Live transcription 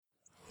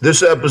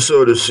This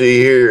episode of See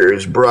Here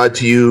is brought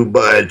to you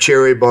by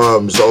Cherry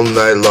Bombs all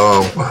night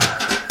long.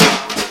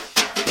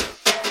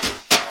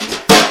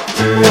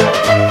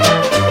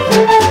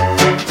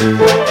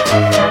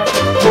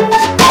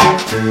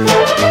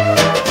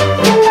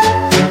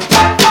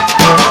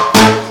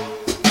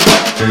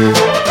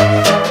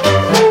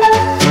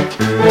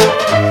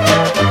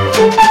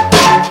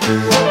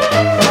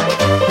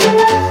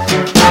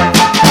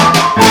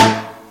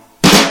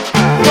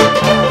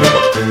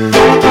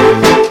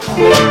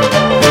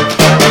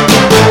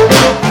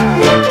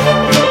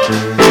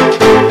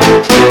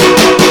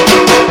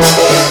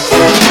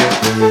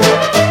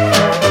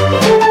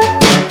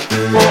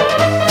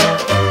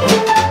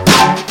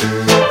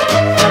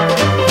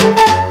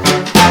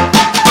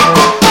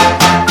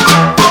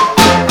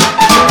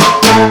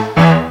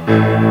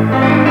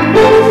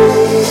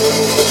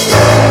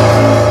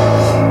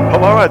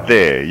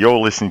 There, you're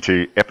listening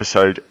to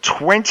episode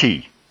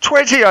 20.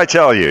 20, I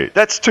tell you.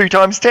 That's 2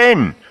 times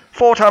 10.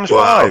 4 times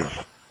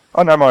 5.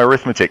 I know my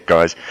arithmetic,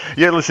 guys.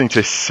 You're listening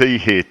to See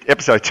Here,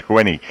 episode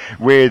 20.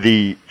 We're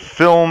the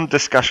film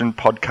discussion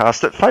podcast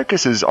that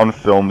focuses on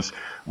films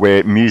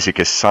where music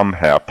is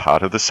somehow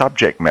part of the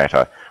subject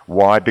matter.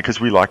 Why?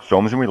 Because we like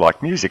films and we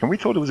like music, and we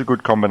thought it was a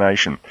good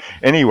combination.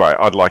 Anyway,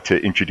 I'd like to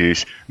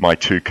introduce my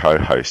 2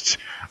 co-hosts.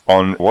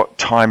 On what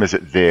time is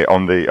it there?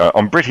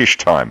 On British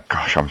time.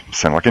 Gosh, I'm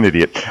sounding like an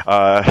idiot.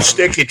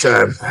 Sticky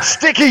time.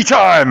 Sticky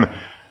time!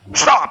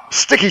 Stop!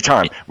 Sticky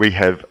time! We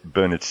have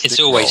Bernard Stickroll. It's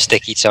always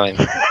sticky time.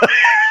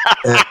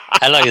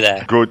 Hello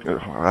there. Good.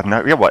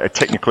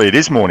 Technically it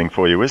is morning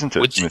for you, isn't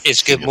it?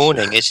 It's good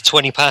morning. It's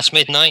 20 past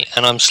midnight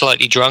and I'm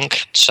slightly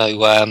drunk, so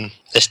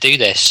let's do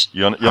this.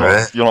 You're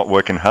not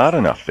working hard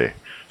enough there.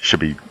 Should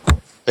be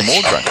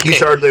more drunk. He's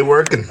hardly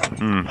working.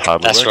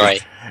 Hardly That's working.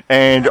 right.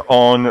 And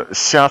on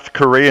South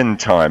Korean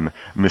time,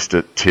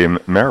 Mr. Tim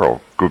Merrill.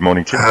 Good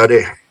morning, Tim.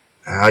 Howdy.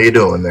 How you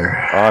doing there?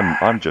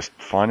 I'm just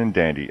fine and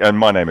dandy. And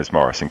my name is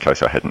Morris, in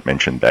case I hadn't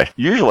mentioned that.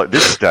 Usually at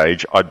this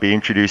stage, I'd be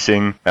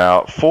introducing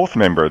our 4th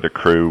member of the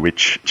crew,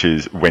 which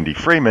is Wendy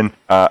Freeman.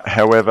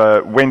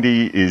 However,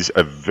 Wendy is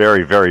a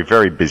very, very,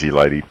 very busy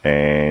lady,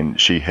 and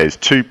she has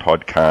 2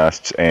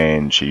 podcasts,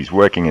 and she's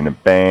working in a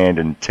band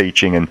and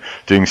teaching and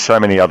doing so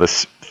many other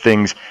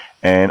things.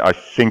 And I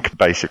think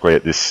basically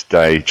at this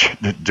stage,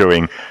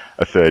 doing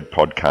a 3rd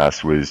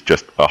podcast was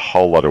just a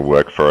whole lot of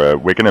work for her.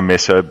 We're going to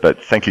miss her,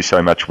 but thank you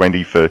so much,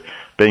 Wendy, for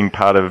being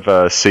part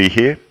of See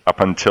Here up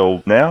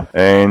until now.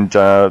 And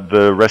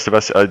the rest of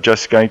us are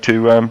just going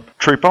to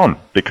troop on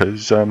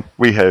because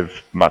we have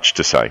much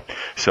to say.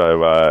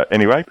 So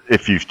anyway,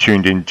 if you've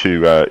tuned in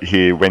to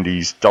hear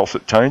Wendy's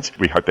dulcet tones,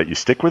 we hope that you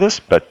stick with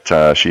us.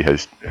 But she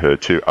has her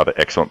 2 other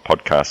excellent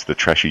podcasts, The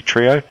Trashy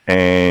Trio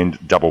and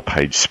Double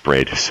Page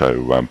Spread.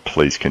 So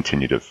please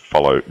continue to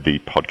follow the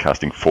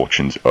podcasting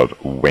fortunes of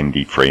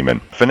Wendy Freeman.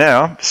 For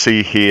now,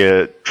 See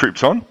Here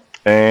troops on,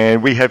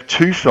 and we have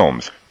 2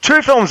 films.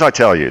 2 films, I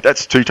tell you.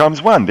 That's 2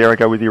 times 1. There I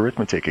go with the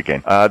arithmetic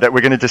again. That we're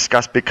going to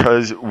discuss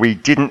because we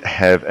didn't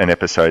have an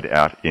episode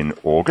out in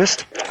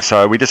August.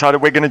 So we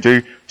decided we're going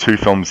to do 2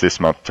 films this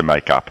month to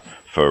make up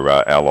for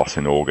our loss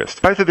in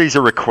August. Both of these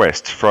are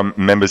requests from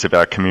members of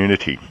our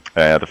community.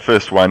 The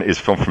first one is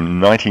from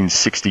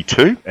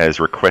 1962, as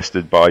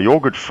requested by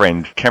your good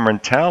friend Cameron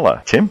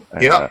Towler. Tim?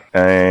 Yeah.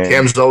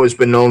 Cam's always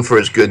been known for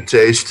his good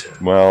taste.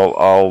 Well,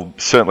 I'll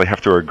certainly have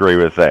to agree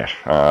with that.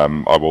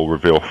 I will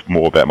reveal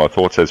more about my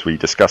thoughts as we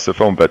discuss the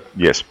film, but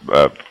yes,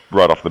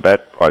 right off the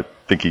bat, I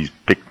think he's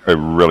picked a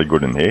really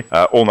good in here.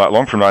 All Night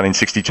Long from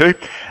 1962.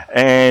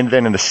 And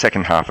then in the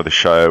second half of the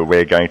show,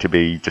 we're going to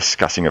be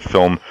discussing a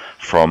film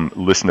from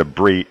listener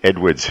Bree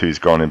Edwards, who's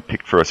gone and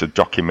picked for us a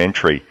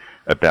documentary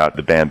about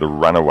the band The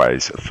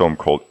Runaways, a film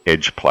called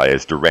Edgeplay,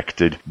 as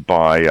directed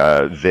by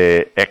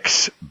their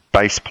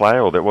ex-bass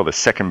player, or the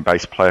second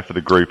bass player for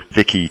the group,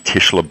 Vicky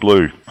Tischler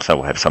Blue. So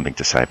we'll have something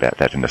to say about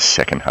that in the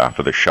second half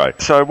of the show.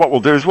 So what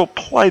we'll do is we'll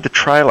play the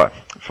trailer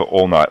for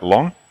All Night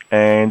Long,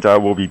 and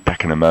we'll be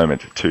back in a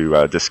moment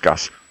to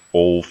discuss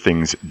all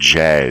things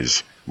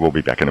jazz. We'll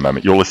be back in a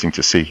moment. You're listening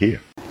to See Here.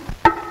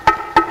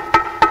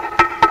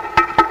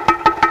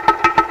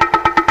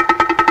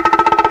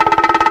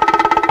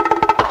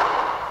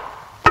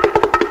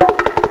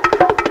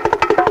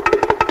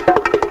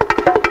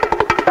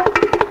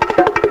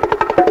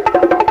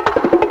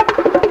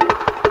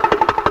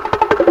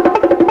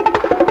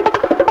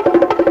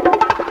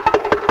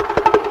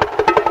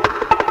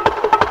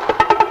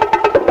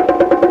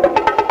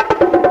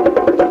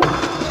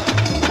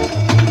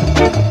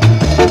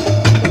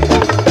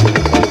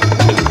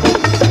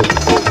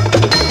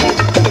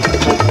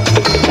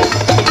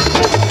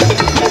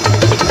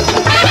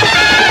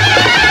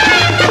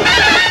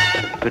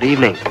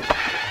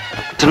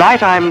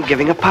 Tonight I'm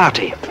giving a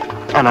party,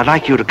 and I'd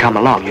like you to come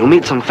along. You'll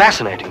meet some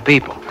fascinating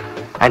people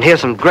and hear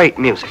some great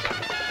music.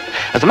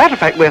 As a matter of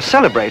fact, we're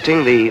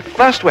celebrating the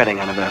 1st wedding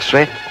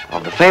anniversary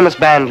of the famous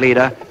band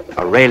leader,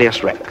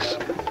 Aurelius Rex.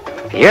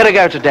 A year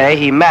ago today,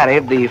 he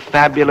married the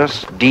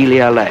fabulous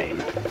Delia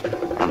Lane,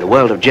 and the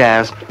world of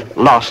jazz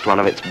lost one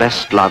of its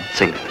best-loved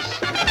singers.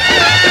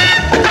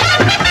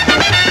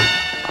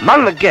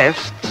 Among the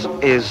guests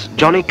is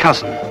Johnny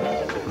Cousin,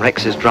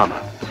 Rex's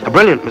drummer. A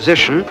brilliant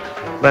musician,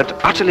 but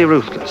utterly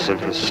ruthless in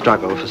his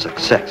struggle for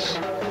success.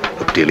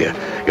 Look, Delia,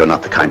 you're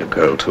not the kind of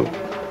girl to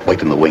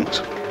wait in the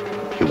wings.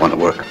 You want to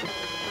work.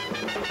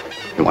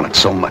 You want it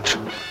so much.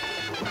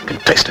 You can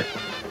taste it.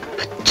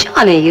 But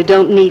Johnny, you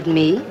don't need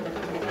me.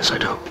 Yes, I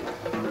do.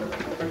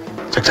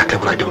 It's exactly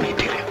what I do need,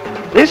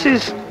 Delia. This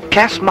is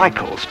Cass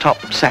Michaels, top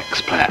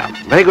sax player.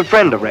 Very good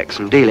friend of Rex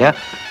and Delia,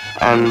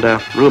 and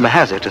rumour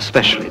has it,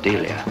 especially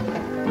Delia.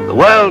 The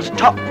world's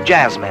top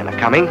jazzmen are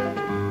coming.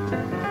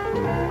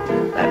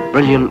 That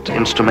brilliant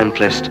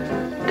instrumentalist,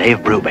 Dave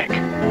Brubeck.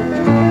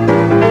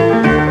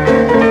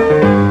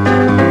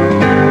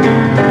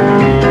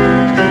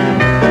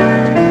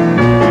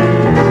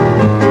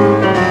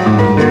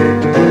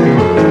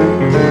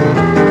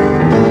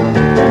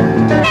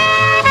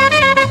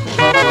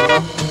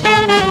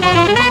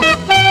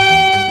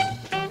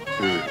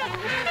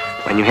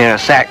 When you hear a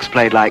sax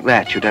played like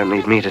that, you don't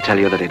need me to tell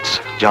you that it's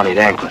Johnny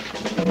Dankworth.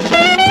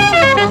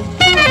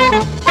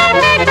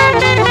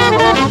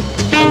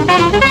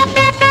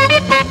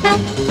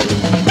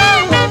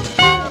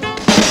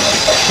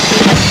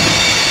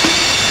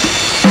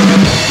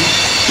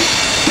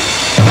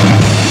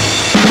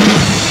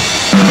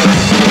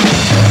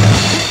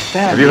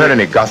 Have you heard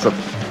any gossip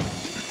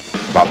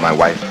about my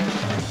wife?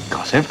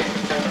 Gossip?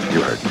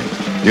 You heard me.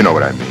 You know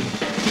what I mean.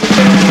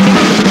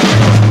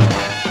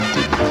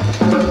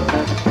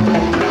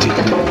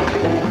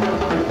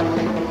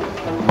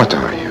 What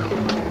are you?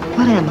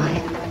 What am I?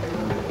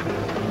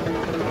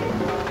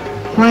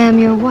 Why, I'm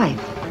your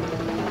wife.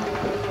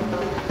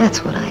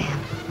 That's what I am.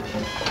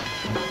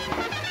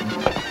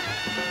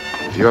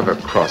 If you ever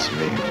cross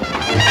me...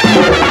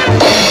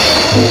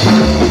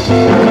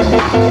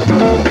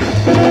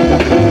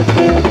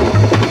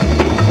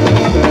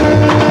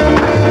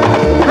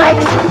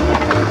 Rex!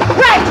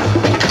 Rex!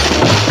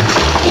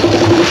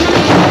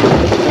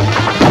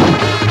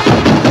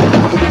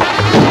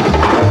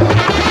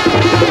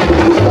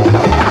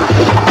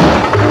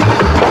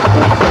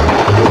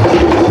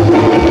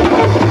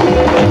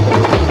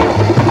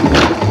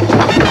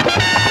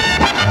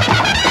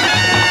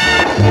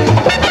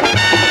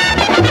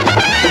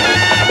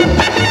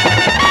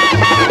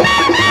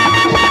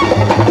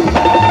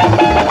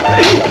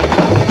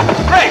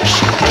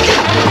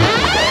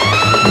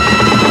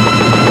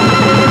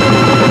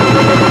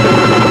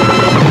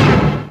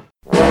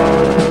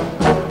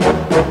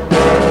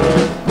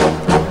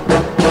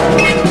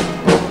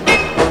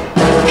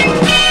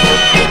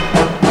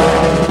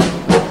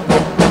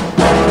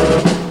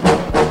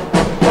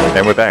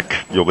 And we're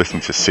back. You're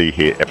listening to See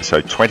Here,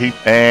 episode 20.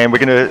 And we're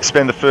going to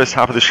spend the first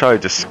half of the show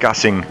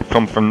discussing a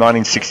film from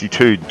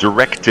 1962,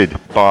 directed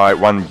by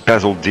one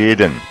Basil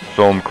Dearden, a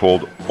film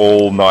called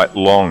All Night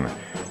Long.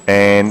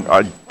 And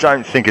I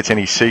don't think it's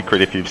any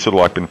secret if you've sort of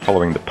like been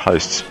following the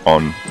posts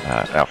on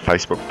our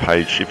Facebook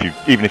page,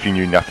 even if you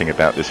knew nothing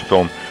about this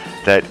film,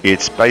 that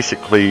it's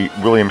basically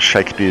William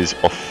Shakespeare's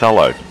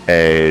Othello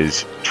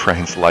as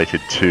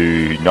translated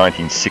to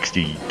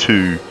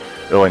 1962,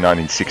 early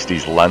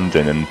 1960s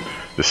London. And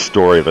the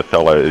story of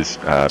Othello is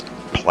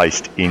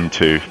placed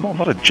into, well,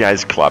 not a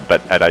jazz club,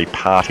 but at a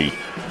party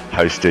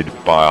hosted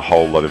by a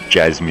whole lot of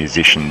jazz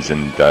musicians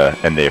and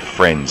their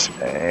friends.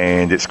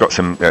 And it's got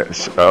some...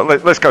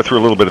 let's go through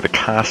a little bit of the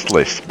cast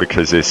list,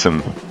 because there's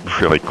some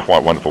really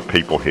quite wonderful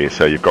people here.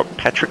 So you've got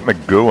Patrick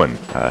McGowan,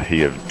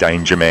 he of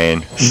Danger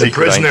Man, The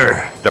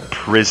Prisoner. The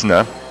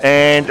Prisoner,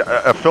 and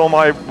a film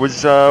I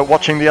was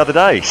watching the other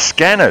day,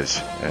 Scanners.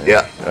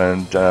 Yeah.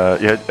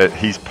 And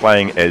he's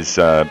playing as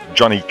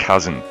Johnny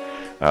Cousin,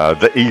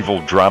 the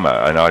evil drummer.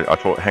 And I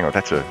thought, hang on,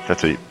 that's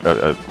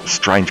a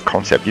strange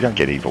concept. You don't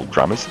get evil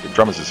drummers. The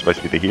drummers are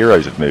supposed to be the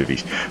heroes of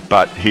movies.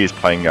 But he is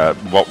playing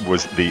what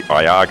was the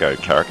Iago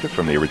character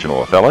from the original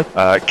Othello.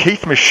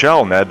 Keith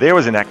Michelle. Now, there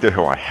was an actor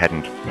who I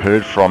hadn't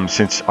heard from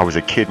since I was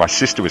a kid. My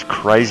sister was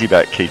crazy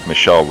about Keith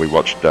Michelle. We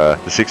watched The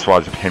Six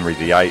Wives of Henry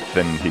VIII,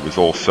 and he was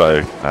also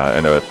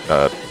in a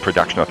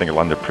production, I think a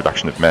London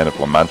production of Man of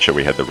La Mancha.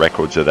 We had the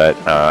records of that.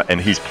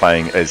 And he's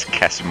playing as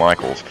Cass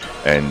Michaels.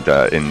 And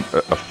in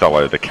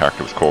Othello, the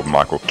character was called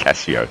Michael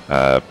Cassio.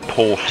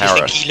 Paul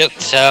Harris. Do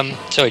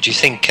you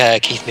think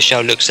Keith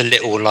Michelle looks a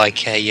little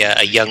like a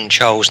young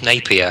Charles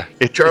Napier?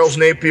 Charles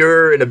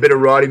Napier and a bit of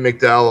Roddy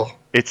McDowell.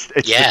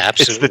 Absolutely.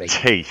 It's the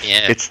teeth.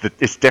 Yeah.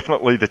 It's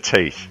definitely the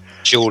teeth.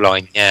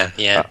 Jawline,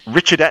 yeah.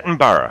 Richard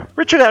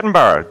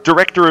Attenborough,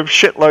 director of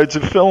shitloads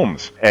of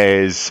films,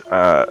 as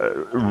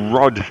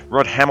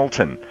Rod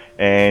Hamilton.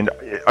 And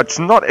it's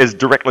not as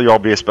directly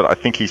obvious, but I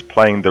think he's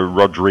playing the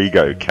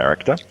Rodrigo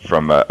character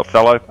from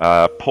Othello.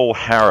 Paul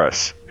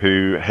Harris,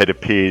 who had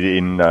appeared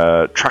in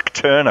Truck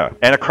Turner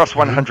and Across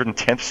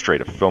 110th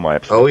Street, a film I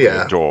absolutely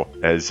adore.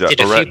 As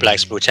did a few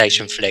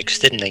blaxploitation flicks,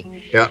 didn't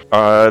he? Yeah.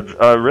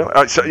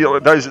 Really? So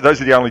those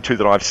are the only two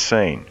that I've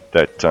seen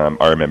that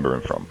I remember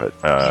him from. But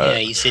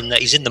he's in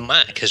the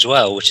Mac as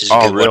well, which is a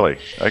good really?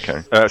 one.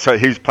 Okay. So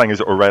he's playing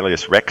as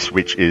Aurelius Rex,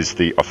 which is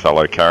the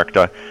Othello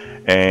character.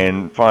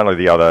 And finally,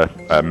 the other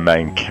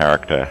main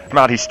character,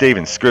 Marty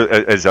Stevens,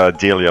 as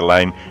Delia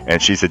Lane,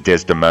 and she's a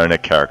Desdemona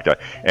character.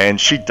 And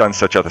she'd done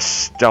such other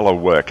stellar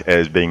work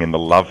as being in The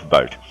Love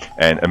Boat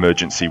and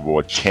Emergency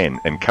Ward 10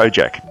 and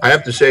Kojak. I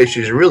have to say,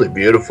 she's really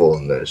beautiful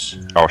in this.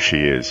 Oh, she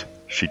is.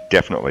 She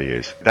definitely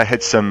is. They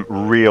had some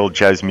real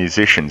jazz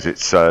musicians.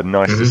 It's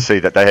nice to see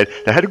that they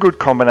had a good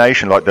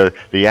combination, like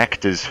the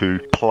actors who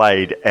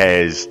played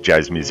as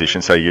jazz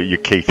musicians. So your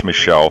Keith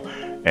Michelle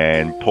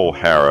and Paul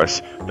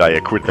Harris, they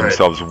acquit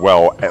themselves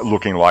well at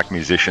looking like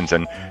musicians.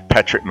 And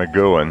Patrick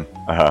McGowan,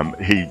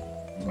 he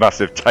must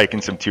have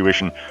taken some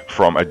tuition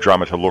from a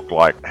drummer to look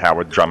like how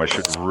a drummer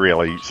should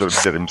really sort of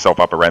set himself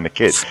up around the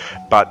kids.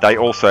 But they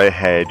also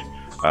had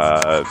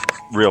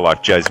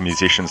real-life jazz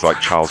musicians like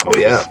Charles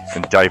Mingus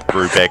and Dave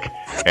Brubeck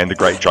and the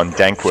great John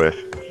Dankworth,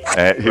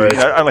 who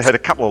only had a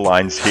couple of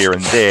lines here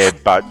and there,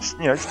 but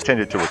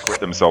tended to acquit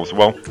themselves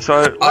well.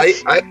 So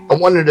I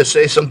wanted to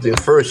say something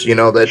first.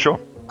 That sure.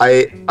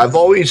 I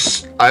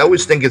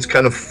always think it's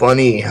kind of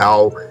funny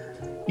how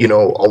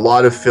a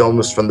lot of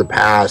films from the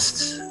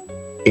past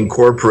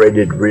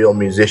incorporated real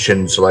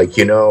musicians. Like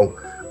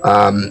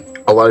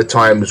a lot of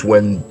times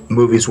when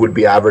movies would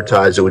be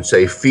advertised, it would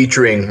say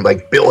featuring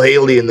like Bill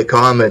Haley in the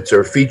comments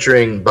or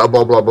featuring blah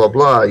blah blah blah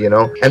blah,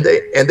 and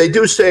they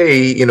do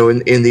say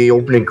in the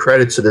opening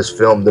credits of this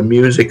film the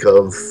music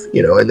of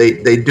and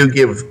they do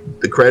give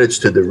the credits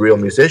to the real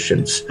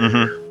musicians.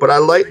 But I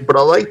like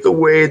the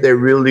way they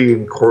really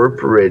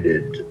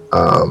incorporated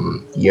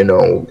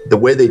the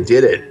way they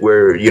did it,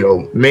 where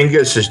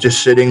Mingus is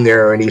just sitting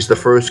there and he's the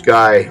first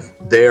guy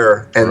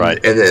there, and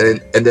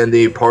and then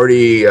the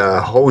party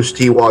host,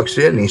 he walks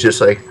in and he's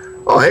just like,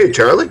 "Oh, hey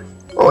Charlie,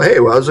 oh hey,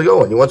 well, how's it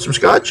going? You want some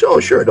scotch? Oh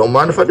sure, don't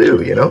mind if I do,"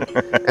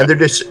 and they're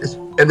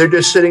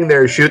just sitting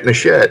there shooting the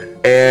shit,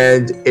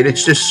 and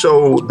it's just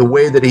so the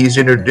way that he's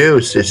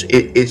introduced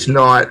it's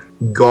not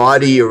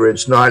gaudy, or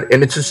it's not,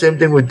 and it's the same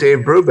thing with Dave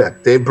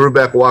Brubeck. Dave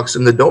Brubeck walks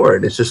in the door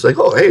and it's just like,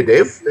 "Oh hey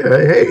Dave,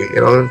 hey,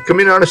 come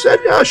in on a set?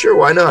 Yeah sure,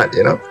 why not?"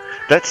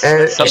 That's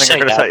something I'm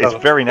going to say.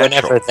 It's very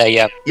natural.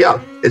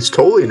 Yeah, it's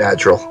totally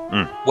natural.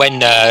 When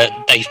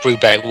Dave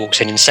Brubeck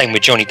walks in, and same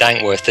with Johnny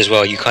Dankworth as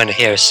well, you kind of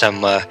hear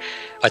some, I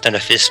don't know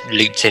if it's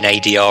looped in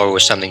ADR or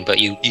something, but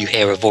you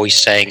hear a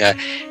voice saying,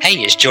 "Hey,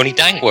 it's Johnny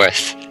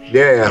Dankworth."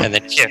 Yeah. And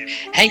then,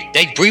 "Hey,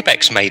 Dave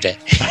Brubeck's made it."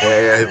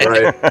 Yeah,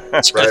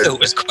 right. So I thought it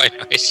was quite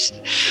nice.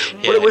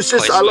 But it was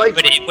just,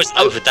 but it wasn't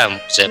overdone,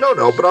 was it?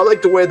 No, but I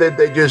like the way that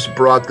they just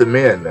brought them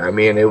in. I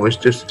mean, it was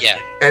just,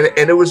 and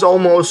it was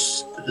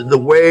almost the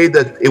way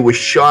that it was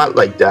shot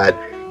like that.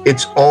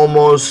 It's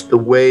almost the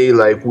way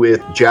like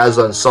with jazz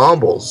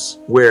ensembles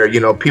where,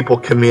 people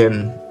come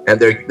in and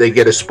they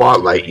get a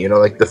spotlight,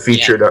 like the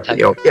featured,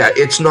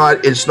 it's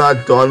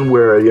not done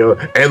where,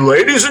 and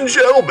ladies and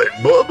gentlemen,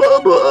 blah, blah,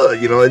 blah,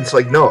 it's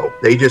like, no,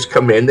 they just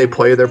come in, they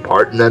play their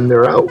part, and then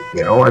they're out,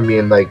 I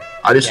mean, like,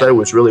 I just thought it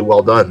was really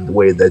well done, the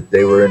way that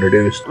they were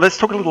introduced. Let's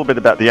talk a little bit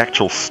about the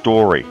actual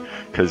story,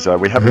 because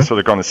we haven't sort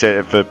of gone to say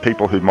it for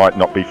people who might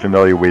not be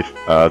familiar with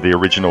the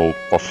original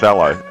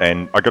Othello,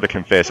 and I got to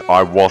confess,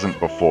 I wasn't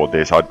before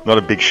this. I'm not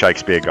a big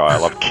Shakespeare guy. I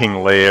love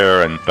King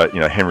Lear, but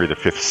Henry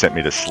V sent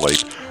me to sleep.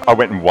 I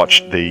went and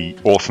watched the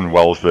Orson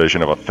Welles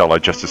version of Othello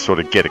just to sort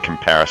of get a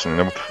comparison,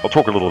 and I'll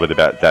talk a little bit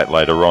about that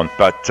later on.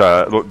 But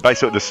look,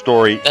 basically the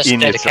story... That's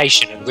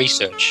dedication and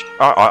research.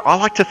 I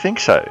like to think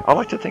so.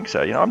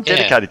 I'm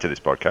dedicated to this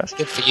podcast.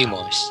 Good for you,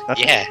 Maurice.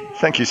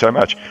 Thank you so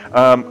much.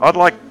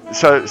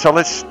 So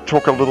let's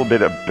talk a little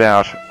bit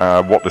about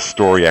what the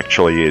story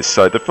actually is.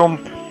 So the film,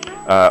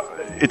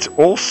 it's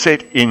all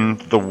set in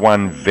the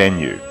one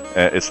venue.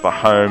 It's the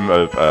home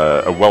of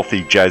a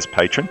wealthy jazz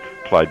patron,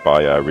 played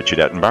by Richard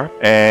Attenborough,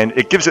 and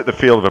it gives it the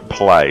feel of a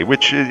play,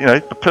 which is,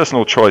 a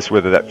personal choice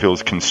whether that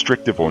feels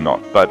constrictive or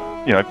not. But,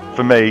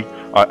 for me,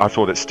 I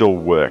thought it still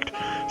worked.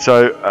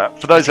 So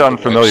for those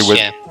unfamiliar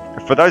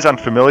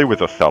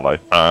with Othello,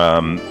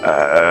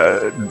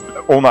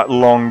 All Night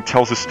Long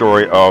tells the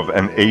story of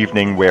an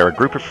evening where a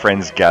group of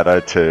friends gather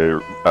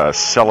to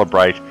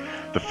celebrate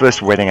the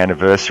first wedding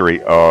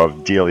anniversary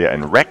of Delia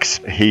and Rex.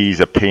 He's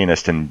a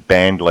pianist and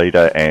band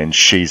leader, and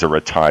she's a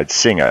retired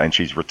singer, and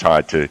she's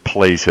retired to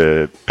please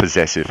her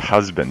possessive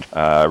husband.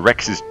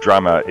 Rex's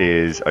drummer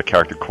is a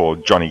character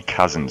called Johnny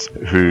Cousins,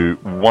 who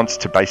wants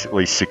to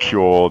basically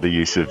secure the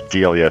use of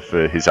Delia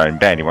for his own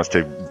band. He wants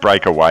to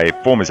break away,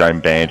 form his own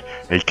band.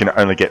 He can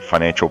only get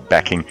financial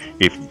backing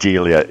if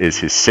Delia is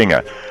his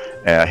singer.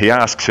 He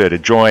asks her to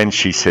join.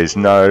 She says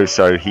no,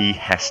 so he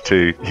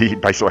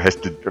basically has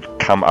to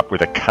come up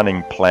with a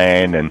cunning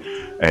plan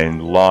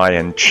and lie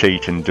and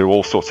cheat and do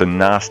all sorts of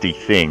nasty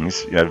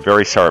things,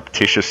 very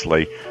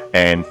surreptitiously,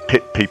 and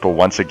pit people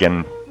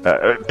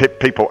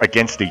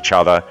against each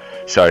other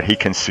so he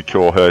can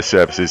secure her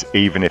services,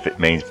 even if it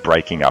means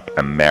breaking up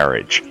a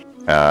marriage.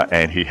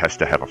 And he has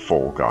to have a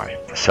fall guy.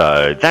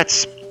 So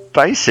that's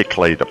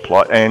basically the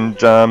plot, and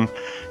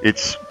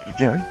it's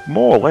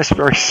more or less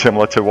very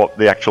similar to what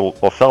the actual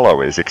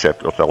Othello is,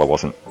 except Othello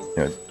wasn't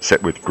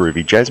set with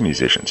groovy jazz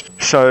musicians.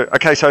 So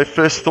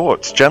first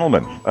thoughts,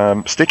 gentlemen.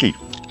 Sticky.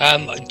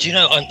 Do you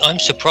know, I'm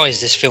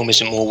surprised this film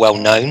isn't more well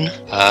known.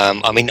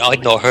 I mean,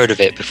 I'd not heard of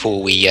it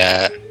before we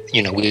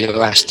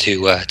were asked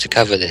to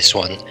cover this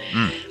one.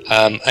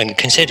 And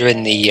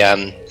considering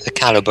the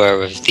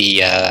caliber of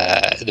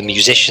the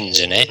musicians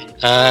in it,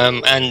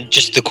 and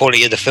just the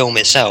quality of the film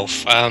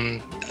itself,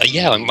 I'm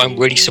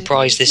really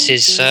surprised this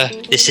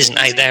isn't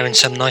out there in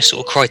some nice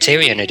sort of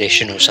Criterion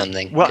edition or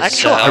something. Well,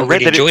 actually, I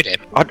really enjoyed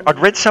it. I'd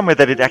read somewhere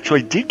that it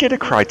actually did get a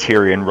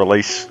Criterion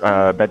release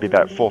maybe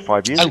about 4 or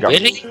 5 years ago. Oh,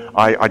 really?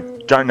 I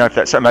don't know if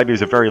that's so. Maybe it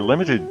was a very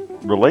limited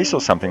release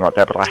or something like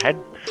that. But I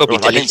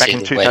think back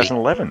in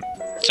 2011.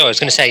 So I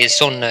was going to say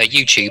it's on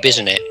YouTube,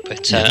 isn't it?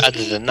 But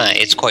other than that,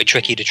 it's quite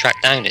tricky to track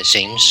down, it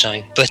seems.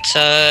 So, but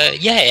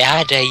it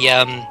had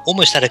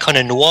almost had a kind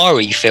of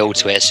noir-y feel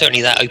to it.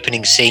 Certainly that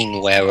opening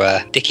scene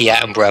where Dickie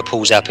Attenborough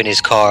pulls up in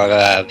his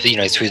car,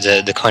 through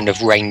the kind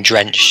of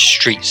rain-drenched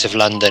streets of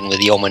London with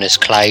the ominous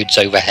clouds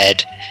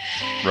overhead.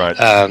 Right.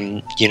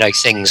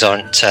 Things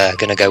aren't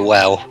going to go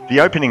well.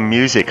 The opening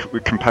music,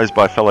 composed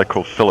by a fellow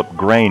called Philip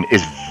Green,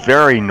 is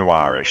very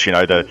noirish.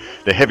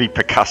 The heavy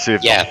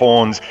percussive, the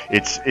horns.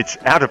 It's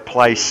out of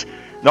place.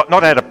 Not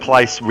out of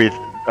place with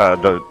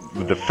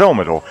the film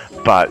at all,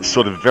 but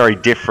sort of very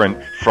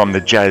different from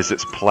the jazz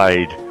that's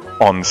played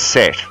on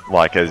set,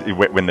 like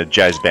when the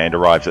jazz band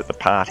arrives at the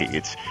party.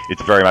 It's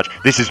very much,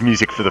 this is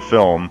music for the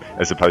film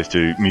as opposed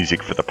to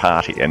music for the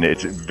party, and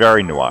it's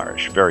very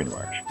noirish, very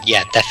noirish.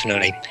 Yeah,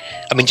 definitely.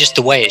 I mean, just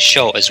the way it's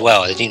shot as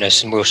well,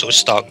 some real sort of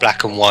stark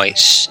black and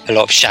whites, a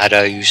lot of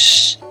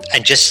shadows,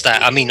 and just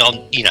that, I mean,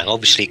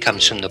 obviously it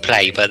comes from the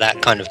play, but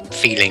that kind of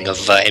feeling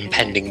of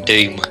impending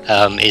doom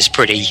is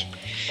pretty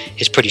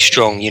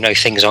strong.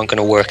 Things aren't going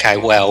to work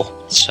out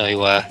well.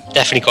 So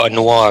definitely got a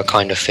noir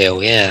kind of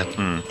feel, yeah.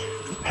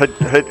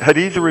 Had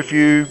either of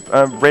you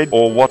read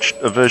or watched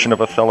a version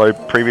of Othello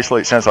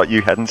previously? It sounds like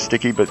you hadn't,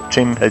 Sticky, but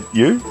Tim, had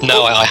you?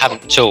 No, I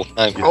haven't at all.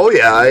 No. Oh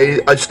yeah,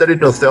 I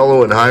studied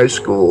Othello in high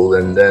school,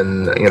 and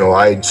then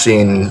I'd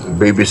seen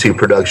BBC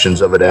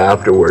productions of it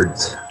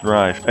afterwards.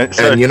 Right, I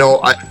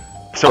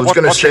was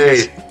going to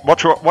say,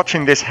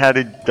 watching this, how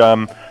did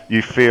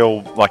you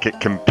feel like it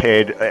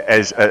compared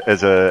as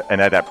an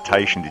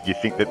adaptation? Did you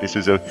think that this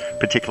was a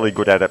particularly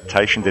good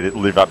adaptation? Did it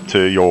live up to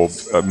your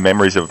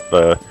memories of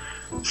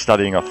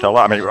studying Othello?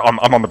 I mean,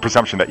 I'm on the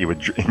presumption that you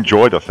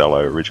enjoyed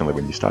Othello originally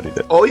when you studied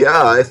it. Oh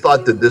yeah, I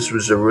thought that this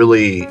was a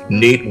really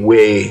neat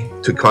way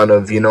to kind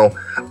of,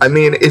 I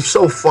mean, it's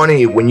so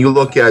funny when you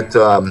look at,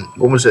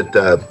 what was it?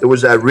 There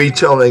was that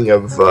retelling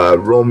of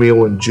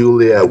Romeo and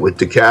Juliet with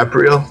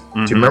DiCaprio.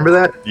 Mm-hmm. Do you remember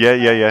that? Yeah.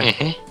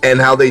 Mm-hmm. And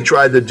how they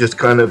tried to just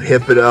kind of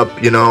hip it up,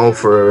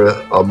 for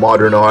a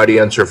modern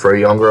audience or for a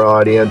younger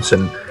audience.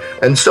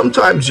 And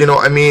sometimes,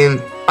 I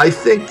mean, I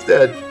think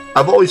that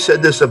I've always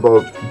said this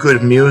about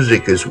good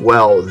music as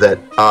well, that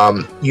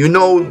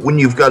when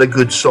you've got a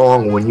good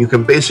song, when you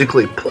can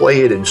basically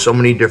play it in so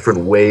many different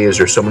ways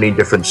or so many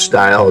different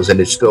styles, and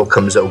it still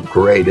comes out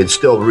great. It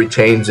still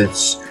retains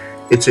its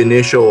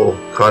initial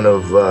kind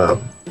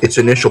of its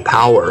initial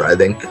power, I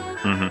think.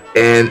 Mm-hmm.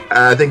 And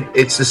I think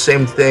it's the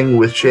same thing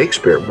with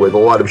Shakespeare, with a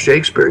lot of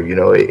Shakespeare.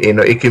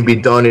 It can be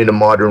done in a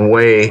modern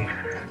way,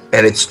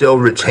 and it still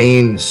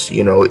retains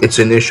its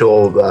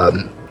initial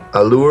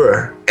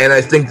allure, and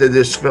I think that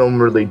this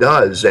film really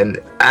does. And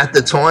at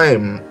the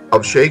time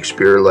of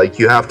Shakespeare,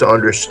 you have to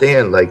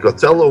understand,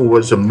 Othello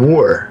was a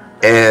Moor,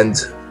 and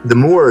the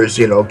Moors,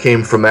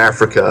 came from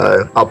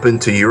Africa up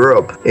into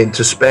Europe,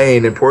 into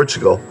Spain and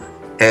Portugal,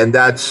 and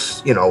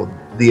that's,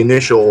 the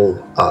initial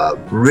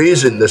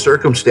reason, the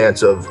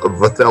circumstance of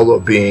Othello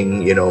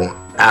being,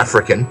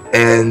 African.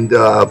 And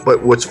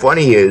but what's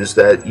funny is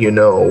that,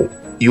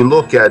 you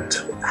look at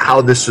how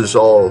this is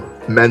all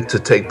meant to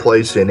take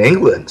place in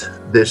England,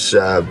 this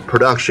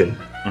production,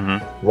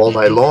 mm-hmm. all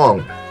night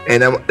long.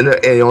 And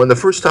the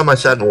first time I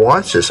sat and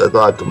watched this, I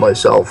thought to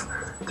myself,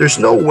 there's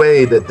no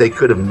way that they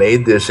could have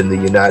made this in the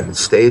United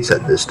States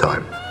at this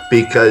time,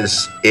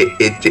 because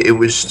it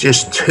was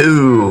just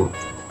too,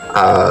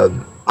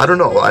 I don't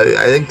know.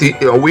 I think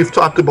we've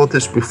talked about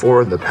this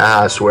before in the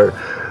past, where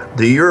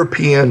the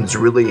Europeans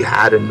really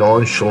had a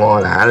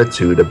nonchalant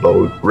attitude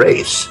about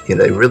race.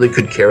 They really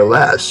could care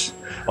less.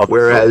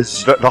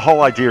 Whereas the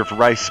whole idea of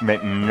race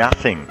meant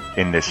nothing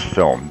in this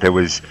film. There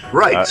was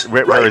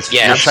whereas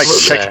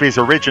Shakespeare's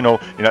original,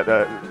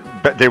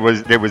 but there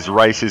was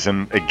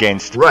racism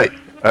against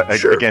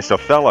against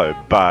Othello,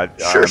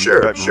 but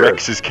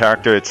Rex's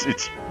character,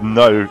 it's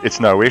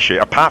no issue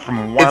apart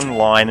from one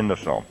line in the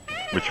film,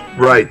 which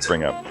we'll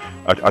bring up.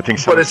 I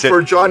think. But it's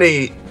for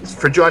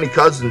Johnny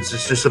Cousins.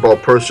 It's just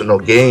about personal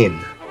gain.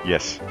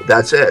 Yes.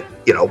 That's it,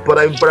 But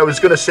I was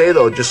gonna say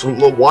though, just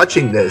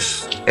watching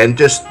this and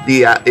just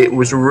it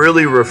was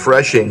really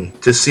refreshing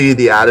to see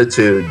the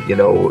attitude,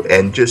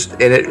 and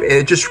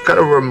it just kind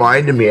of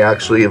reminded me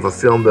actually of a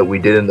film that we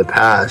did in the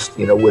past,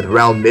 with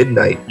Round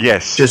Midnight.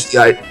 Yes. Just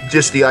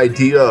the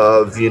idea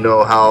of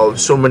how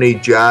so many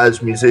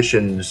jazz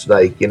musicians,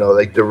 like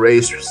the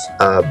race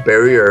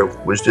barrier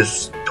was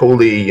just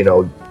totally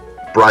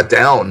brought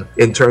down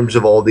in terms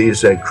of all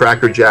these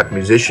crackerjack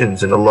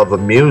musicians and the love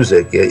of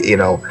music,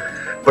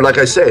 But like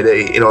I said,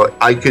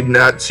 I could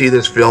not see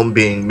this film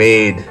being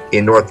made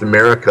in North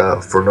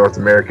America for North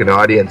American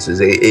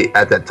audiences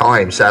at that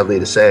time, sadly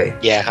to say.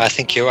 Yeah, I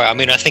think you're right. I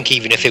mean, I think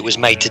even if it was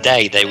made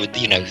today, they would,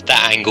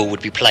 that angle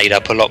would be played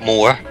up a lot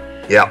more.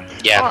 Yeah.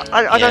 Yeah.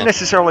 I don't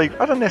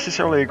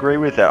necessarily agree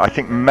with that. I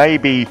think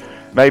maybe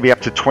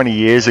up to 20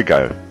 years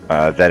ago,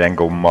 that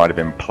angle might have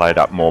been played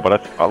up more.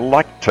 But I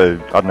like to,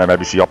 I don't know,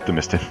 maybe it's the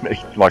optimist in me,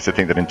 likes to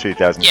think that in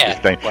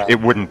 2015 it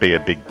wouldn't be a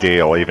big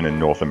deal even in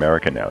North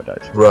America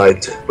nowadays.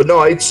 Right. But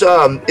no, it's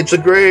a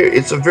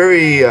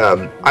very,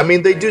 I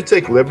mean, they do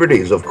take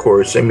liberties, of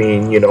course. I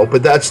mean,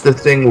 but that's the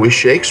thing with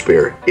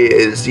Shakespeare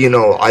is,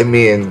 I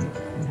mean,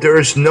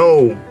 there's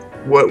no,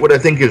 what I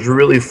think is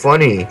really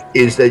funny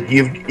is that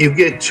you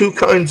get two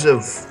kinds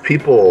of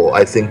people,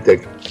 I think,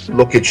 that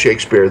look at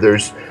Shakespeare.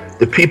 There's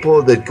the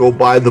people that go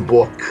by the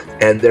book,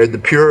 and they're the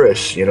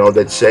purists,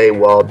 that say,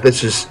 well,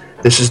 this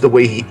is the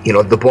way he,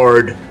 the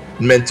bard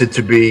meant it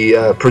to be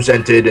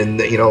presented, and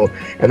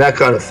and that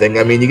kind of thing.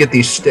 I mean, you get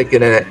these stick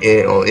in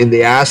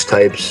the ass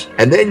types,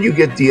 and then you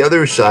get the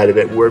other side of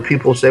it where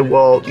people say,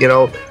 well,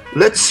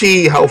 let's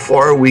see how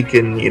far we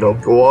can,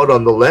 go out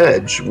on the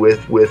ledge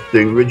with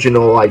the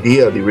original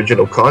idea, the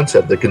original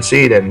concept, the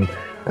conceit, and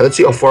let's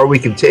see how far we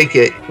can take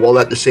it while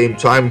at the same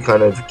time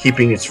kind of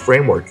keeping its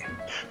framework.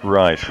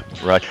 Right.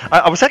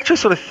 I was actually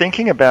sort of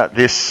thinking about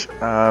this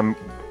a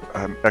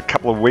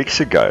couple of weeks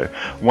ago,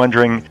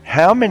 wondering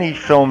how many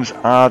films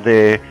are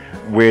there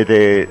where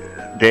they're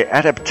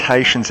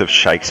adaptations of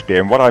Shakespeare.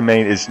 And what I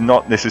mean is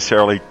not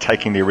necessarily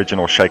taking the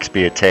original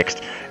Shakespeare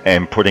text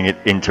and putting it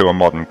into a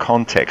modern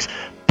context,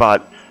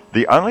 but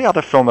the only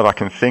other film that I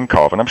can think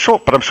of, and I'm sure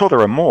there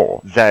are more,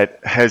 that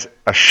has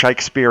a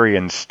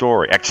Shakespearean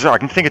story. Actually, I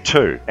can think of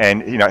two,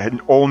 and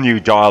an all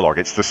new dialogue.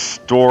 It's the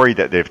story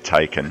that they've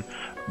taken,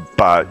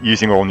 but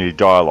using all new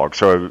dialogue.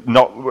 So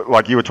not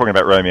like you were talking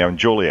about Romeo and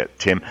Juliet,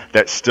 Tim.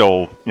 That's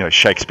still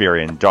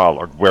Shakespearean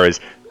dialogue. Whereas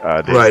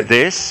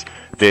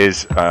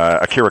there's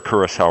Akira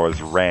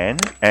Kurosawa's Ran,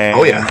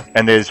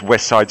 and there's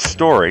West Side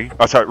Story.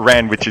 Oh, sorry,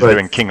 Ran, which is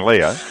doing King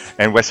Lear,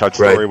 and West Side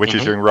Story, which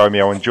is doing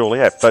Romeo and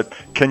Juliet. But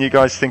can you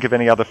guys think of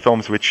any other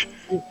films which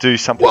do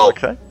something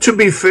like that? To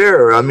be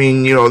fair, I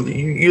mean,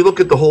 you look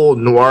at the whole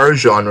noir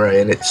genre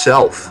in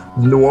itself.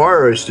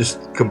 Noir is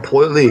just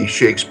completely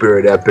Shakespeare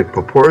at epic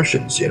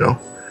proportions,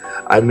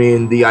 I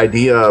mean, the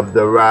idea of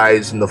the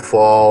rise and the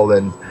fall,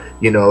 and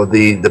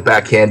the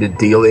backhanded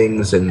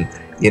dealings, and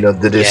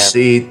the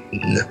deceit,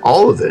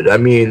 all of it. I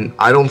mean,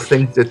 I don't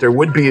think that there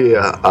would be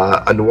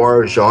a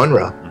noir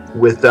genre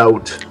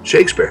without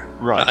Shakespeare.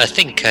 Right. I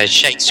think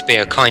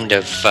Shakespeare kind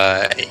of,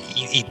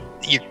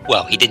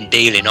 he didn't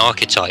deal in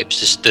archetypes.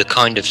 Just the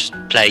kind of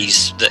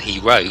plays that he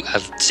wrote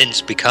have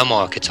since become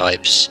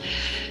archetypes.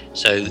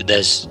 So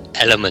there's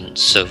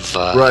elements of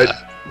a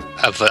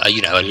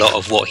lot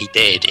of what he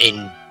did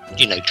in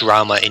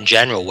drama in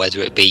general, whether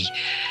it be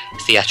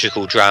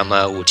theatrical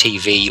drama or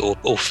TV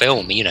or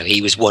film.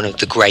 He was one of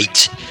the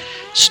great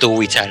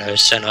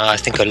storytellers, and I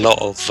think a lot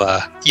of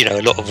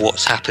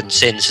what's happened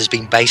since has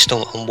been based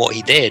on what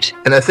he did.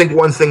 And I think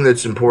one thing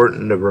that's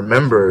important to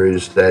remember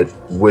is that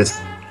with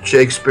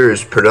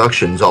Shakespeare's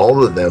productions,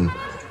 all of them,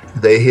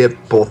 they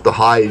hit both the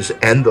highs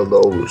and the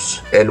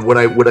lows. And what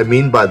I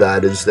mean by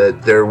that is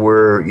that there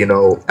were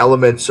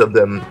elements of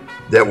them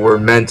that were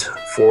meant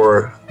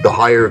for the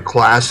higher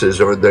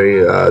classes, or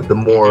the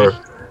more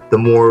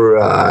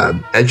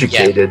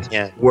educated,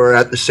 where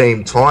at the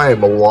same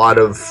time a lot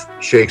of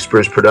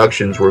Shakespeare's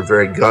productions were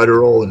very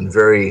guttural and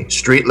very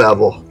street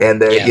level,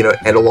 and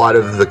and a lot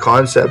of the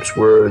concepts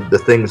were the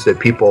things that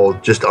people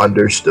just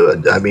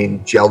understood. I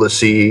mean,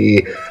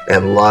 jealousy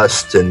and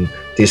lust and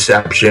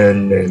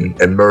deception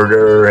and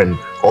murder and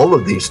all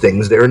of these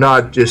things, they're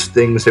not just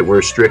things that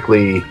were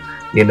strictly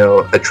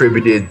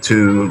attributed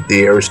to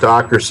the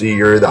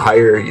aristocracy or the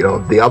higher,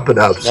 the up and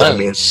ups. No, I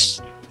mean,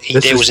 he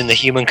deals in the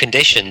human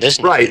condition,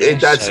 doesn't he? Right,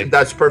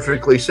 that's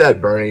perfectly said,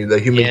 Bernie. The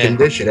human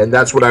condition, and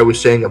that's what I was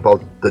saying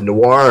about the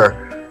noir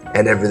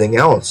and everything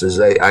else. Is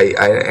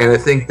I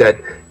think that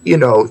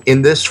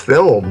in this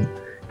film,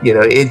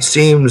 it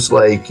seems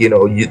like in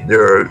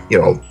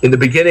the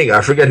beginning, I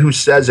forget who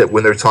says it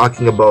when they're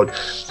talking about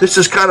this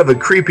is kind of a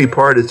creepy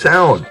part of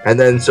town, and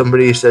then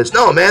somebody says,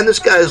 "No, man, this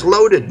guy's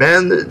loaded,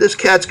 man. This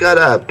cat's got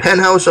a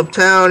penthouse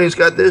uptown. He's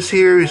got this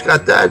here. He's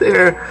got that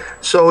there."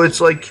 So it's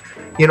like,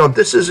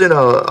 this isn't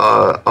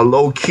a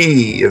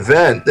low-key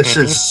event. This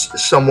is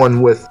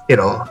someone with,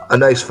 a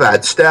nice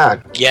fat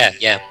stack. Yeah.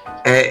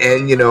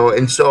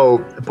 And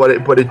so,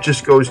 but it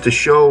just goes to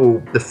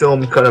show the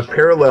film kind of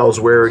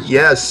parallels where,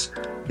 yes,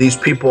 these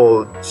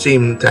people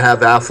seem to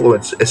have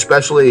affluence,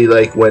 especially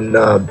like when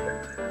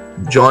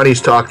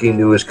Johnny's talking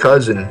to his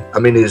cousin. I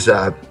mean, his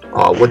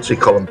what's he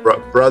call him,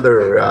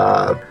 brother?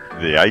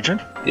 The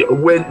agent?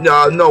 When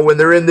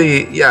they're in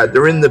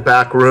the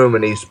back room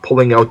and he's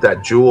pulling out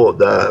that jewel,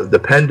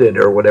 the pendant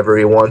or whatever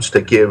he wants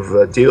to give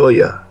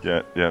Delia.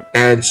 Yeah.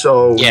 And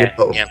so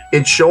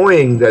it's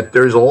showing that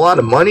there's a lot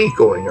of money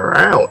going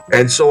around.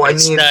 And so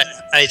it's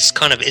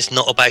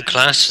not about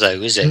class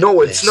though, is it?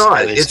 No, it's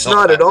not. It's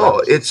not at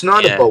all. It's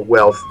not about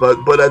wealth.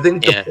 But I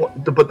think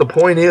the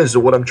point is,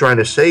 what I'm trying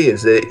to say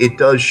is that it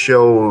does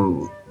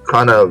show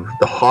kind of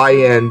the high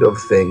end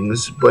of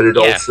things, but it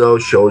also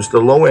shows the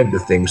low end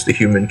of things, the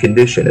human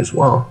condition as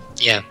well.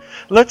 Yeah.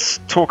 Let's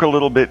talk a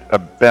little bit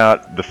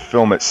about the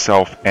film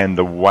itself and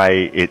the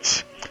way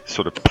it's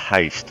sort of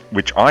paced,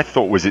 which I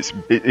thought was its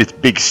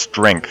big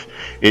strength.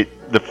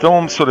 The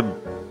film sort of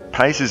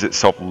paces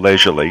itself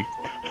leisurely,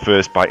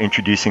 first by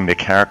introducing the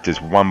characters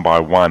one by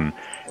one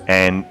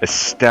and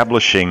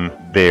establishing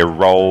their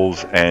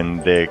roles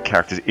and their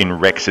characters in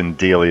Rex and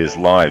Delia's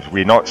lives.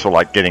 We're not sort of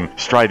like getting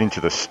straight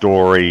into the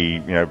story,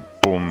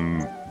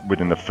 boom,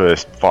 within the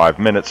first 5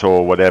 minutes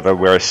or whatever.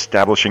 We're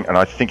establishing, and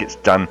I think it's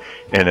done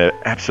in an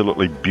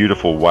absolutely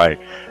beautiful way.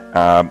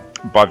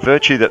 By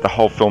virtue that the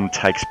whole film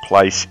takes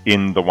place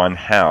in the one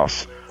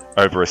house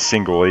over a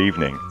single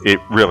evening, it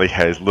really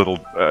has little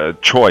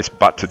choice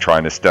but to try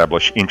and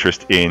establish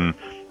interest in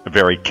a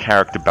very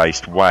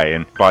character-based way.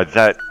 And by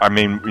that, I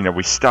mean,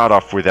 we start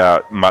off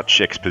without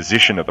much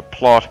exposition of the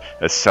plot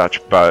as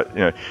such, but,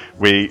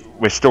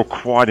 we're still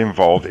quite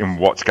involved in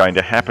what's going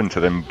to happen to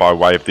them by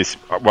way of this,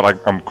 what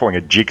I'm calling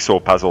a jigsaw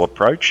puzzle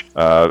approach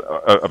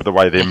of the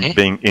way they're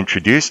being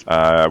introduced.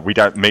 We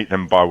don't meet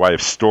them by way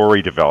of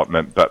story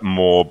development, but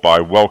more by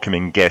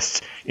welcoming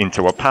guests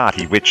into a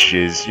party, which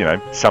is,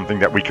 something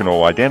that we can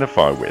all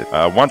identify with.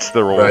 Once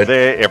they're all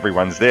there,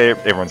 everyone's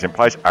in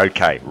place.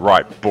 Okay,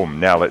 right, boom,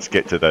 now let's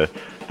get to the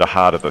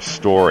heart of the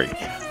story.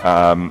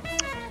 The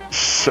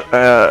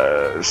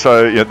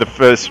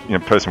first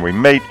person we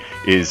meet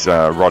is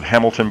Rod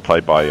Hamilton,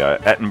 played by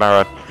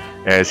Attenborough.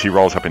 As he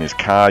rolls up in his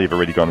car, you've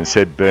already gone and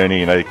said,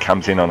 Bernie, he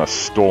comes in on a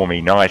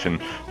stormy night,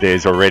 and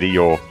there's already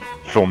your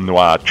film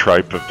noir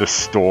trope of the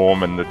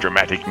storm and the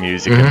dramatic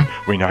music, and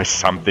we know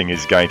something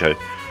is going to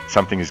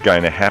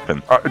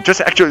happen.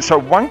 So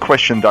one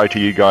question though to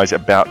you guys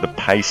about the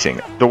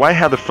pacing, the way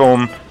how the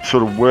film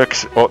sort of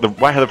works, or the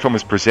way how the film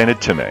is presented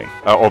to me,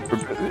 or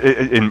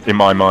in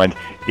my mind,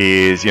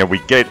 is we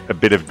get a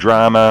bit of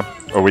drama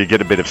or we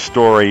get a bit of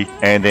story,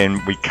 and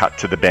then we cut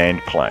to the band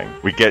playing.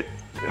 We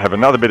have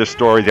another bit of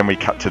story, then we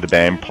cut to the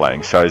band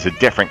playing. So there's a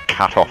definite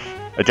cut-off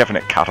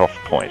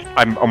point.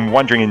 I'm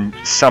wondering in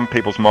some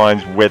people's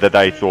minds whether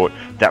they thought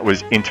that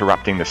was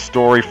interrupting the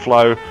story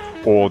flow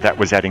or that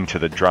was adding to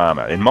the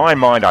drama. In my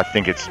mind, I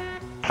think it's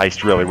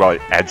paced really well.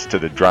 It adds to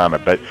the drama.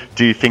 But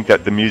do you think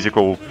that the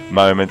musical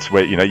moments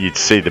where you'd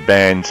see the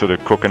band sort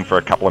of cooking for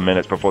a couple of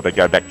minutes before they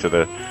go back to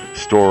the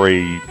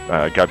story,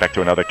 go back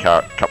to another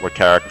couple of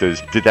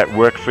characters, did that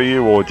work for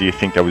you, or do you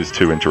think that was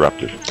too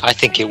interrupted? I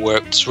think it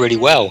worked really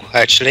well,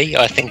 actually.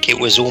 I think it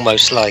was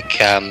almost like,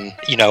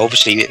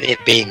 obviously it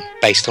being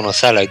based on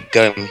Othello,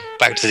 going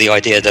back to the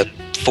idea that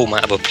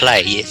format of a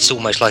play, it's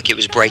almost like it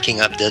was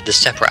breaking up the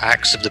separate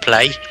acts of the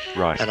play,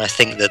 right? And I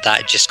think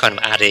that just kind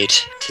of added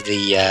to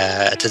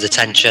the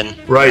tension,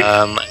 right,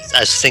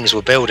 as things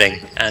were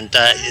building. And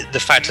the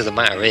fact of the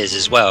matter is,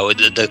 as well,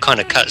 the kind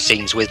of cut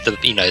scenes with the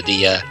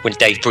when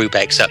Dave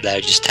Brubeck's up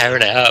there just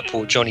tearing it up,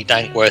 or Johnny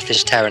Dankworth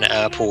is tearing it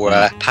up, or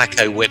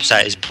Paco whips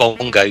out his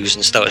bongos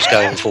and starts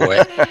going for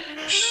it.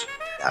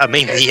 I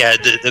mean,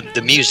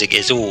 the music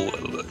is all,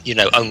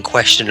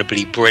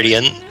 unquestionably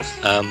brilliant,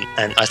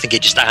 and I think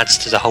it just adds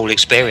to the whole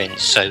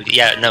experience. So,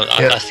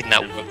 I think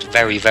that worked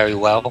very, very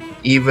well.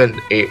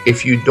 Even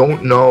if you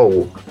don't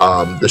know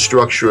the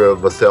structure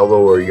of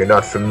Othello, or you're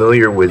not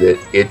familiar with it,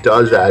 it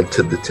does add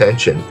to the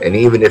tension. And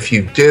even if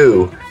you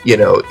do,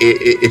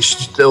 it's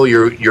still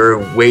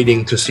you're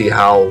waiting to see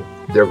how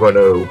they're going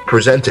to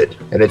present it.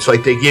 And it's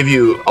like they give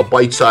you a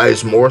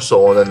bite-sized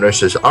morsel, and then there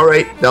says, all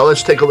right, now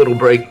let's take a little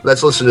break,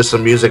 let's listen to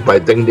some music by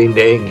Ding Ding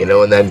Ding,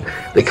 and then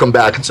they come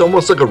back. It's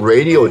almost like a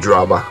radio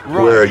drama,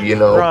 where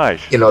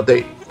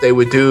they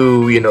would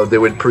do, they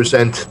would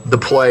present the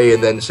play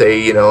and then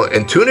say,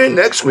 and tune in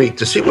next week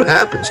to see what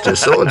happens to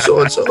so and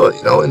so and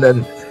so, and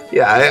then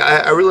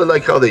I really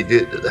like how they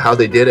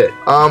did it.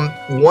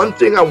 One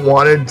thing I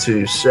wanted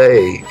to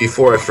say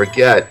before I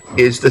forget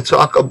is to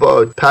talk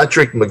about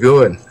Patrick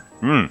McGoohan.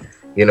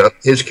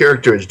 His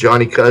character is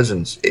Johnny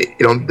Cousins.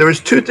 There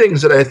was two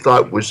things that I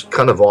thought was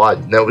kind of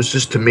odd, and that was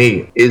just to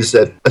me, is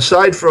that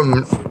aside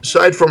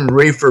from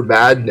Reefer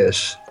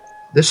Madness,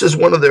 this is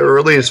one of the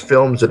earliest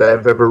films that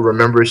I've ever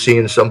remember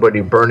seeing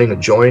somebody burning a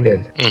joint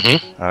in.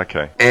 Mm-hmm.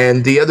 Okay.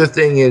 And the other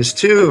thing is,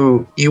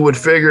 too, you would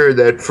figure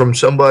that from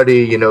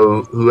somebody,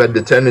 who had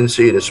the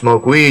tendency to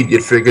smoke weed,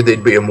 you'd figure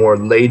they'd be a more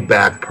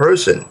laid-back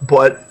person.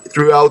 But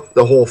throughout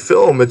the whole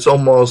film, it's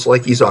almost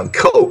like he's on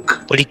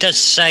coke. Well, he does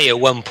say at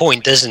one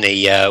point, doesn't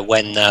he,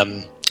 when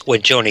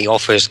when Johnny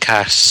offers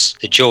Cass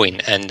the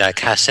joint, and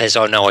Cass says,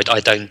 "Oh no, I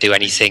don't do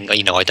anything.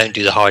 You know, I don't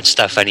do the hard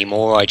stuff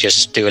anymore. I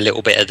just do a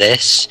little bit of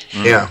this."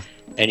 Yeah.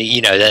 And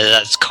you know,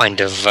 that's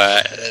kind of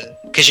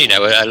because you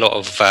know a lot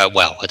of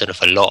well, I don't know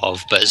if a lot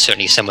of, but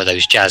certainly some of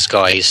those jazz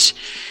guys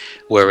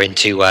were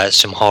into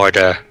some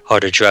harder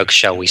drugs,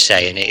 shall we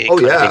say, and it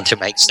kind of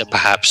intimates that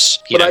perhaps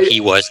he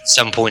was at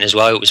some point as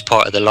well. It was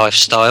part of the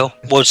lifestyle.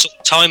 Well, sort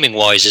of timing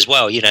wise as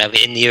well, you know,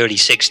 in the early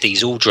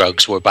 60s all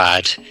drugs were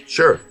bad.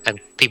 Sure. And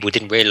people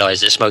didn't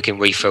realise that smoking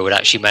reefer would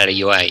actually mellow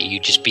you out.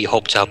 You'd just be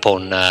hopped up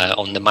on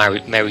the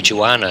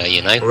marijuana,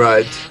 you know.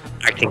 Right.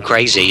 Acting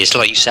crazy. It's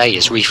like you say,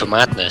 it's reefer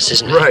madness,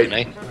 isn't it? Right.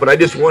 You know? But I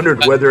just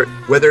wondered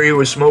whether he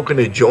was smoking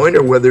a joint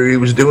or whether he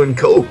was doing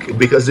coke,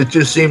 because it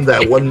just seemed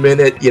that 1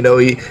 minute, you know,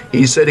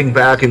 he's sitting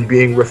back and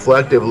being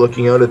reflective,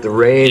 looking out at the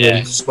rain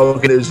and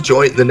smoking his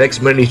joint. The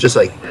next minute he's just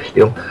like,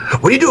 you know,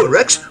 what are you doing,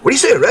 Rex? What are you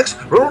saying, Rex?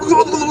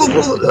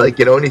 Like,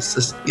 you know, and he's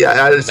just,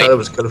 I just thought it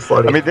was kind of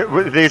funny. I mean,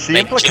 there's the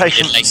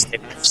implication.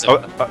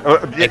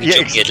 Maybe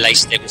Johnny had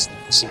laced it with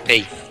some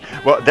pee.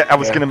 Well, I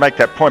was going to make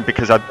that point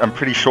because I'm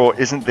pretty sure,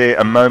 isn't there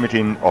a moment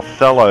in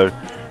Othello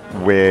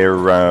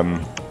where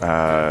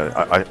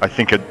I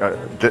think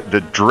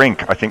the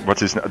drink, I think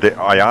the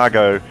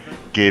Iago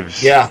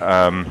gives,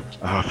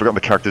 I forgot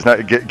the character's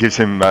name, gives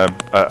him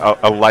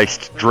a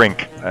laced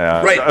drink.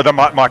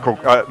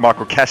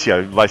 Michael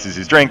Cassio laces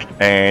his drink,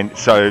 and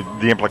so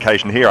the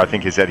implication here, I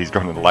think, is that he's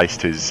gone and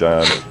laced his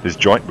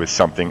joint with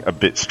something a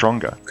bit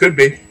stronger. Could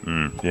be.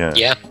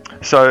 Yeah.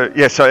 So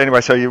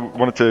anyway, so you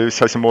wanted to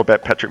say some more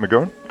about Patrick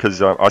McGoohan?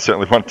 Because I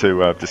certainly want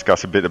to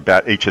discuss a bit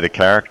about each of the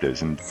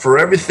characters. And for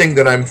everything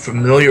that I'm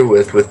familiar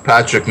with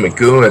Patrick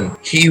McGoohan,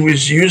 he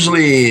was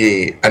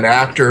usually an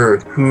actor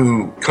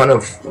who kind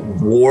of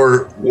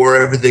wore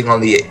everything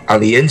on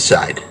the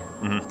inside.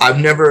 Mm-hmm.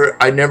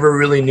 I never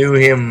really knew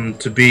him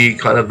to be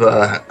kind of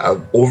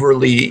a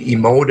overly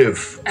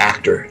emotive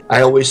actor.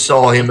 I always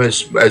saw him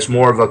as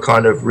more of a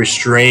kind of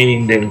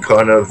restrained and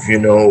kind of, you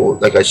know,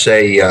 like I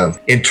say,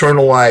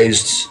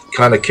 internalized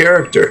kind of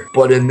character.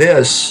 But in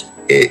this,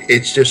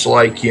 it's just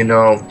like, you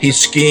know, he's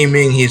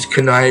scheming, he's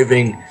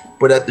conniving,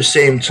 but at the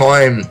same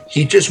time,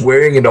 he's just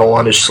wearing it all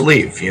on his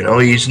sleeve. You know,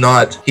 he's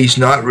not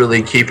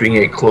really keeping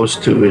it close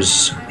to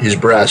his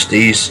breast.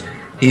 He's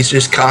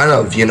just kind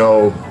of, you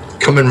know,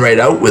 coming right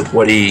out with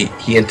what he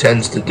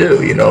intends to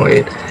do, you know,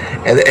 and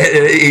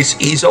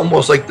he's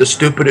almost like the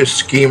stupidest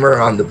schemer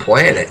on the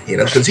planet, you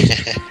know, because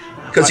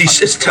he's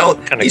just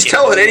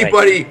telling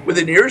anybody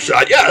within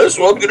earshot, this is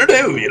what I'm gonna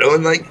do, you know,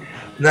 and like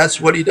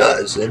that's what he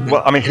does. And,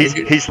 well, I mean,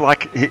 he's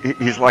like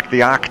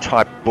the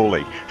archetype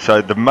bully.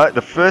 So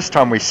the first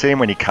time we see him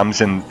when he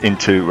comes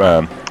into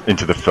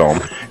the film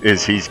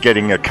is he's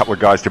getting a couple of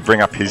guys to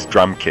bring up his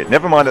drum kit.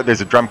 Never mind that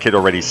there's a drum kit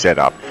already set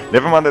up.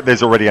 Never mind that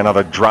there's already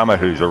another drummer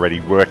who's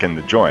already working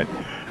the joint.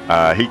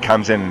 He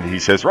comes in and he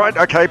says, right,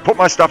 okay, put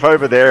my stuff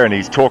over there, and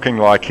he's talking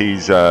like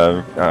he's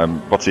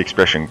what's the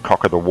expression,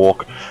 cock of the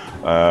walk.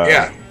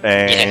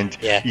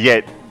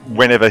 Yet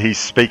whenever he's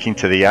speaking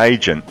to the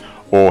agent,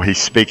 or he's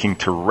speaking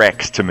to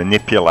Rex to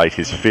manipulate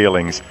his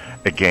feelings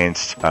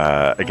against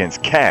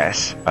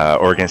Cass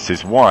or against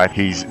his wife,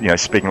 he's, you know,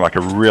 speaking like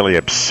a really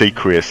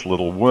obsequious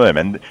little worm,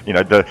 and, you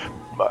know, the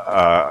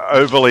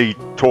overly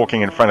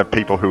talking in front of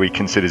people who he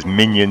considers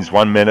minions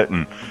 1 minute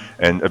and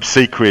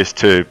obsequious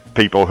to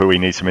people who he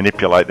needs to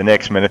manipulate the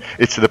next minute.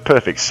 It's the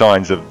perfect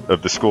signs of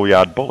the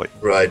schoolyard bully.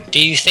 Right. Do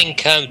you think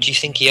he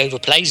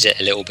overplays it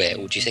a little bit,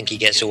 or do you think he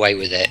gets away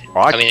with it?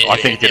 I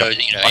think he does.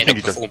 In a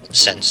performance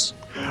sense.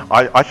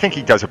 I think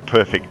he does a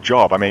perfect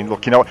job. I mean,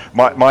 look, you know,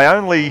 my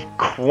only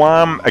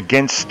qualm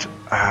against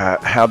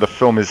how the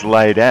film is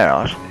laid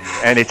out,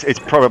 and it's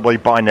probably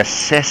by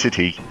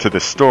necessity to the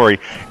story,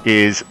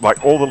 is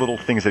like all the little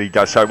things that he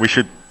does. So we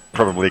should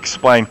probably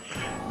explain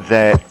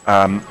that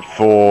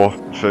for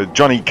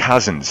Johnny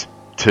Cousins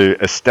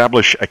to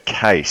establish a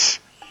case,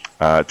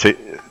 he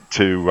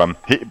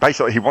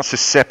wants to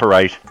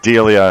separate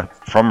Delia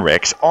from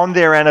Rex on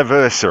their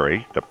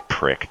anniversary. The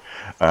prick.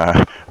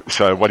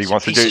 So what he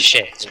wants to do,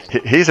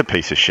 he's a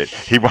piece of shit.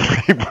 He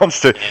wants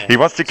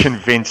to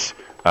convince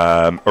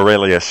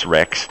Aurelius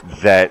Rex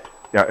that,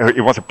 you know, he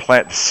wants to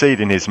plant the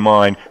seed in his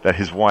mind that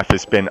his wife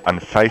has been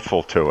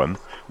unfaithful to him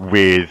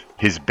with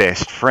his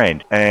best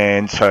friend,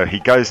 and so he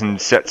goes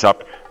and sets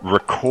up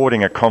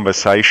recording a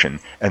conversation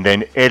and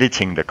then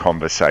editing the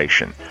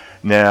conversation.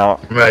 Now,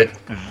 right,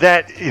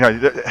 that, you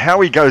know, how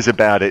he goes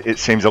about it, it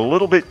seems a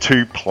little bit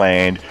too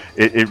planned.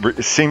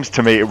 It seems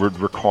to me it would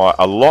require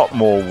a lot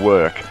more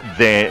work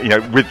than, you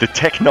know, with the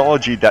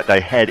technology that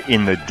they had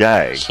in the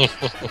day,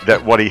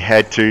 that what he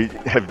had to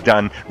have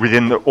done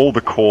within all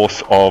the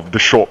course of the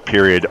short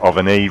period of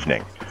an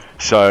evening.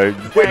 So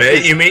wait a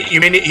minute,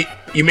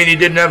 you mean he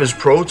didn't have his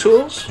Pro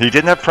Tools? He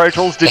didn't have Pro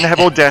Tools, didn't have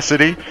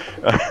Audacity.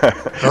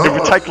 It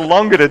would take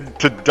longer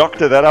to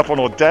doctor that up on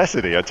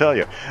Audacity, I tell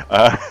you.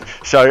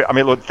 So, I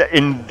mean, look,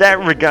 in that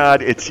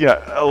regard, it's, you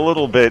know, a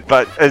little bit,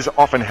 but as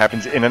often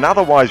happens in an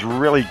otherwise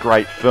really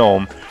great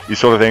film, you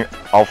sort of think,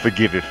 I'll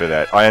forgive you for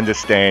that. I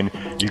understand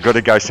you've got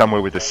to go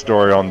somewhere with the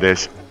story on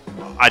this.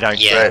 I don't.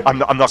 Yeah. I'm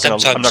not going to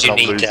Sometimes you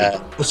need. lose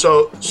it.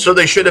 So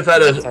they should have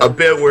had a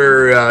bit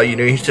where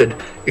he said,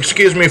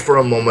 "Excuse me for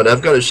a moment,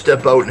 I've got to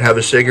step out and have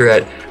a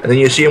cigarette," and then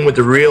you see him with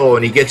the reel,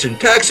 and he gets in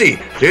taxi.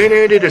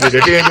 And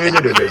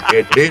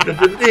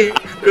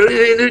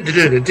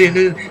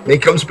he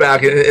comes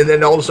back, and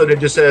then all of a sudden it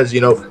just says,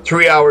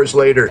 3 hours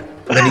later,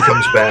 and then he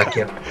comes back.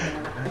 Yeah.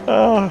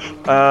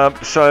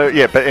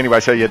 But anyway,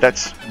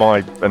 that's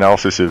my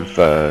analysis of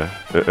the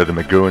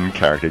McGowan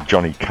character,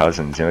 Johnny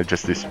Cousins.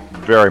 Just this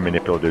very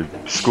manipulative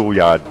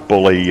schoolyard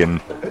bully,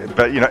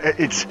 but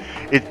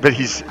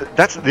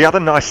that's the other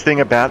nice thing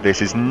about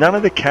this is none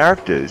of the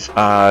characters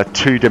are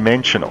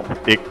two-dimensional.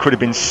 It could have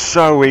been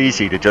so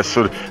easy to just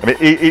sort of,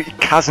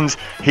 Cousins,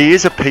 he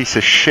is a piece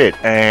of shit,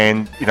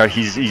 and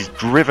he's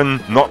driven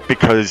not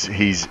because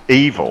he's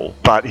evil,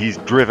 but he's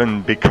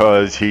driven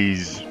because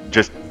he's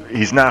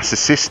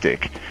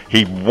narcissistic.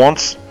 He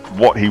wants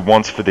what he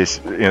wants for this,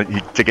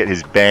 to get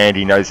his band.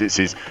 He knows it's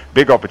his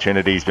big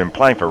opportunity. He's been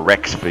playing for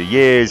Rex for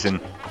years, and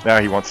now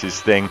he wants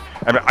his thing.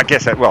 And I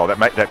guess that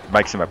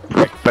makes him a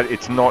prick. But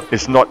it's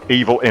not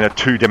evil in a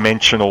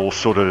two-dimensional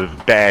sort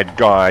of bad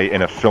guy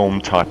in a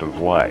film type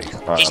of way.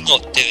 He's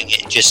not doing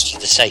it just for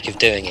the sake of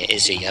doing it,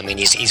 is he? I mean,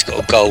 he's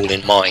got a goal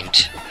in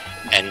mind.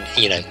 And,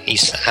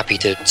 he's happy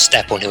to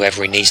step on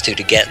whoever he needs to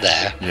get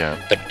there. Yeah.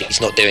 But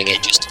he's not doing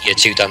it just to be a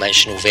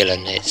two-dimensional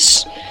villain.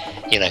 It's,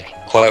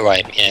 quite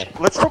right, yeah.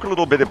 Let's talk a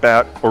little bit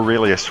about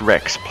Aurelius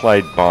Rex,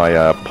 played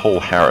by Paul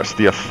Harris,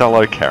 the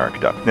Othello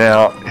character.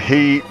 Now,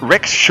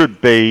 Rex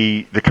should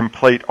be the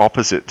complete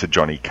opposite to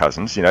Johnny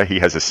Cousins. He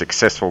has a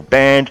successful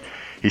band.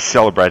 He's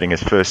celebrating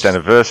his first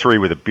anniversary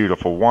with a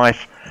beautiful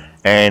wife.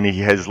 And he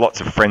has lots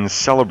of friends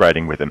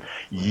celebrating with him.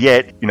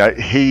 Yet, and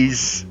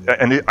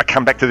I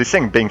come back to this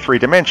thing, being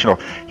three-dimensional,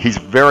 he's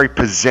very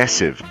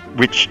possessive,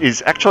 which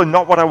is actually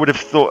not what I would have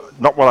thought,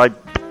 not what I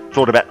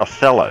thought about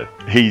Othello.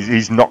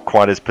 He's not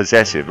quite as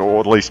possessive, or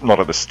at least not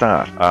at the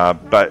start.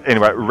 But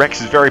anyway,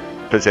 Rex is very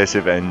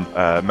possessive and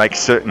makes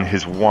certain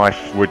his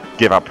wife would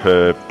give up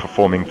her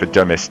performing for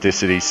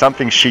domesticity,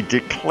 something she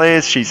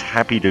declares she's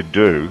happy to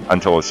do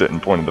until a certain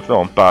point in the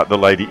film. But the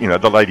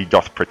lady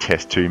doth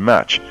protest too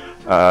much.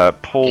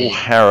 Paul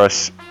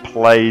Harris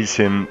plays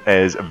him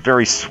as a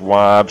very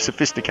suave,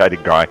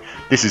 sophisticated guy.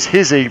 This is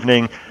his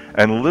evening,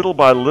 and little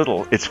by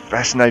little, it's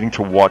fascinating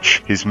to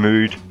watch his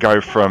mood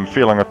go from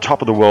feeling on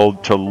top of the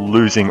world to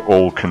losing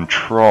all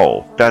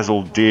control.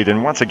 Basil did,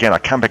 and once again, I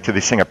come back to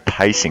this thing of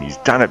pacing. He's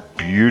done it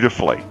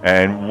beautifully,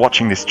 and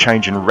watching this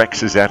change in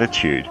Rex's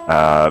attitude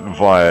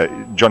via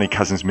Johnny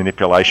Cousins'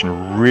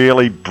 manipulation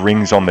really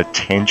brings on the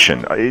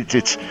tension.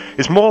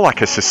 It's more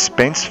like a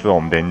suspense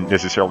film than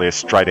necessarily a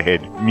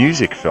straight-ahead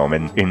music film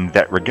in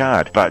that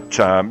regard.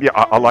 But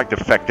I like the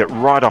fact that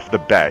right off the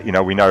bat,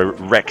 we know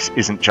Rex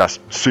isn't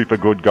just super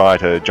good guy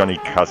to Johnny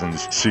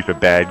Cousins super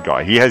bad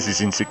guy. He has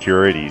his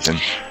insecurities, and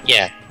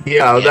yeah,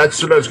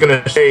 that's what I was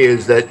gonna say.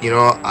 Is that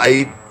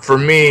for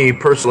me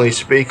personally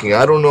speaking,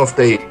 I don't know if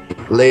they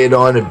lay it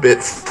on a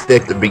bit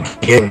thick at the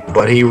beginning,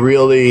 but he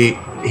really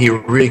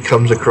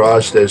comes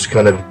across as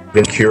kind of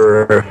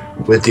insecure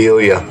with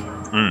Delia.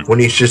 When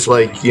he's just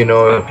like, you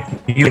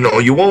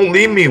won't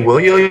leave me, will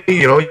you?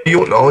 You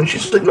know, and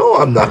she's like, no,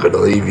 I'm not gonna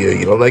leave you.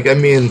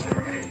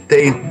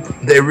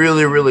 They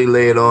really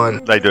lay it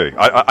on. They do.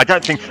 I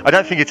don't think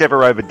it's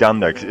ever overdone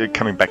though.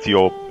 Coming back to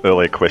your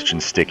earlier question,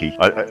 Sticky,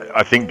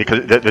 I think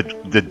because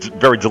the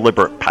very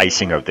deliberate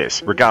pacing of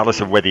this,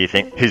 regardless of whether you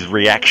think his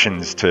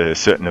reactions to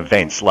certain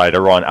events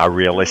later on are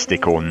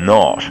realistic or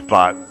not,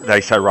 but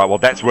they say, right, well,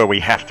 that's where we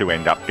have to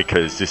end up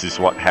because this is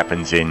what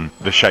happens in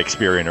the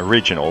Shakespearean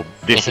original.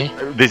 This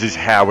is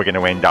how we're going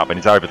to end up, and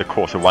it's over the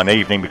course of one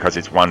evening because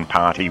it's one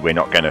party. We're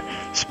not going to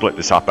split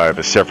this up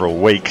over several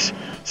weeks.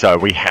 So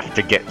we have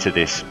to get to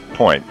this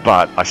point,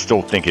 but I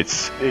still think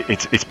it's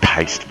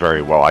paced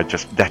very well. I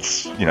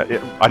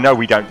know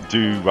we don't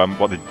do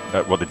what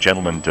the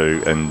gentlemen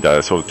do and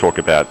sort of talk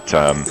about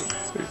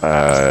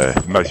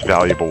most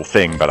valuable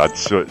thing, but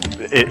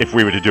if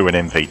we were to do an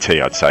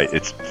MVT, I'd say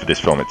it's for this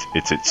film.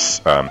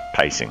 It's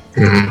pacing.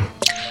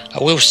 I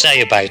will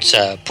say about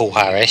Paul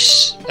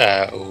Harris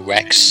or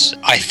Rex.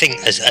 I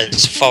think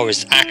as far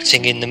as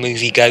acting in the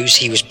movie goes,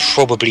 he was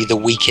probably the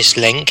weakest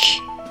link.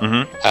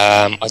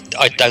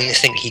 I don't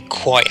think he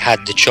quite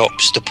had the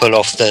chops to pull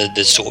off the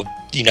sort of,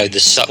 the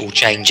subtle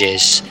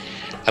changes.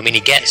 I mean,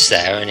 he gets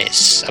there and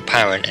it's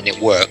apparent and it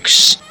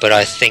works, but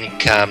I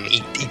think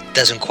he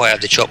doesn't quite have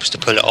the chops to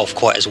pull it off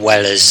quite as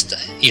well as,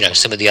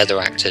 some of the other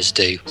actors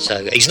do.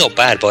 So he's not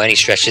bad by any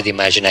stretch of the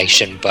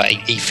imagination, but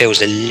he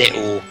feels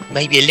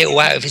maybe a little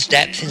out of his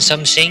depth in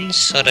some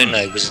scenes. I don't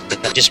know, was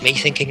that just me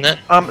thinking that?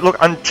 Look,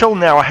 until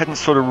now I hadn't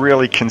sort of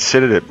really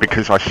considered it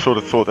because I sort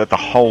of thought that the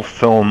whole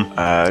film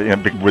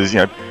was,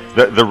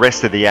 the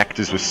rest of the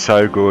actors were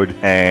so good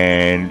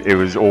and it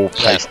was all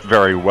paced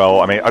very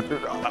well. I mean,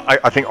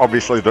 I think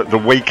obviously the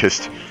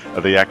weakest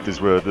of the actors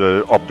were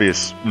the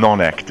obvious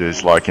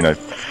non-actors, like,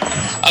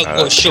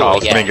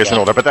 Charles Mingus and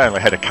all that, but they only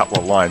had a couple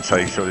of lines, so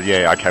you sort of,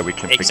 we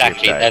can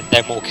exactly. forgive that.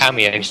 They're more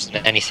cameos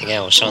than anything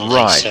else, aren't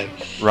they? So.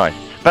 Right.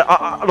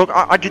 But look,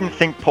 I didn't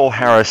think Paul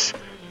Harris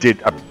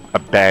did a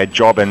bad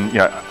job, and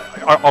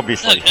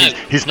obviously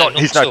he's no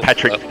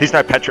Patrick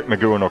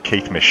McGowan or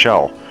Keith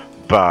Michelle,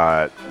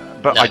 but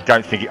I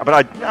don't think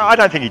I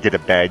don't think he did a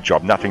bad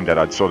job. Nothing that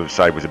I'd sort of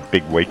say was a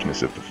big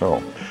weakness of the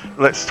film.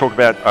 Let's talk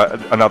about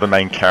another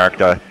main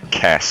character,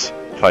 Cass,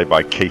 played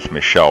by Keith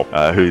Michelle,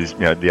 who's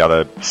the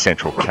other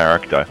central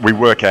character. We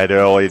work out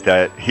early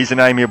that he's an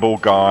amiable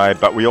guy,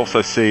 but we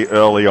also see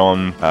early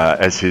on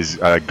as his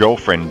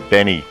girlfriend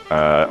Benny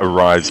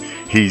arrives,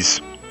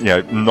 he's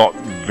not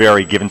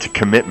very given to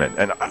commitment.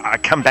 And I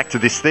come back to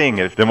this thing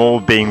of them all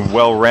being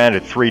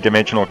well-rounded,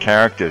 three-dimensional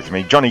characters. I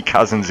mean, Johnny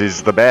Cousins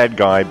is the bad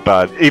guy,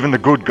 but even the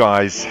good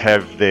guys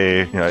have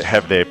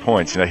their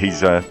points.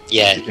 He's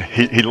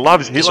he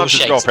loves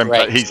his girlfriend,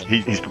 but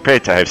he's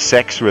prepared to have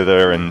sex with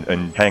her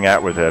and hang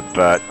out with her,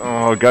 but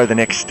go the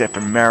next step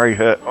and marry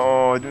her.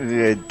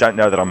 Don't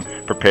know that I'm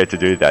prepared to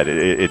do that.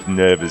 It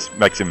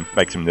makes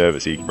him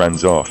nervous. He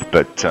runs off.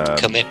 But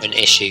commitment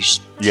issues.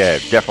 Yeah,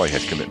 definitely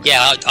has commitment.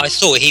 Yeah, I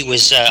thought he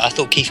was. I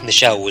thought Keith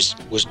Michelle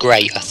was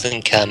great. I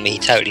think he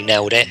totally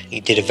nailed it.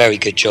 He did a very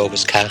good job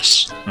as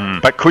Cass.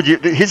 But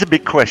here's a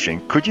big question: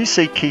 could you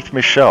see Keith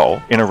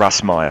Michelle in a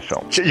Russ Meyer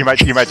film? You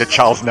made the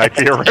Charles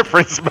Napier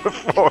reference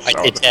before.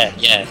 I did.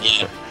 Yeah.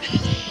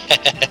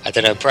 I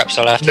don't know. Perhaps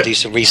I'll have to do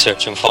some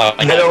research and find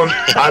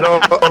out. I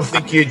don't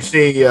think you'd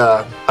see.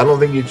 I don't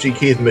think you'd see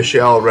Keith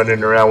Michelle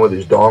running around with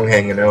his dong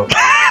hanging out.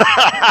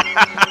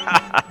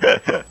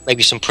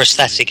 Maybe some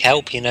prosthetic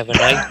help. You never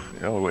know.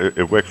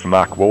 It worked for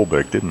Mark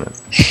Wahlberg, didn't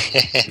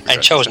it?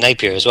 And Charles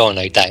Napier as well,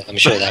 no doubt. I'm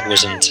sure that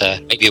wasn't.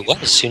 Maybe it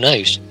was. Who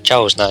knows?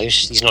 Charles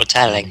knows. He's not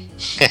telling.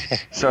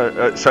 So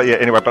yeah.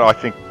 Anyway, but I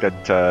think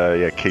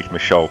that Keith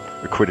Michelle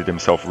acquitted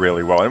himself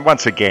really well. And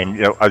once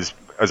again, as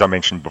I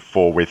mentioned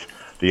before, with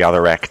the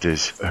other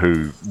actors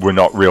who were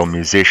not real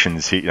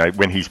musicians,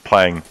 when he's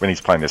playing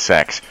the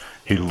sax,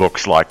 he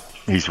looks like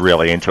he's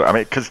really into it. I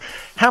mean, because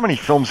how many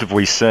films have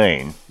we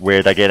seen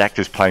where they get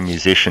actors playing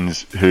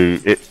musicians who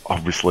it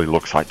obviously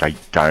looks like they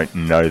don't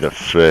know the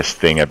first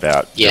thing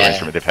about their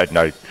instrument? They've had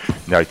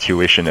no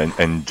tuition,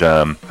 and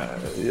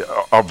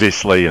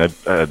obviously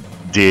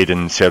did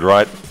and said,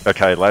 right,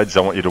 okay, lads,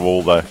 I want you to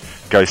all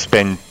go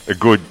spend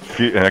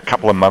a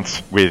couple of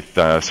months with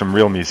some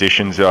real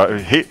musicians.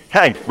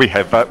 Hey, we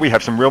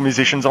have some real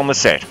musicians on the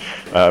set.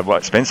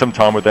 Spend some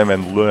time with them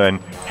and learn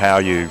how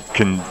you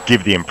can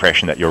give the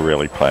impression that you're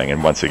really playing.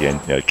 And once again,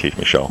 Keith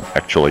Michelle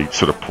actually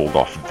sort of pulled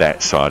off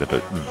that side of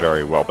it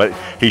very well. But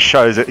he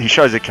shows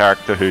a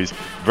character who's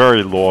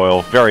very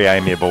loyal, very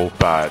amiable,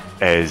 but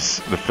as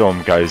the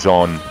film goes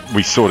on,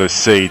 we sort of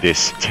see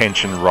this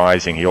tension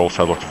rising. He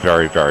also looks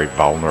very, very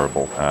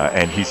vulnerable,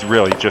 and he's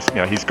really just,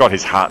 he's got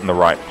his heart in the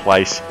right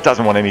place.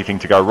 Doesn't want anything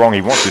to go wrong.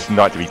 He wants this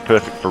night to be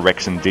perfect for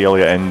Rex and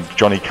Delia, and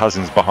Johnny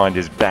Cousins behind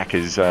his back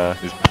is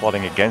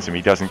plotting against him.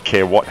 He doesn't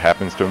care what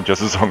happens to him,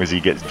 just as long as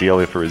he gets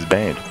Delia for his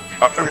band.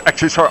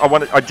 Actually, sorry,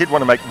 I did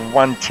want to make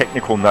one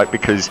technical note,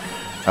 because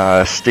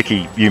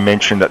Sticky, you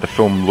mentioned that the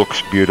film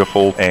looks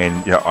beautiful,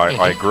 and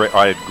I agree.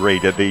 I agree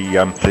that the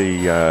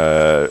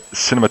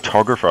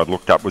cinematographer I'd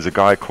looked up was a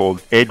guy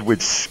called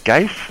Edward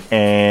Scaife,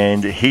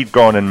 and he'd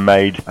gone and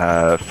made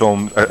a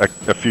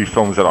few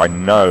films that I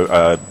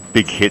know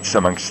big hits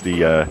amongst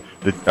the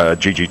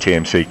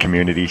GGTMC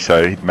community.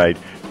 So he'd made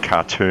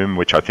Khartoum,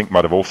 which I think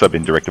might have also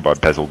been directed by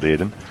Basil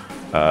Dearden.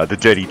 The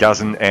Dirty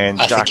Dozen, and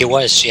I think it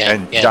was,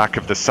 Dark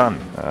of the Sun.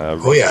 Taylor.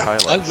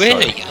 Oh,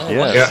 really?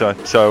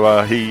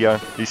 So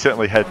he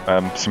certainly had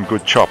some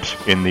good chops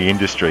in the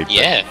industry.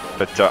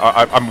 But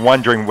I'm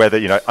wondering whether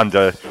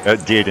under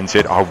Dearden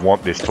said, I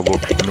want this to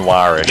look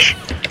noirish,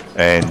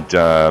 and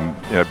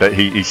but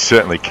he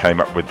certainly came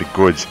up with the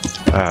goods.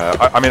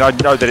 I mean, I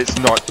know that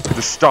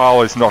the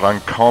style is not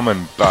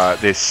uncommon, but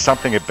there's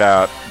something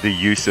about the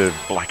use of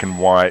black and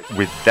white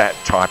with that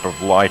type of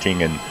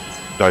lighting and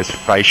those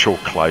facial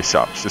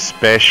close-ups,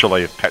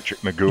 especially of Patrick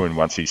McGowan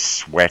once he's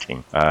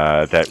sweating,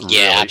 that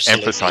really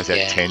emphasise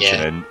that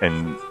tension,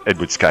 and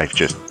Edward Scaife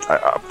just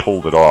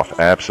pulled it off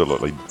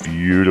absolutely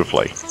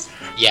beautifully.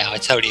 Yeah, I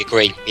totally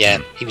agree.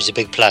 Yeah, he was a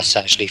big plus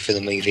actually for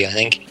the movie, I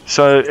think.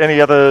 So,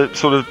 any other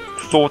sort of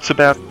thoughts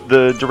about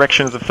the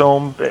direction of the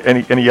film?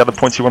 Any other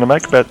points you want to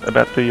make about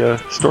the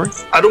story?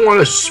 I don't want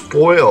to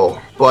spoil,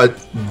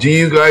 but do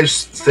you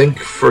guys think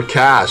for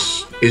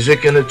Cass, is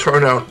it going to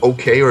turn out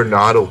okay or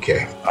not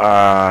okay?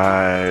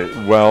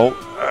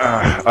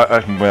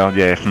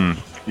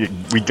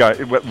 We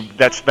don't.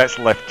 That's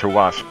left to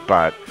us.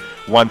 But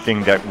one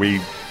thing that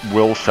we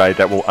will say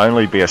that will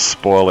only be a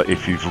spoiler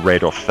if you've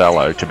read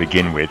Othello to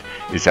begin with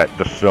is that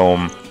the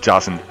film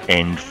doesn't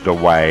end the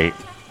way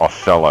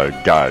Othello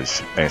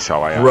does. And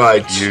so I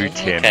ask you,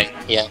 Tim.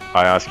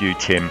 I ask you,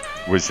 Tim,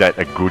 was that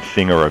a good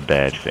thing or a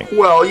bad thing?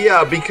 Well,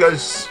 yeah,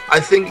 because I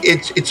think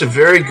it's a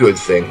very good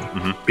thing.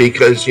 Mm-hmm.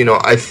 Because,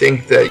 I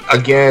think that,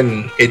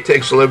 again, it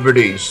takes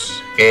liberties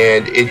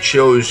and it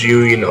shows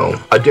you,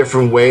 a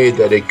different way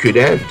that it could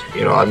end.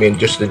 I mean,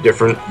 just a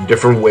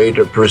different way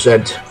to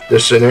present the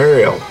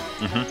scenario.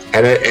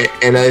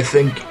 And I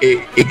think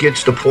it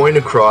gets the point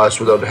across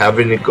without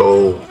having to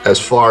go as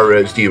far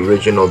as the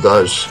original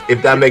does.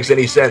 If that makes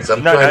any sense,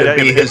 I'm trying to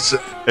be his.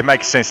 It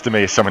makes sense to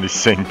me as someone who's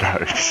seen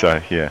both.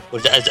 So yeah.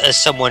 Well,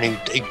 as someone who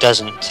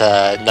doesn't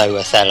know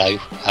Othello,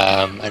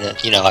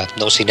 and I've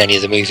not seen any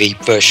of the movie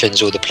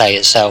versions or the play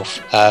itself.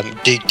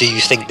 Do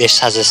you think this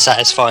has a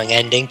satisfying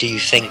ending? Do you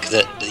think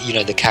that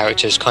the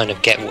characters kind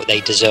of get what they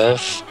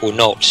deserve, or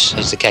not,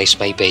 as the case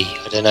may be?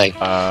 I don't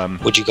know.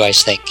 What do you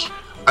guys think?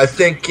 I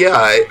think,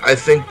 I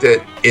think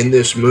that in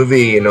this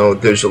movie,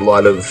 there's a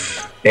lot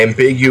of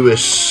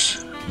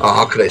ambiguous.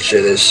 How can I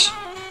say this?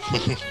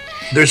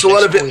 There's a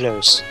lot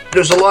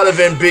of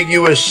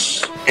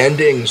ambiguous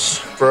endings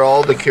for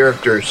all the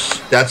characters.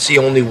 That's the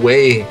only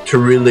way to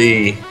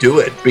really do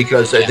it,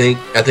 because I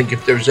think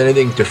if there's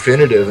anything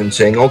definitive in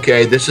saying,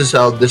 okay, this is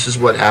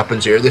what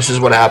happens here, this is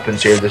what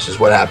happens here, this is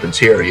what happens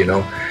here,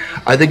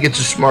 I think it's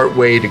a smart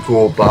way to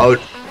go about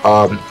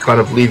kind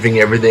of leaving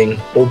everything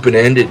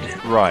open-ended.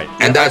 Right.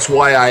 And that's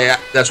why I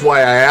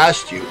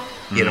asked you,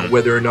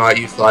 whether or not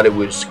you thought it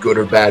was good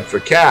or bad for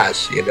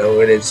Cass, and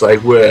it's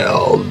like,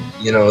 well,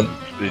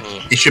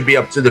 it should be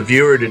up to the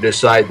viewer to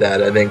decide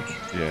that, I think.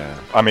 Yeah,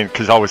 I mean,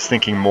 because I was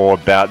thinking more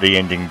about the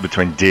ending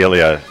between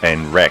Delia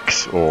and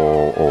Rex,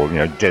 or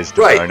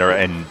Desdemona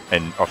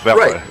and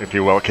Othello, if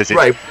you will, because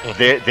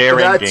their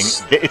ending.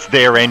 It's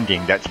their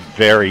ending that's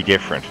very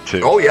different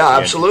to. Oh yeah,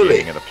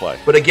 absolutely. Ending of the play.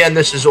 But again,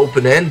 this is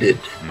open ended.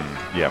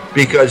 Yeah.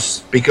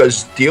 Because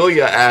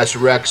Delia asks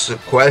Rex a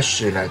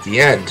question at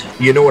the end.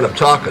 You know what I'm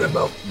talking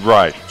about.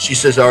 Right. She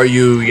says, "Are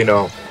you?"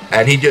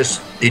 And he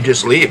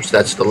just leaves.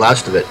 That's the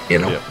last of it.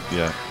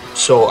 Yeah.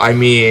 So I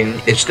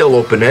mean, it's still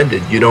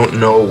open-ended. You don't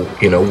know,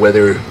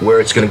 where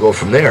it's going to go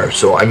from there.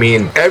 So I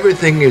mean,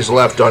 everything is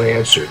left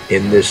unanswered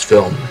in this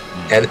film,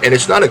 and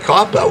it's not a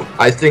cop-out.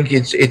 I think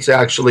it's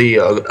actually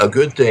a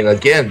good thing,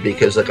 again,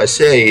 because like I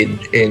say,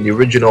 in the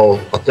original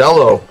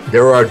Othello,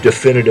 there are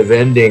definitive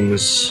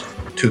endings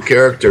to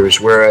characters,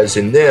 whereas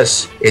in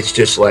this, it's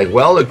just like,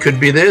 well, it could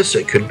be this,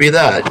 it could be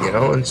that,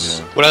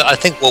 Well, I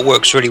think what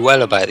works really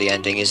well about the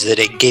ending is that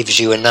it gives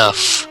you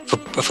enough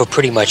for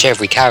pretty much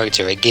every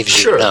character. It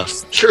gives you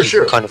enough. Sure.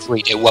 You can kind of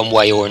read it one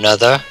way or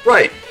another.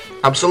 Right.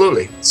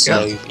 Absolutely.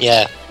 So,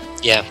 yeah.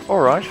 All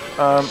right.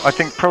 I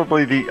think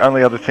probably the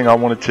only other thing I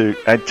wanted to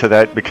add to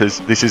that, because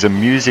this is a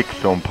music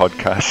film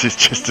podcast, is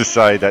just to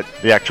say that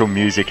the actual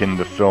music in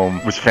the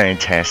film was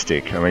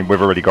fantastic. I mean,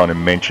 we've already gone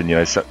and mentioned,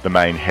 the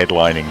main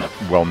headlining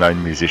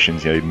well-known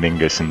musicians,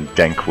 Mingus and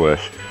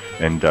Dankworth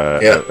and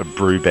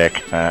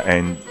Brubeck,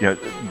 and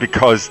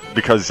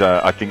because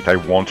I think they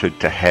wanted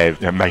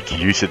to make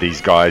use of these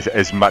guys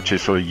as much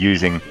as sort of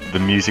using the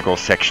musical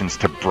sections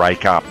to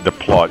break up the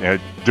plot.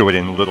 Do it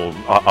in little.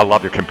 I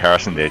love your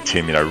comparison there,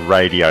 Tim.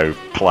 Radio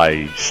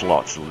play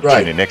slots.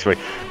 Tune in next week,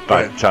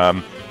 but.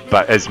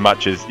 But as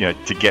much as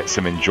to get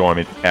some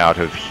enjoyment out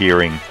of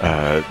hearing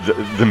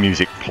the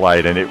music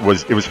played, and it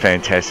was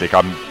fantastic.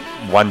 I'm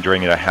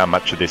wondering how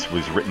much of this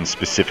was written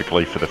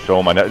specifically for the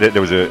film. I know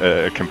there was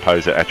a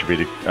composer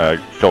attributed,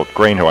 Philip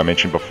Green, who I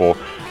mentioned before,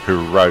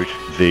 who wrote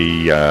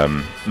the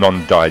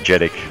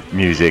non-diegetic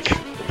music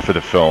for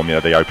the film,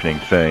 the opening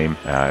theme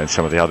and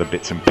some of the other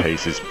bits and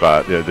pieces,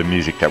 but the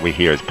music that we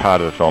hear as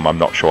part of the film, I'm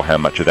not sure how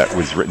much of that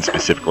was written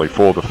specifically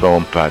for the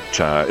film, but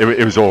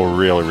it was all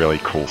really, really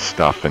cool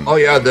stuff. And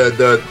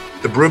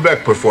the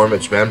Brubeck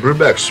performance, man.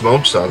 Brubeck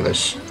smokes on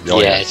this.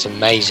 It's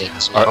amazing.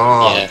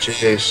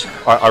 Jeez.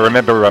 I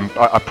remember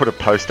I put a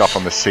post up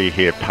on the See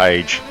Here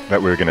page that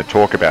we were going to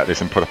talk about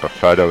this, and put up a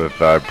photo of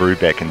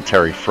Brubeck, and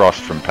Terry Frost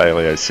from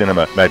Paleo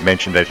Cinema made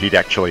mention that he'd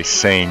actually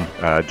seen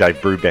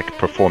Dave Brubeck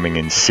performing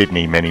in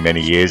Sydney many,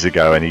 many years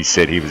ago, and he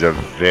said he was a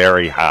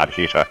very hard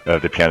hitter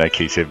of the piano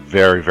keys, a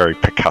very, very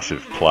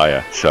percussive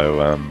player. So,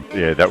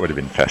 that would have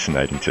been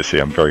fascinating to see.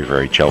 I'm very,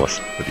 very jealous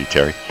of you,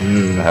 Terry.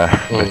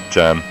 But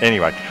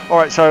anyway, all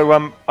right,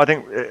 so I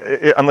think,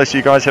 unless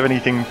you guys have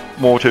anything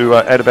more to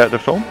add about the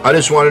film? I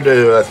just wanted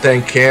to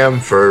thank Cam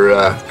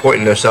for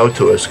pointing this out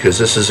to us, because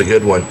this is a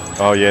good one.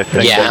 Oh, yeah,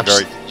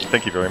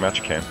 thank you very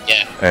much, Cam.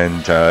 Yeah.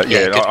 And,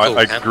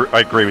 I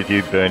agree with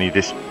you, Bernie.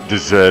 This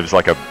deserves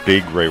like a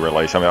big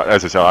re-release. I mean,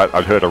 as I said,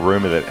 I've heard a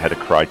rumor that it had a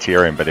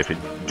Criterion, but if it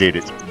did,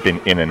 it's been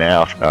in and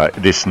out.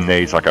 This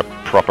needs like a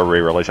proper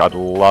re-release. I'd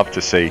love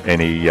to see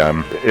any,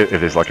 if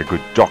there's like a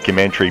good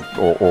documentary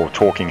or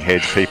talking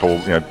heads, people,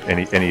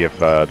 any of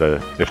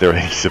if there are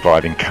any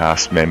surviving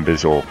cast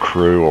members or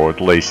crew, or at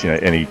least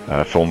any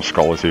film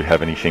scholars who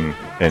have anything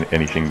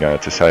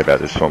to say about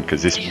this film,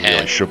 because this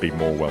really should be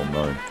more well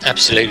known.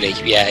 Absolutely,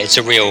 yeah. It's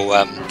a real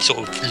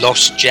sort of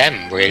lost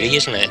gem, really,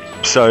 isn't it?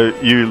 So,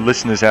 you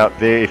listeners out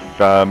there, if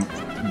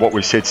what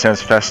we've said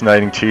sounds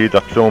fascinating to you,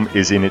 the film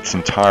is in its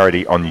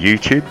entirety on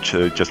YouTube.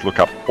 So just look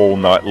up All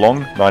Night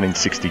Long,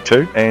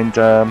 1962, and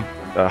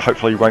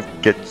hopefully you won't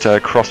get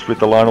crossed with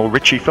the Lionel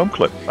Richie film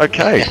clip.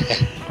 Okay.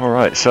 All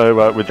right,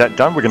 so with that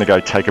done, we're going to go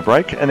take a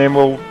break, and then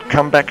we'll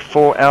come back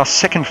for our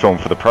second film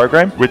for the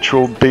program, which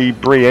will be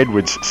Bree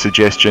Edwards'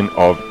 suggestion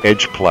of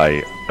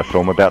Edgeplay, a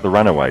film about the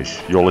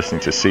Runaways. You're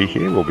listening to See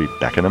Here. We'll be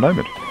back in a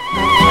moment.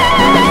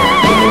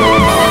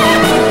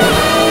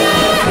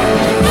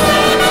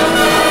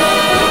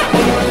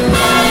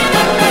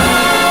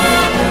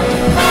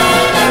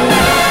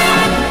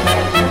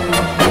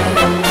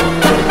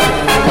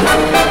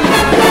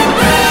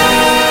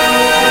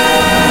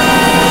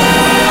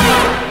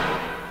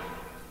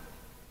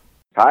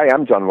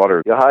 I'm John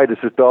Waters. Yeah, hi, this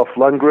is Dolph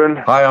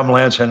Lundgren. Hi, I'm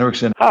Lance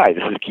Henriksen. Hi,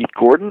 this is Keith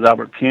Gordon.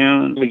 Albert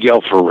Kuhn.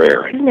 Miguel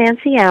Ferrer.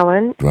 Nancy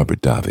Allen.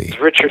 Robert Davi.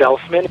 Richard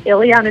Elfman.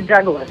 Ileana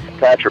Douglas.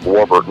 Patrick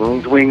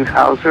Warburton. Wings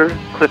Hauser.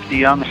 Cliff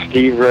DeYoung.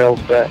 Steve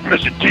Railsback.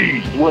 Mr.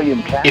 T.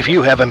 William Campbell. If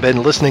you haven't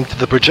been listening to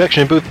the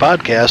Projection Booth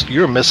podcast,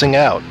 you're missing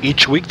out.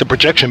 Each week, the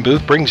Projection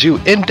Booth brings you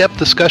in-depth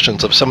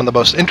discussions of some of the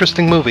most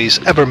interesting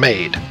movies ever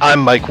made. I'm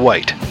Mike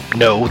White.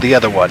 No, the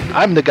other one.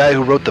 I'm the guy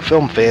who wrote the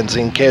film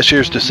fanzine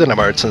Cashiers to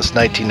Cinemark since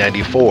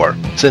 1994.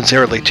 Since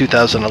early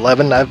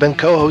 2011, I've been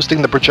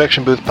co-hosting the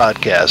Projection Booth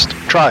podcast.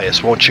 Try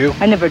us, won't you?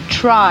 I never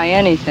try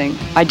anything.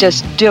 I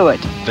just do it.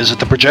 Visit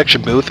the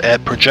Projection Booth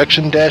at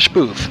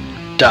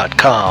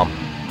projection-booth.com.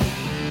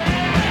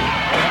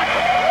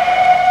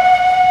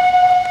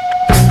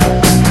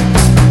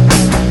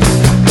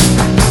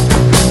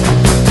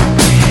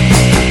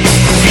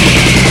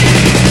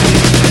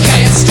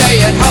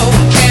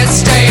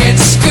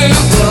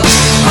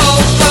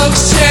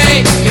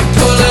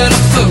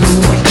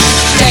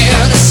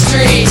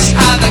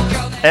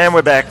 And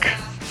we're back.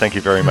 Thank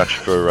you very much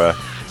for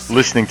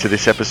listening to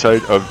this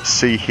episode of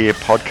See Here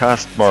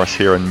podcast. Morris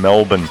here in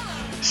Melbourne,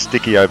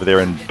 Sticky over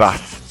there in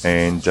Bath,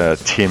 and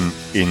Tim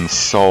in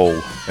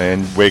Seoul.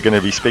 And we're going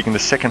to be speaking the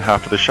second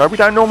half of the show. We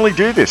don't normally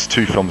do this,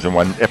 2 films in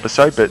one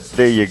episode, but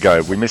there you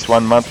go. We missed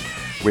 1 month.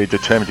 We're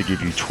determined to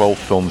give you 12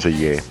 films a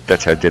year.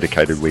 That's how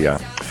dedicated we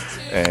are.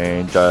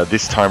 And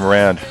this time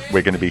around,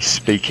 we're going to be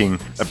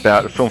speaking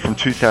about a film from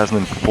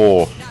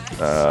 2004,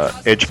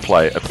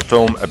 Edgeplay, a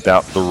film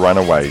about the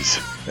Runaways,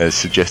 as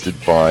suggested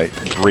by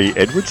Bree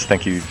Edwards.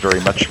 Thank you very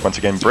much once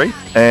again, Bree.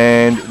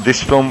 And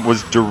this film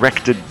was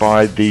directed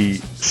by the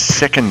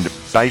second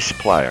bass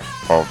player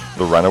of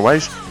the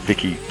Runaways,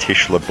 Vicky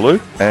Tischler-Blue,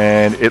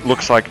 and it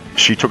looks like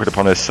she took it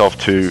upon herself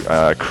to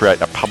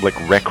create a public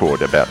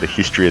record about the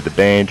history of the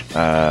band,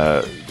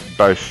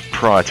 both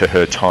prior to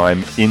her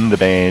time in the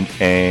band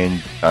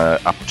and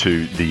up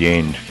to the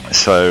end.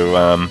 So,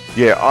 I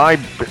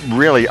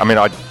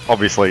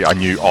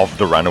knew of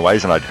the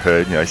Runaways and I'd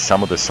heard,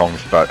 some of the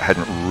songs, but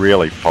hadn't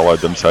really followed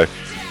them. So,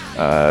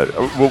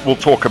 we'll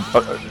talk,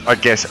 I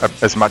guess,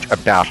 as much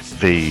about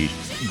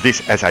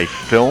this as a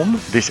film,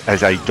 this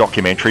as a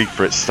documentary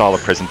for its style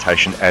of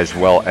presentation, as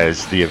well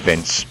as the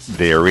events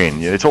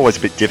therein. It's always a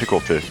bit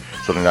difficult to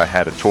sort of know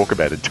how to talk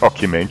about a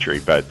documentary,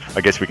 but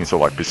I guess we can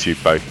sort of pursue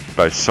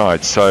both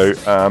sides. So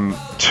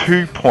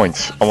 2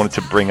 points I wanted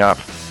to bring up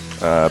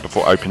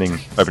before opening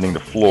the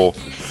floor.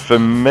 For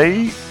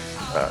me,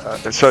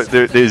 so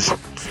there's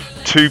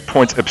 2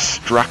 points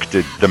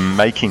obstructed the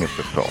making of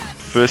the film.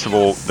 First of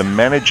all, the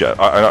manager,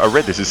 I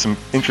read this, is some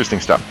interesting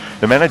stuff.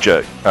 The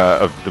manager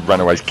of the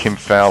Runaways, Kim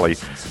Fowley,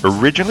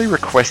 originally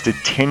requested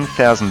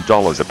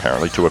 $10,000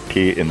 apparently to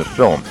appear in the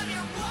film,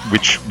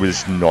 which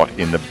was not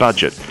in the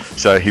budget.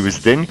 So he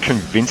was then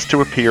convinced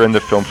to appear in the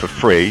film for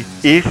free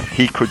if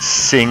he could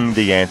sing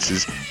the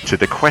answers to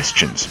the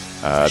questions.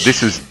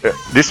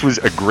 This was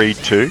agreed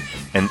to,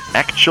 and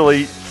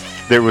actually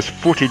there was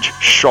footage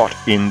shot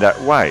in that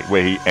way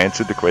where he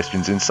answered the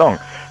questions in song.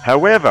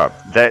 However,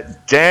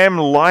 that damn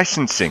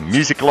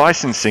music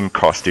licensing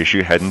cost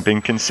issue hadn't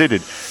been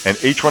considered, and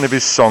each one of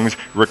his songs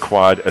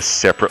required a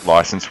separate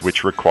license,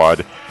 which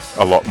required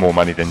a lot more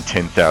money than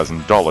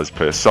 $10,000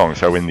 per song.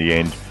 So in the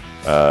end,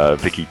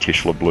 Vicky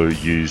Tischler-Blue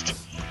used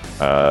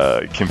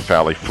Kim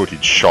Fowley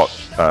footage shot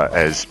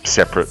as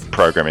separate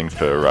programming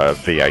for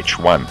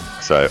VH1.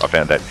 So I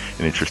found that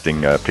an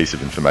interesting piece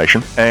of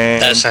information.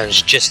 And that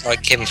sounds just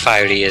like Kim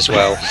Fowley as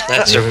well.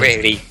 That's a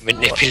really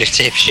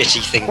manipulative,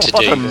 shitty thing to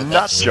do. What a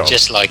nut job.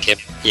 Just like him.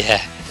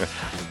 Yeah.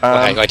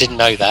 I didn't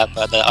know that,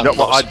 but I'm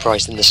not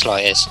surprised in the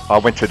slightest. I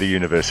went to the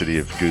University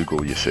of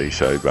Google, you see,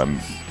 so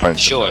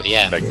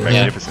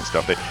magnificent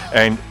stuff there.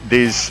 And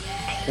there's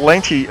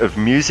plenty of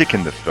music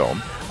in the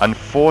film.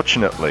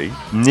 Unfortunately,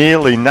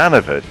 nearly none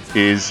of it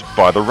is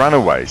by the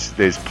Runaways.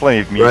 There's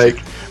plenty of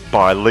music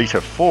by Lita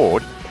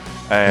Ford,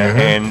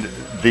 and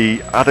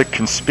the other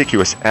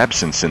conspicuous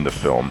absence in the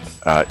film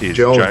is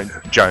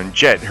Joan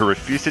Jett, who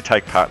refused to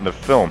take part in the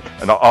film.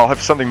 And I'll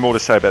have something more to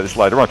say about this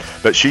later on.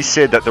 But she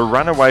said that the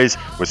Runaways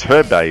was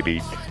her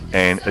baby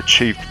and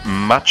achieved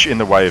much in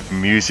the way of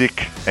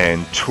music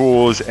and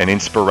tours and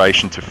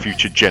inspiration to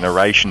future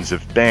generations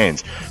of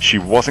bands. She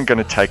wasn't going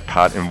to take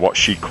part in what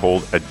she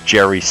called a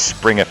Jerry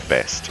Springer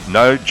Fest.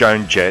 No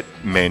Joan Jett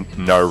meant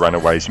no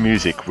Runaways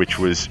music, which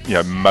was,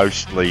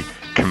 mostly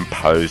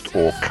composed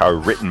or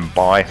co-written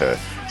by her.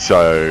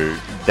 So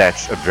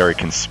that's a very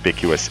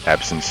conspicuous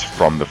absence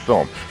from the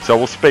film. So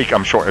we'll speak,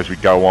 I'm sure, as we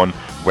go on,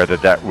 whether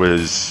that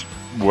was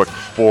worked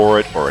for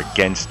it or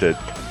against it.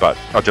 But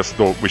I just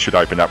thought we should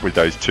open up with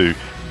those two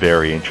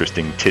very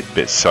interesting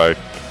tidbits. So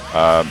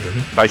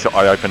basically,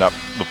 I open up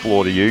the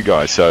floor to you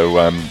guys.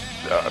 So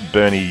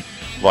Bernie,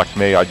 like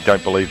me, I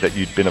don't believe that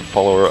you'd been a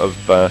follower of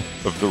the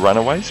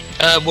Runaways.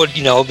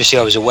 Obviously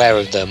I was aware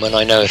of them, and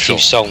I know a few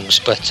songs,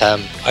 but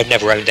I'd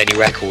never owned any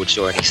records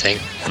or anything.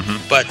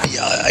 But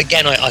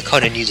again, I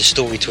kind of knew the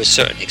story to a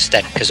certain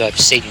extent because I've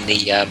seen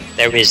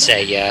there is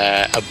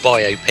a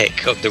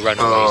biopic of the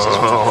Runaways as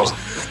well.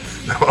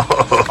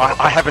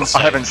 I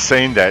haven't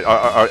seen that.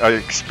 I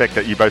expect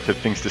that you both have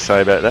things to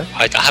say about that.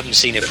 I haven't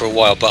seen it for a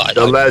while, but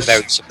The I'm less-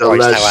 very the surprised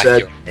less how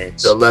said- accurate it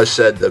is. The less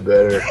said, the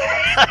better.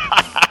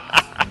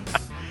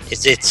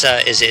 Is it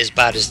as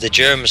bad as the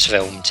Germs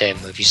film, Tim?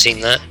 Have you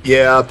seen that?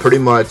 Yeah, pretty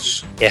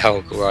much. Yeah,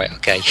 oh, right,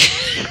 okay.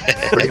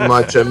 Pretty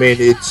much. I mean,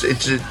 it's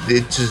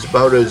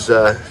about as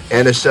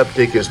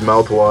antiseptic as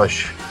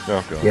mouthwash.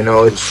 Oh, God. You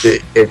know, it's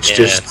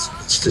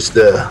just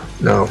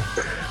no.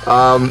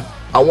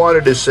 I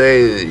wanted to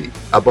say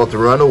about the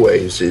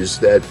Runaways is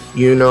that,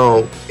 you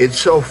know, it's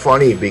so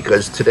funny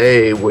because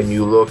today when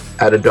you look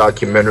at a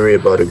documentary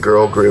about a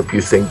girl group, you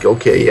think,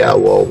 okay, yeah,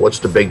 well, what's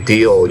the big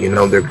deal? You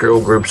know, there are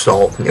girl groups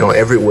all, you know,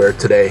 everywhere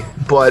today.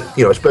 But,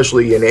 you know,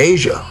 especially in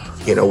Asia,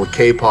 you know, with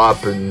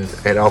K-pop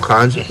and all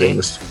kinds of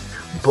things.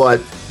 But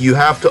you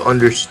have to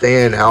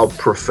understand how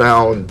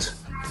profound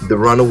the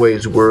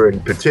Runaways were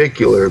in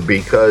particular,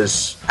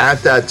 because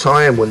at that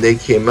time when they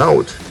came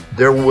out,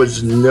 there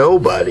was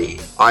nobody,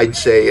 I'd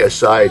say,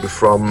 aside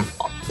from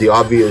the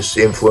obvious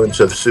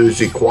influence of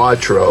Suzi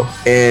Quatro,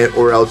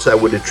 or else I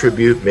would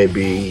attribute,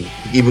 maybe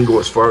even go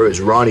as far as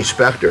Ronnie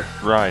Spector.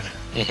 Right.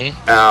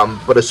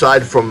 But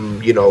aside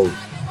from, you know,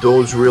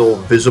 those real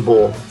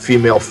visible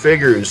female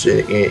figures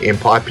in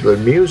popular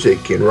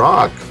music, in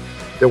rock,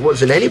 there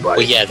wasn't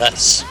anybody. Well, yeah,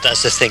 that's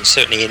the thing.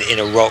 Certainly in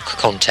a rock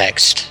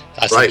context,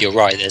 I think Right. you're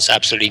right. There's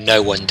absolutely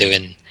no one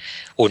doing,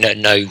 or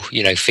no,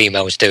 you know,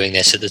 females doing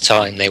this at the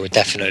time. They were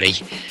definitely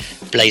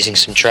blazing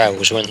some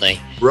trails, weren't they?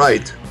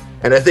 Right.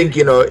 And I think,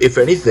 you know, if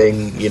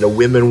anything, you know,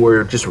 women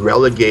were just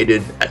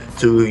relegated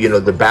to, you know,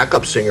 the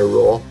backup singer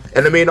role.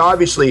 And I mean,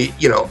 obviously,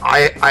 you know,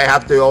 I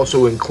have to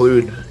also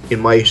include in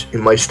my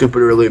stupid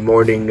early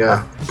morning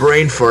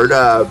brain fart,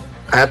 I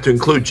have to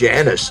include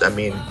Janice. I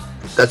mean,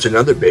 that's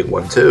another big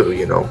one too,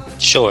 you know.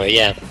 Sure,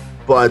 yeah.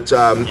 But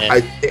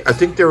I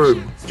think they were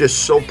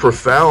just so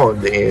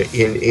profound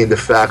in the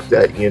fact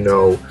that, you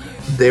know,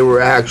 they were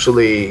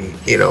actually,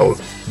 you know,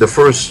 the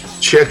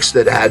first chicks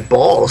that had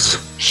balls.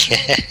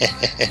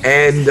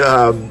 And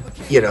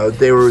you know,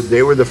 they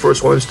were the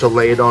first ones to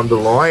lay it on the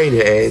line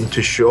and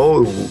to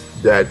show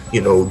that,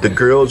 you know, the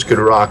girls could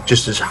rock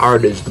just as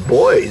hard as the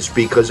boys.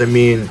 Because I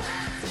mean,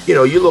 you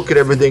know, you look at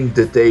everything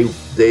that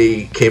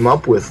they came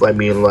up with. I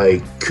mean,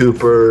 like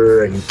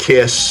Cooper and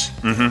Kiss,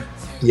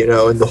 you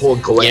know, and the whole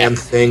glam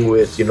thing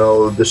with, you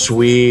know, the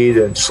Swede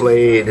and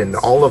Slade and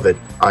all of it.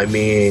 I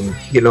mean,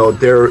 you know,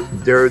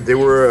 they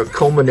were a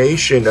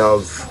culmination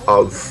of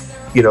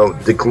you know,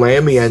 the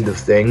glammy end of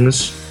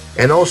things,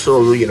 and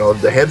also, you know,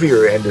 the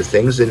heavier end of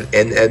things, and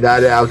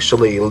that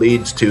actually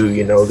leads to,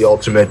 you know, the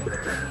ultimate,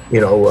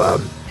 you know,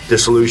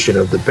 dissolution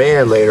of the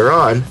band later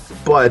on.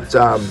 But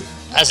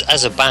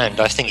as a band,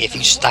 I think if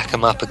you stack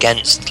them up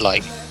against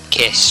like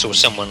Kiss or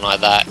someone like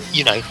that,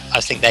 you know,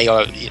 I think they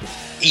are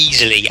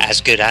easily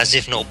as good as,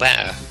 if not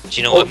better. Do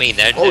you know what I mean?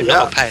 They're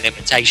not a pale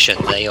imitation.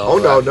 They are.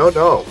 No.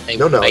 They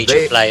were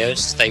major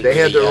players. They really,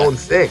 had their own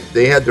thing.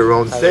 They had their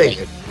own thing.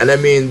 Really. And I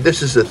mean,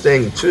 this is the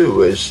thing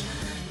too, is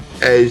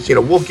as you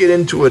know, we'll get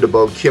into it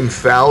about Kim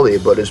Fowley,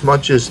 but as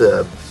much as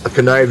a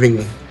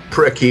conniving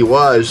prick he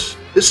was,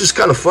 this is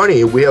kind of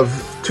funny. We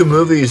have two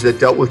movies that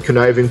dealt with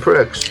conniving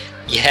pricks.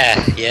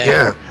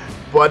 Yeah.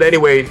 But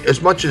anyway,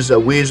 as much as a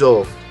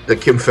weasel that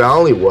Kim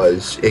Fowley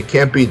was, it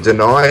can't be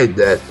denied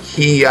that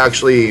he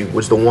actually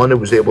was the one who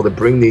was able to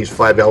bring these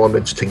five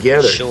elements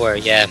together. Sure,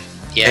 yeah.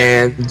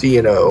 And,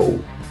 you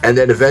know, and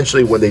then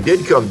eventually when they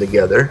did come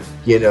together,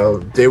 you know,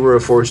 they were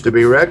a force to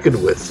be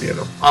reckoned with, you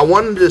know. I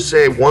wanted to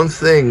say one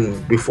thing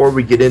before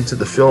we get into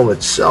the film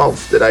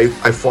itself that I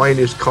find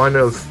is kind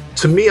of,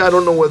 to me, I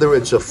don't know whether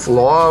it's a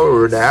flaw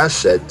or an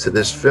asset to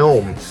this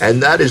film,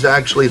 and that is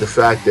actually the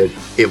fact that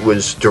it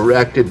was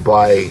directed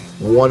by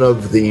one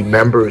of the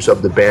members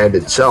of the band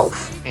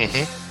itself.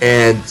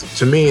 And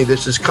to me,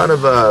 this is kind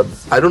of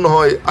I don't know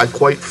how I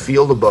quite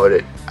feel about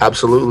it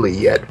absolutely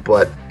yet,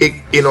 but it,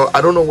 you know,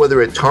 I don't know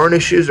whether it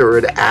tarnishes or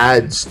it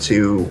adds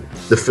to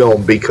the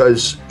film,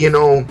 because, you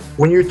know,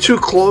 when you're too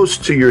close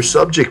to your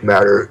subject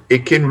matter,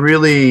 it can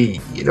really,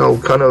 you know,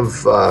 kind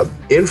of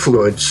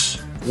influence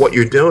what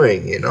you're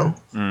doing, you know?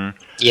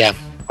 Yeah.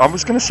 I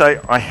was going to say,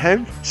 I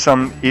have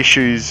some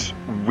issues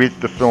with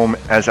the film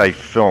as a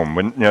film,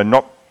 when, you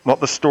know, not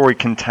the story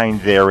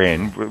contained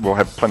therein. We'll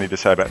have plenty to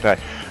say about that.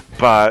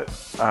 But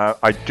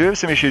I do have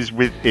some issues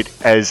with it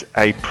as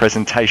a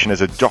presentation,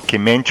 as a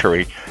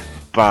documentary.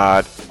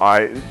 But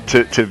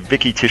to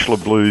Vicky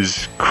Tischler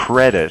Blue's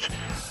credit,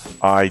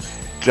 I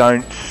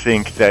don't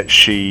think that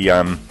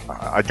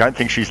I don't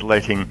think she's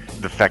letting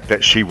the fact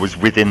that she was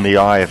within the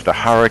eye of the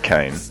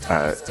hurricane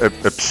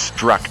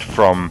obstruct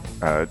from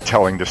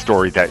telling the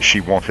story that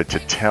she wanted to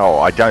tell.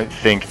 I don't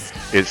think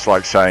it's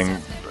like saying,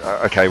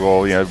 okay,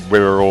 well, you know,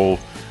 we're all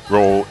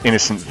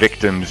innocent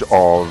victims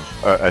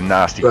of a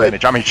nasty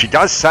manage. I mean, she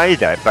does say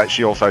that, but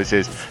she also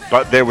says,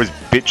 but there was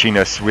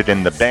bitchiness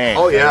within the band.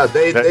 Oh yeah,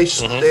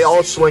 they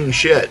all sling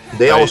shit.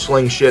 They all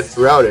sling shit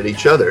throughout at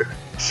each other.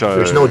 So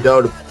there's no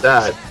doubt about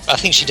that. I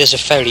think she does a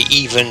fairly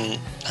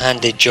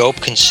even-handed job,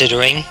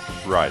 considering.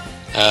 Right.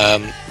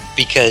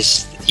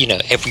 Because, you know,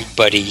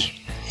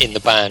 everybody in the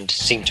band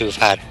seem to have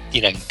had,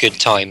 good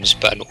times,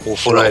 but an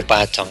awful lot of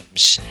bad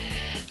times.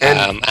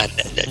 And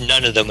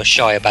none of them are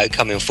shy about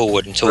coming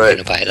forward and talking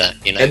about that.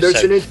 And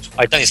there's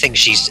I don't think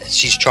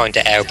she's trying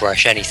to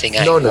airbrush anything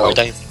out. No. I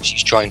don't think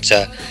she's trying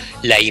to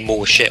lay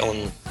more shit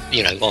on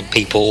on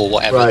people or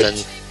whatever than.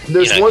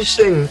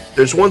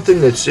 There's one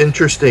thing that's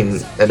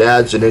interesting and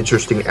adds an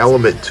interesting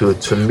element to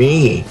it to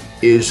me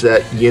is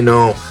that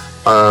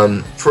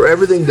for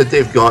everything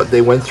that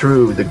they went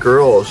through, the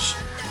girls,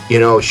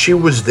 she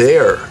was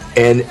there,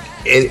 and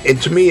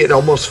to me it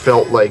almost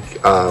felt like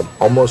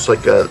almost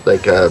like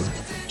a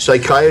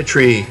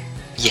psychiatry,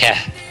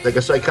 like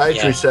a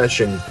psychiatry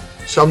session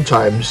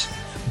sometimes.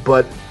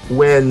 But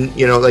when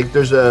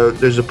there's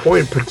a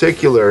point in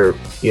particular,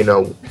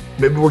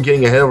 maybe we're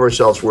getting ahead of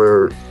ourselves,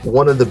 where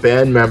one of the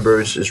band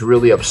members is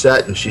really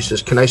upset and she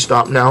says, "Can I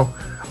stop now?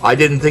 I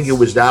didn't think it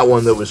was that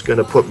one that was going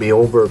to put me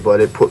over, but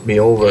it put me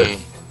over."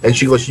 And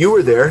she goes, you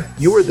were there,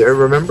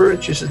 remember?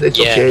 And she says, it's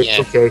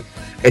okay.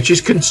 And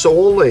she's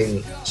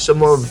consoling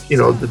some of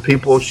the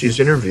people she's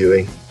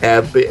interviewing,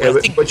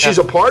 but she's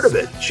a part of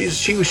it.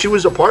 She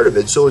was a part of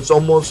it, so it's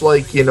almost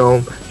like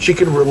she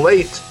can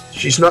relate.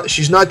 She's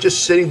not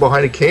just sitting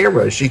behind a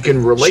camera. She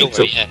can relate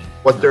to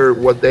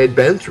what they'd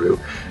been through.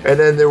 And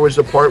then there was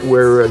a part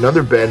where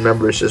another band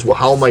member says, "Well,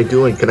 how am I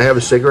doing? Can I have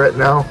a cigarette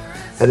now?"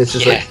 And it's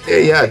just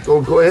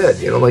go ahead.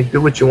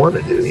 Do what you want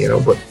to do.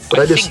 But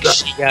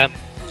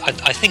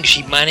I think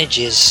she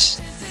manages.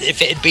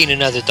 If it had been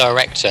another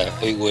director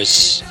who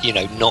was,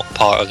 not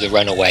part of the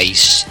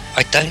Runaways,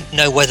 I don't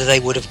know whether they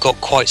would have got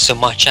quite so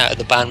much out of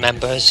the band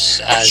members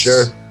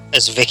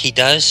as Vicky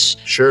does.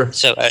 Sure.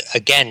 So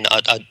again,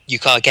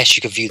 I guess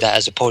you could view that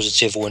as a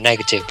positive or a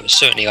negative, but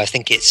certainly I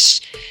think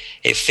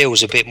it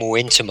feels a bit more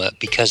intimate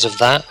because of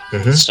that.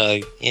 Mm-hmm. So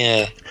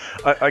yeah.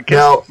 I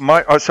guess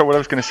so what I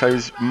was going to say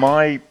is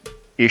my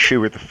issue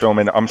with the film,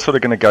 and I'm sort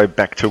of going to go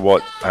back to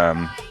what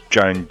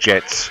Joan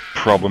Jett's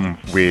problem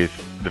with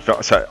the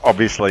film. So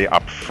obviously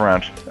up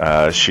front,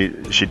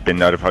 she'd been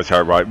notified,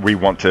 so right, we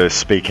want to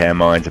speak our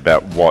minds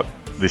about what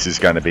this is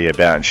going to be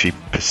about, and she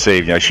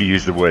perceived, she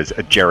used the words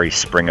a Jerry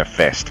Springer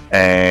fest.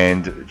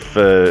 And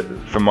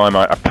for my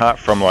mind, apart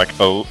from like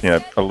a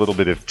little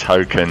bit of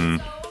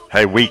token,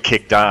 hey, we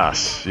kicked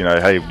ass,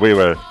 hey, we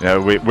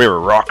were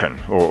rocking,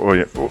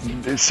 or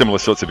similar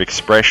sorts of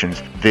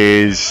expressions,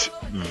 there's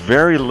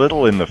very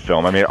little in the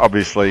film. I mean,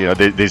 obviously,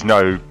 there's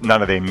none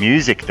of their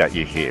music that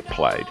you hear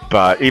played.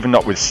 But even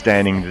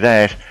notwithstanding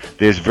that,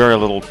 there's very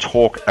little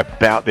talk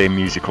about their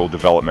musical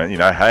development.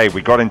 Hey,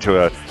 we got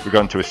into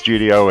a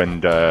studio,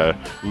 and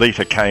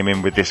Lita came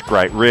in with this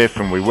great riff,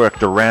 and we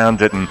worked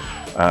around it, and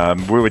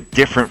we were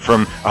different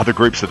from other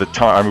groups at the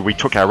time. I mean, we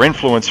took our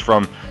influence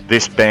from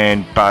this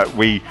band, but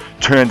we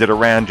turned it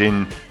around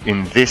in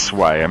this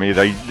way. I mean,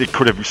 they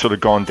could have sort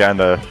of gone down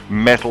the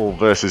metal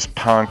versus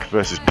punk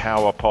versus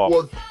power pop.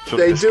 Well,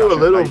 they do a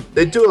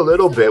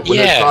little bit when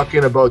they're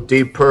talking about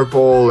Deep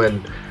Purple,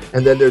 and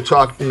then they're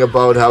talking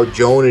about how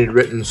Joan had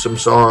written some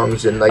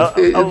songs, and like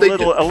a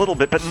little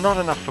bit, but not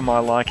enough for my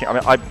liking. I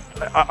mean,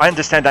 I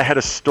understand they had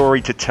a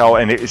story to tell,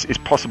 and it's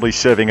possibly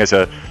serving as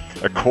a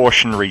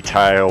cautionary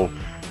tale.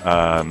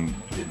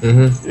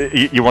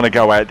 You want to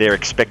go out there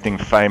expecting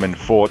fame and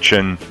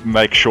fortune.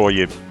 Make sure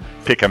you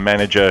pick a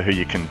manager who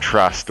you can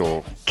trust,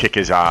 or kick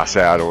his ass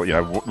out, or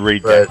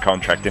read that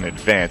contract in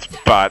advance.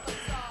 But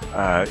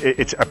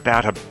it's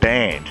about a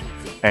band,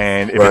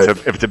 and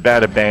if it's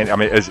about a band, I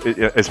mean,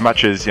 as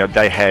much as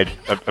they had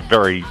a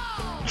very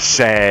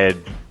sad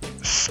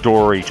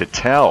story to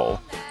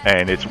tell,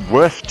 and it's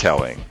worth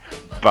telling.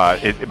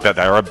 But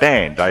they're a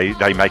band.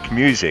 They make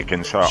music,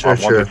 and so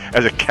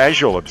as a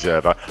casual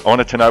observer, I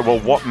wanted to know, well,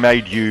 what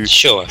made you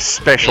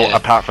special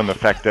apart from the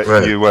fact that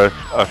you were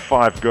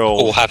 5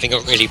 girls all having a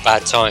really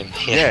bad time?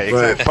 Yeah,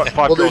 exactly.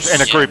 5 girls in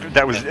a group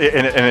that was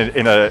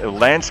in a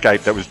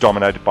landscape that was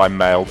dominated by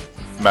male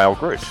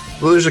groups.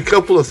 Well, there's a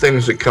couple of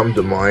things that come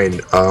to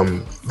mind.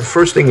 The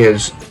first thing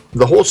is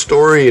the whole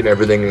story and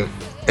everything,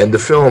 and the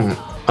film.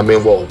 I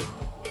mean,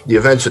 the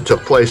events that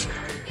took place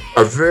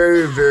are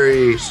very,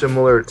 very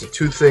similar to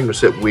two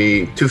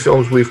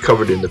films we've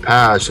covered in the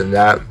past, and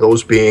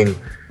those being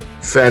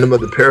Phantom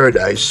of the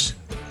Paradise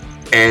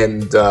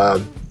and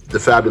The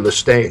Fabulous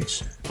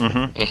Stains.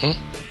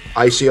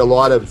 I see a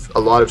lot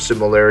of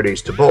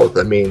similarities to both.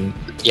 I mean,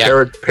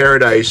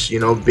 Paradise,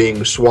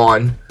 being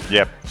Swan,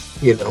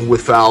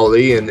 with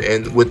Fowley,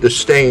 and with the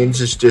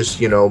Stains, it's just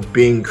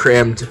being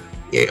crammed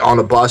on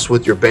a bus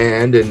with your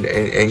band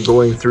and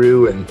going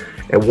through and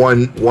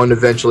one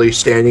eventually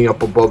standing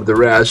up above the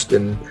rest.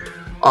 And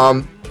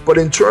but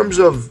in terms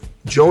of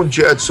Joan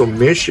Jett's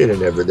omission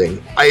and everything,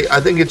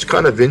 I think it's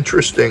kind of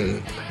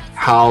interesting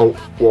how,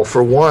 well,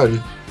 for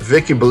one,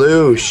 Vicky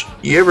Blue,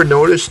 you ever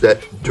notice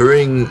that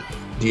during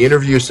the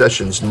interview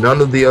sessions,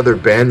 none of the other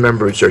band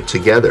members are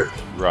together?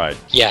 Right.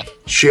 Yeah.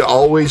 She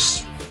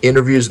always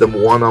interviews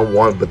them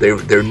one-on-one, but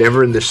they're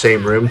never in the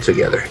same room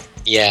together.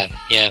 Yeah.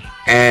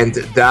 And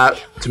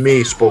that, to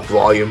me, spoke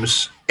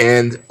volumes.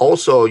 And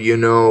also,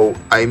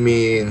 I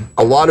mean,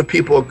 a lot of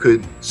people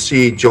could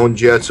see Joan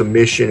Jett's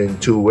omission in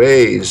two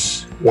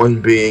ways.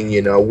 One being,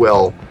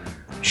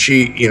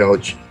 she,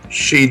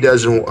 she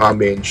doesn't want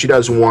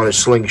to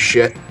sling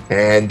shit,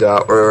 and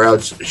or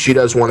else she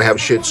doesn't want to have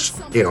shit,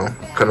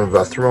 kind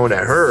of thrown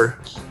at her.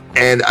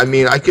 And I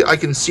mean, I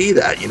can see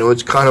that.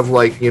 It's kind of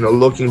like,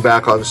 looking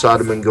back on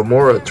Sodom and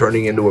Gomorrah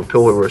turning into a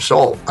pillar of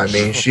salt. I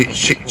mean,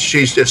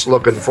 she's just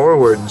looking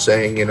forward and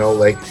saying,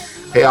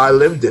 hey, I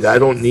lived it. I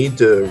don't need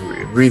to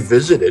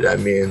revisit it. I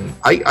mean,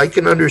 I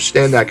can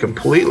understand that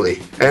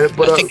completely.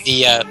 But I think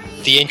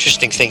the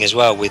interesting thing as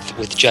well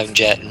with Joan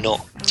Jett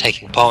not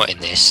taking part in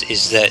this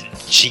is that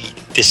she,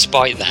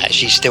 despite that,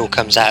 she still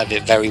comes out of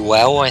it very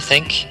well, I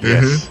think.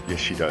 Yes, yes,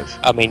 she does.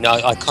 I mean,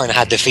 I kind of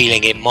had the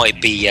feeling it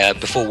might be,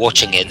 before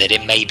watching it, that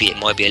it might be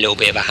a little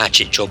bit of a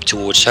hatchet job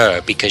towards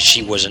her because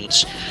she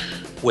wasn't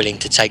willing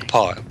to take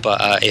part,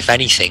 but if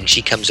anything,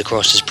 she comes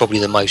across as probably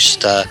the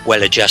most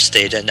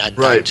well-adjusted and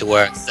down to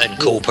earth and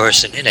cool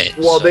person in it.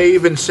 Well, they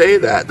even say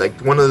that, like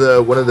one of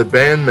the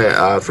band,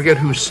 I forget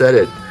who said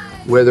it,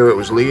 whether it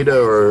was Lita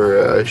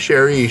or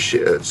Sherry,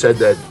 said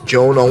that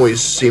Joan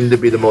always seemed to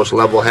be the most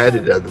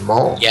level-headed of them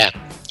all. Yeah,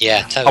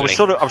 totally. I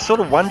was sort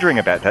of wondering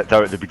about that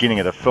though at the beginning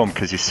of the film,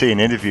 because you see an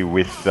interview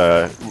with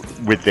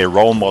their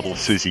role model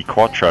Susie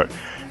Quattro.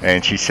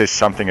 And she says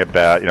something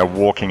about,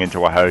 walking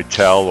into a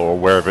hotel or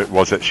wherever it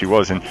was that she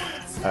was and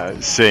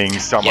seeing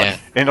someone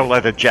in a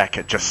leather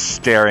jacket just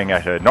staring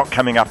at her, not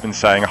coming up and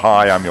saying,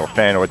 hi, I'm your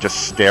fan, or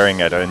just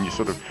staring at her. And you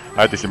sort of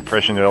had this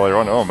impression earlier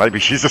on, oh, maybe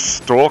she's a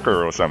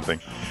stalker or something.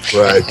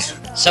 Right.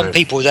 Some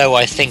people, though,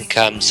 I think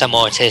some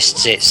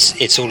artists,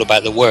 it's all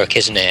about the work,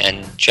 isn't it?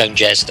 And Joan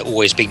Jett's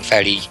always been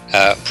fairly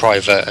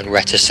private and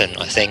reticent,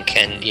 I think.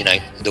 And,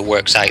 the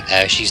work's out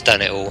there. She's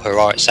done it all. Her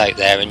art's out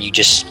there. And you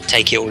just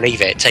take it or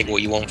leave it. Take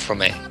what you want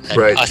from it. And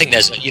right. I think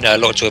there's, a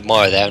lot to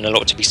admire there and a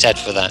lot to be said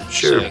for that.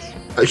 Sure.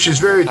 So, she's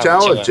very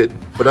talented,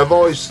 but I've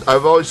always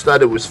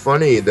thought it was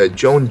funny that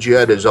Joan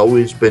Jett has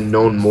always been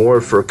known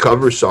more for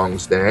cover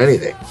songs than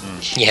anything.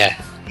 Yeah.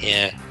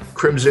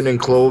 Crimson and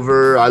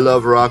Clover, I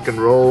Love Rock and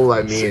Roll.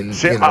 I mean,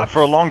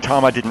 for a long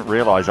time I didn't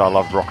realize I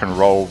Love Rock and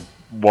Roll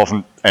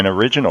wasn't an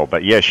original,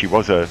 but yeah, she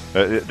was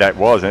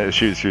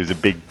she was a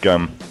big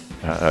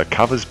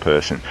covers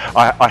person.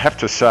 I have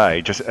to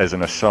say, just as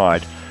an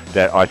aside,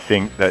 that I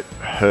think that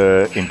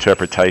her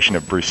interpretation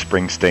of Bruce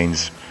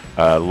Springsteen's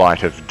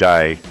Light of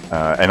Day,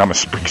 and I'm a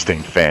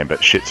Springsteen fan,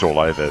 but shit's all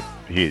over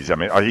his. I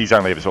mean, he's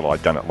only ever sort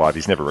of done it live.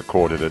 He's never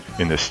recorded it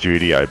in the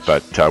studio,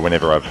 but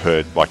whenever I've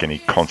heard any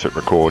concert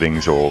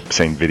recordings or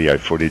seen video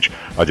footage,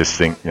 I just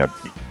think,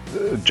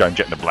 Joan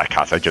Jett and the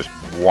Blackhearts, they just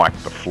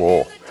wiped the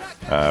floor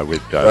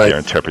with their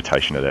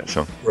interpretation of that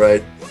song.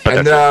 Right.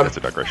 But that's a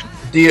digression.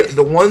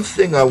 The one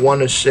thing I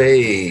want to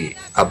say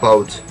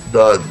about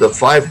the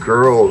five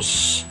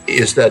girls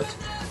is that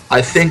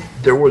I think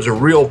there was a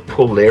real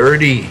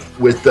polarity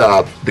with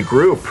the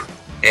group,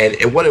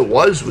 and what it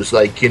was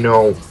like,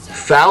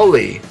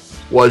 Fowley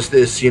was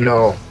this,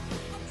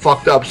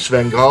 fucked up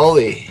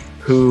Svengali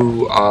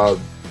who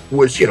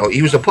was,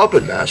 he was a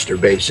puppet master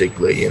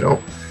basically,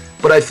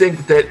 But I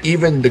think that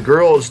even the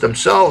girls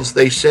themselves,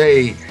 they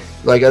say,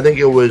 like, I think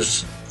it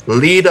was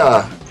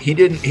Lita. He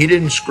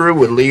didn't screw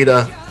with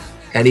Lita,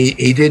 and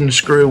he didn't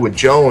screw with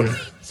Joan.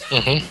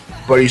 Mm-hmm.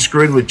 But he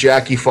screwed with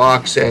Jackie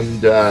Fox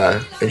and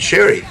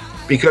Sherry,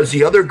 because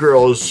the other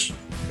girls,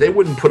 they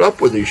wouldn't put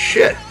up with his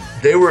shit.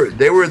 They were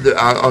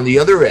on the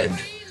other end,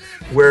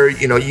 where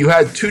you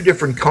had two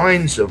different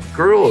kinds of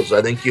girls.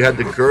 I think you had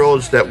the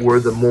girls that were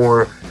the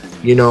more,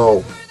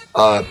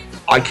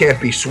 I can't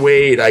be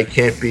swayed, I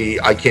can't be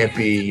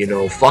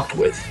fucked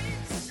with.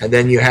 And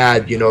then you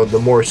had, the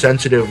more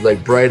sensitive,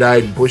 like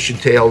bright-eyed,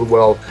 bushy-tailed.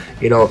 Well,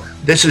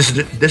 this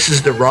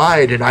is the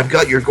ride, and I've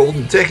got your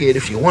golden ticket.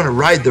 If you want to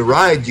ride the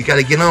ride, you got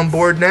to get on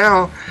board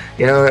now.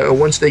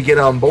 Once they get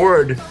on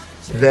board,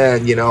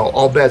 then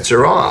all bets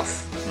are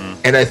off.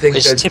 And I think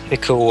it's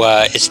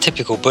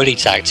typical bully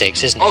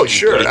tactics, isn't it? Oh,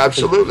 sure,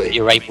 absolutely.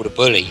 You're able to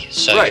bully.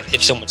 So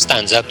if someone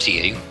stands up to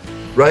you,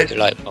 right, you're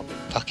like, oh,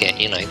 fuck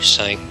it,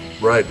 So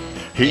right.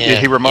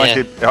 He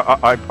reminded.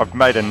 I've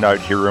made a note.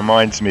 He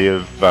reminds me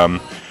of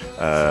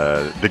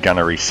the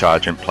gunnery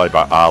sergeant played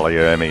by Ali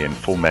Ermey in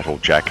Full Metal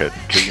Jacket.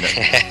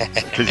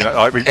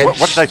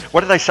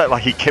 What did they say?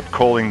 Like, he kept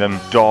calling them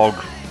dog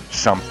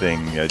something.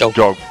 Dog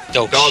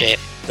shit.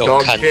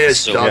 Dog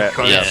piss. Dog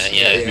cunts.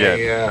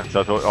 Yeah.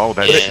 So I thought,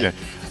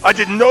 I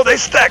didn't know they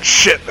stacked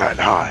shit that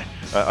high.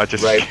 I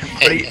just right.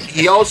 But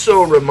he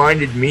also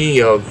reminded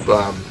me of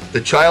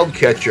the child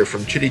catcher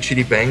from Chitty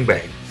Chitty Bang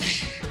Bang.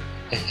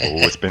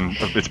 It's been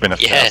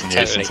 1,000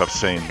 years since I've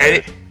seen.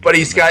 But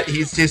he's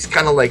just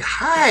kind of like,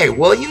 hi.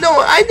 Well,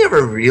 I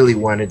never really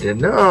wanted to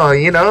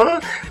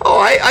know. Oh,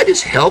 I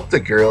just helped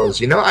the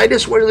girls. I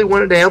just really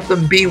wanted to help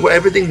them be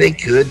everything they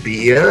could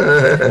be.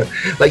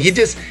 Like he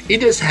just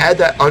had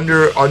that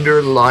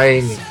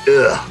underlying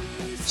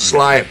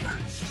slime.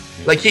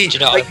 Like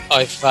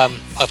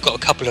I've got a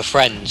couple of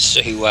friends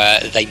who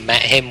they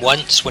met him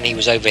once when he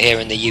was over here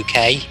in the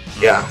UK.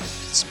 Yeah,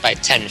 it's about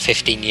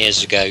 10-15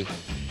 years ago.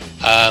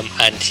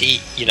 And he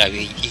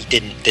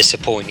didn't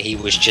disappoint. He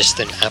was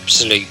just an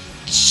absolute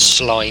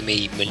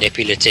slimy,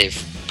 manipulative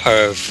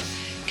perv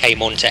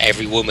came on to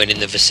every woman in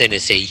the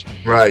vicinity.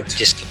 Right.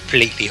 Just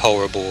completely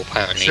horrible,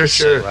 apparently. Sure.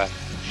 So,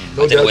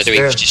 No I don't know whether he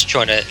there. was just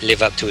trying to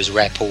live up to his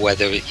rep or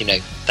whether,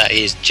 that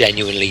is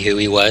genuinely who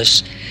he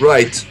was.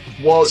 Right.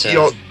 Well,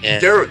 So,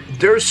 yeah.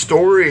 there's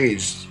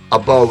stories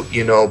about,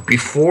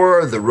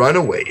 before the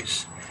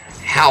Runaways,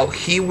 how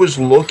he was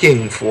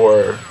looking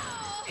for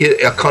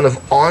a kind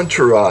of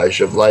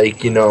entourage of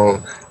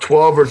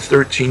 12 or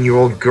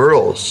 13-year-old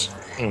girls.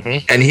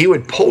 Mm-hmm. And he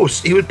would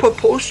put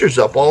posters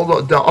up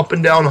up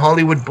and down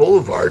Hollywood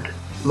Boulevard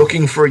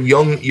looking for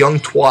young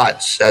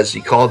twats, as he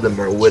called them,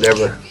 or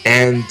whatever.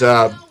 And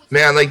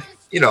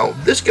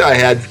this guy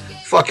had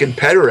fucking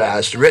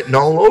pederast written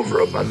all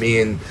over him. I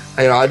mean,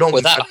 I don't.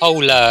 Well, that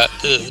whole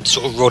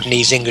sort of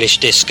Rodney's English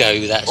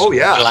disco, that sort of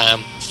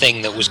glam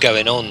thing that was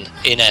going on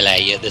in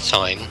LA at the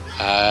time,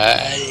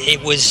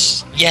 it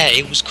was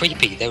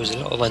creepy. There was a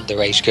lot of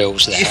underage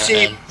girls there. You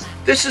see,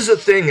 this is a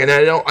thing, and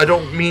I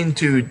don't mean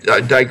to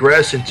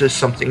digress into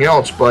something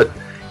else, but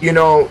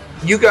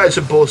you guys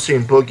have both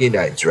seen Boogie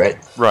Nights, right?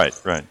 Right.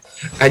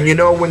 And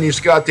when he's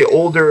got the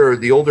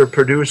older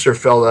producer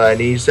fella, and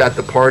he's at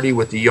the party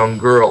with the young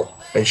girl,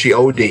 and she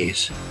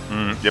ODs.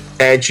 Yep.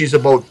 And she's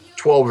about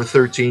 12 or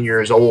 13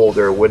 years old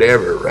or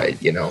whatever, right?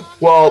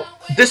 Well,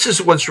 this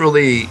is what's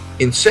really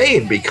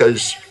insane,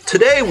 because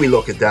today we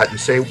look at that and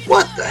say,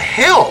 what the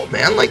hell,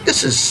 man?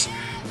 This is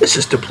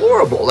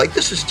deplorable.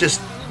 This is just,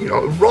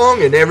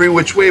 wrong in every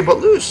which way but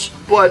loose.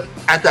 But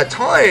at that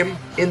time,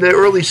 in the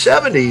early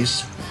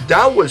 70s,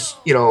 that was,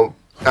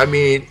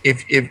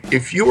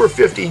 if you were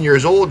 15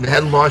 years old and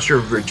hadn't lost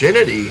your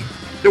virginity,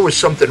 there was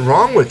something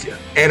wrong with you.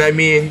 And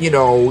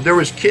there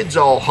was kids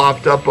all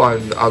hopped up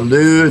on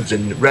lewds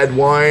and red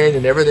wine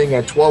and everything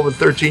at 12 and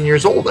 13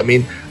 years old.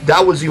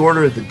 That was the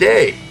order of the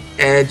day.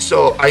 And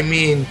so,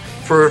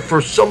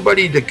 for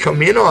somebody to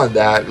come in on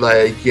that,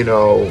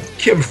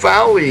 Kim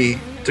Fowley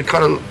to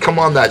kind of come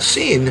on that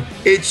scene,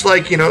 it's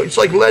like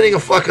letting a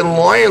fucking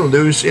lion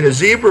loose in a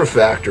zebra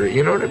factory.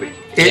 You know what I mean?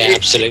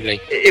 Absolutely.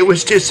 It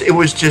was just a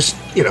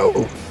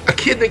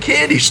kid in a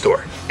candy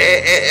store.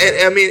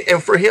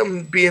 And for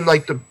him being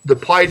like the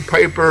Pied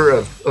Piper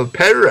of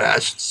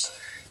pederasts,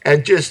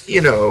 and just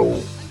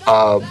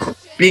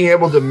being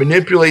able to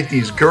manipulate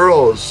these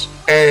girls,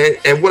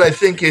 and what I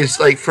think is,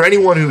 for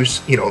anyone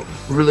who's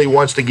really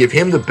wants to give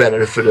him the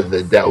benefit of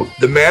the doubt,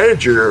 the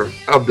manager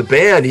of the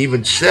band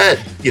even said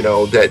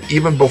that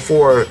even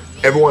before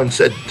everyone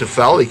said to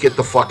Fowley, get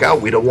the fuck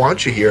out, we don't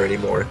want you here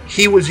anymore,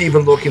 he was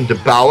even looking to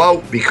bow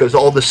out because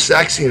all the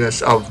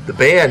sexiness of the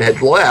band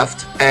had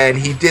left, and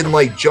he didn't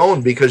like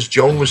Joan because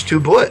Joan was too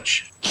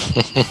butch.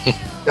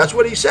 That's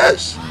what he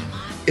says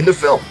in the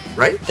film,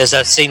 right? There's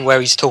that scene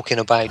where he's talking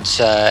about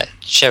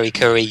Sherry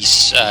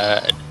Curry's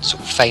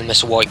sort of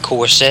famous white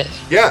corset.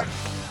 Yeah.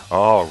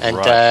 Oh, and,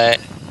 right.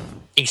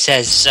 He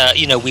says,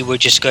 we were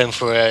just going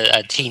for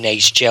a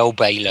teenage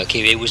jailbait look.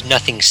 It was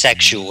nothing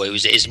sexual. It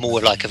was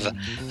more like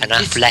an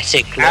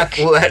athletic look.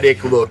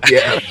 Athletic look,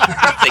 yeah.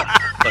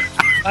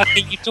 What are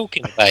you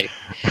talking about?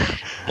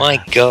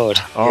 My God.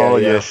 Oh,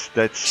 yes.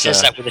 That's. He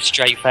says that with a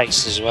straight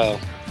face as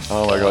well.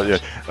 Oh my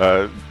God!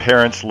 Yeah,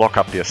 parents lock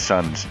up their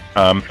sons.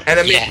 And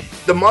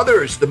the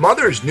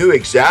mothers knew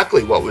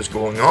exactly what was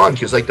going on,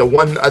 because I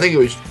think it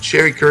was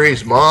Sherry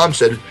Curry's mom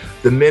said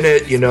the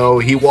minute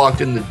he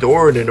walked in the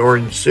door in an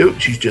orange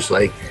suit, she's just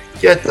like,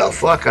 get the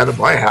fuck out of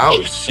my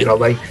house.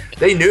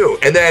 They knew.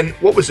 And then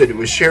what was it? It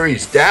was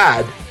Sherry's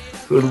dad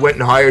who went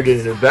and hired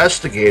an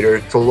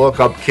investigator to look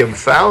up Kim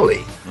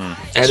Fowley.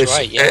 That's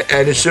right. Yeah.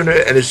 And as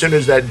soon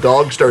as that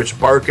dog starts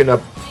barking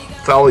up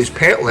Fowley's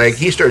pant leg,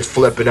 he starts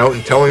flipping out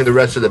and telling the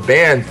rest of the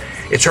band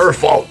it's her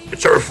fault.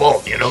 It's her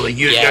fault. You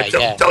got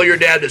to tell your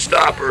dad to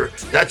stop her.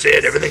 That's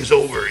it. Everything's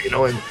over.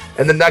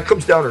 And then that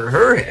comes down on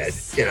her head.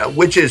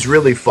 Which is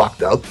really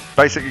fucked up.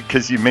 Basically,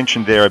 because you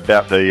mentioned there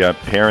about the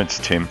parents,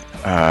 Tim,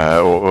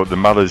 or the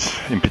mothers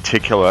in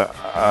particular.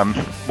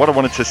 What I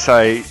wanted to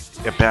say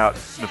about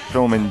the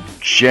film in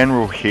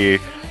general here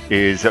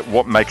is that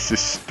what makes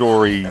this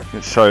story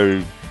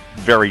so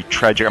very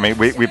tragic.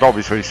 We've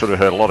obviously sort of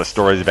heard a lot of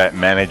stories about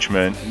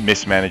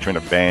mismanagement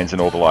of bands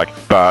and all the like,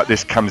 but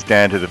this comes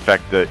down to the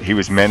fact that he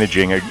was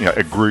managing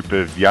a group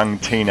of young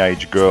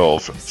teenage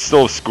girls,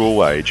 still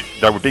school age.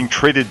 They were being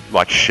treated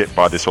like shit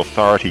by this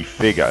authority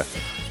figure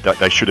that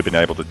they should have been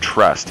able to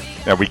trust.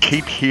 Now, we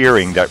keep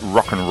hearing that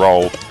rock and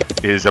roll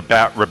is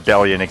about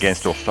rebellion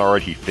against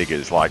authority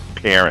figures like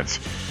parents,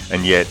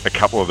 and yet a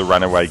couple of the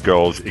Runaway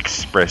girls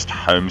expressed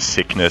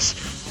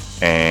homesickness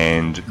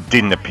and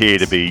didn't appear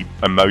to be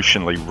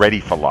emotionally ready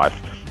for life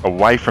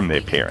away from their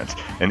parents.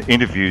 And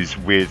interviews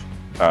with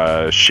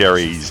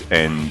Sherry's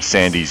and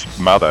Sandy's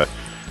mother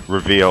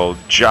reveal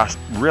just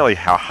really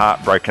how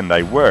heartbroken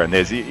they were.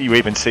 And you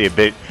even see a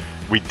bit,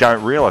 we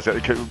don't realise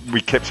it,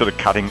 we kept sort of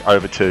cutting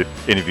over to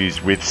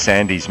interviews with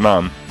Sandy's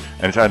mum,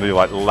 and it's only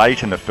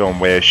late in the film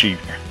where she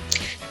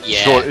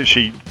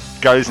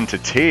goes into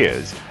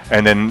tears,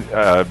 and then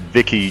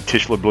Vicky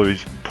Tischler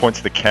Blues points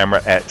the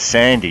camera at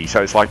Sandy.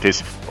 So it's like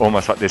this,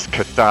 almost like this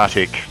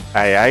cathartic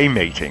AA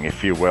meeting,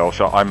 if you will.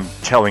 So I'm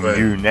telling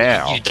you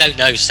now. You don't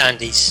know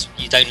Sandy's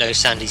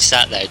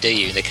sat there, do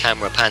you? The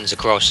camera pans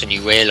across and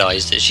you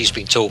realise that she's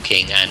been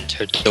talking and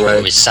her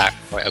daughter is sat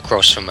right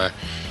across from her.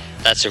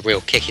 That's a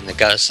real kick in the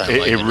guts. It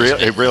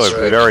really is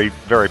a very,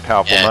 very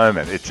powerful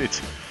moment.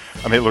 It's.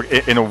 I mean, look.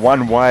 In a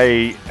one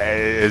way,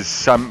 a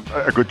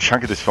good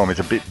chunk of this film is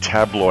a bit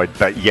tabloid,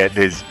 but yet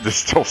there's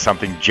still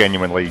something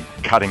genuinely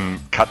cut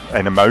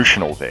and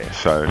emotional there.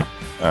 So.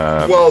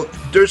 Well,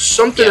 there's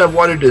something I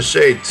wanted to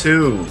say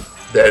too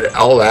that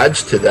I'll add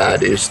to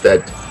that is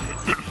that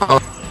I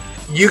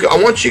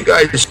want you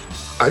guys.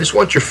 I just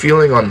want your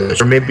feeling on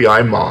this, or maybe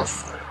I'm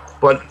off.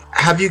 But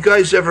have you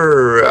guys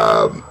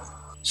ever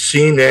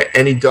seen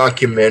any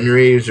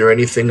documentaries or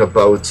anything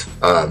about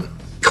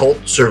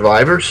cult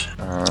survivors?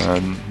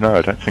 No,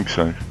 I don't think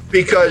so.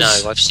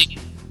 No, I've seen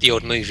the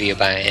odd movie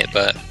about it,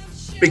 but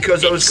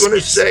because I was going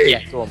to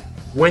say, go on.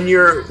 when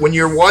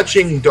you're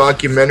watching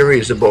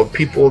documentaries about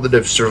people that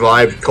have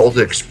survived cult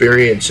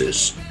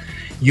experiences,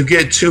 you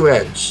get two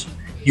ends.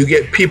 You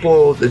get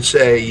people that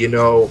say, you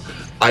know,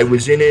 I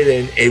was in it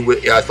and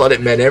I thought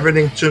it meant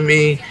everything to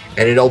me,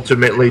 and it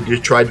ultimately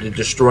just tried to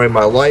destroy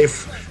my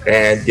life.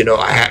 And, you know,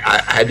 I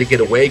had to get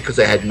away because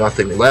I had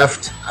nothing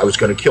left. I was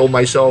going to kill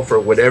myself or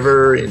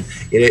whatever. And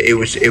it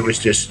was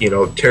just, you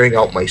know, tearing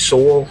out my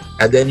soul.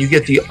 And then you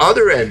get the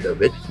other end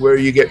of it where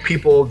you get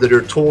people that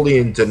are totally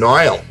in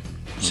denial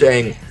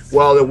saying,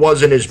 well, it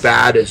wasn't as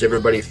bad as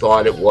everybody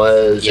thought it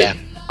was. Yeah. And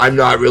I'm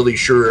not really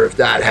sure if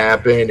that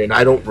happened. And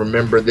I don't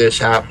remember this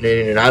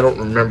happening. And I don't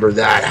remember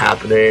that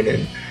happening.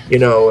 And, you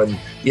know, and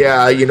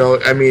yeah, you know,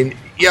 I mean,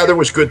 yeah, there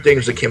was good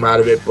things that came out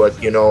of it,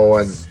 but, you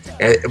know,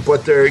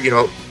 but they're, you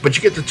know, but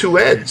you get the two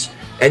ends,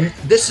 and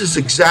this is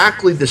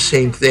exactly the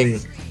same thing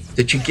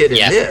that you get in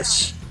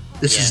this.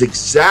 This is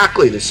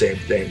exactly the same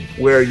thing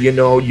where, you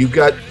know, you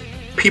got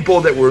people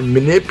that were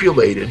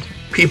manipulated,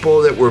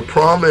 people that were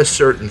promised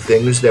certain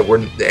things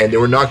and they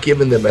were not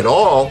given them at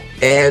all,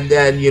 and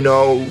then, you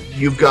know,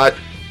 you've got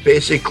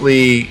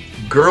basically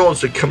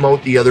girls that come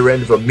out the other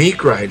end of a meat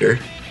grinder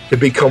to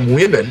become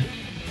women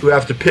who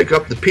have to pick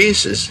up the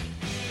pieces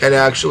and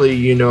actually,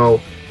 you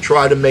know,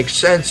 try to make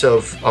sense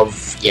of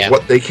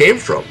what they came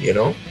from, you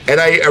know?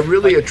 And I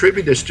really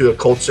attribute this to a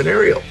cult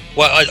scenario.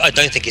 Well, I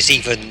don't think it's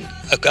even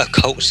a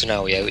cult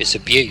scenario, it's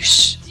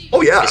abuse.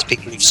 Oh, yeah. It's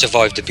people who've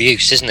survived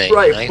abuse, isn't it?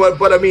 Right, you know?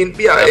 but I mean,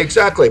 yeah,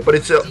 exactly. But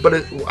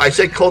I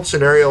say cult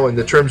scenario in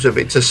the terms of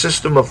it's a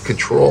system of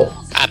control.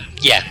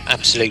 Yeah,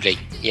 absolutely.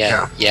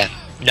 Yeah.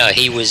 No,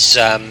 he was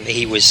an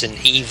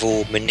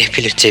evil,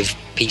 manipulative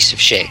piece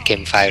of shit,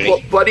 Kim Fowley.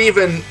 Well,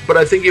 but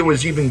I think it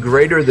was even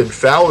greater than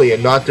Fowley,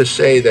 and not to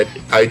say that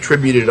I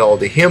attribute it all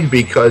to him,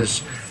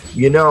 because,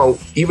 you know,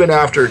 even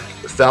after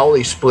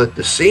Fowley split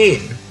the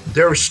scene,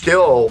 they're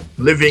still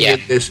living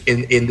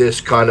in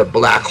this kind of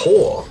black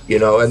hole, you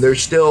know, and they're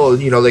still,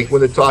 you know, like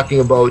when they're talking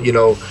about, you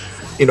know,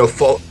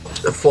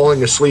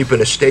 falling asleep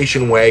in a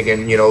station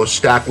wagon, you know,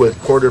 stacked with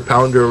quarter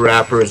pounder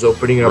wrappers,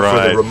 opening up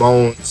for the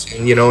Ramones,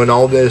 and, you know, and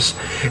all this.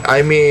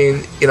 I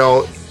mean, you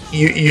know,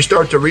 you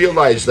start to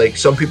realize, like,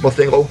 some people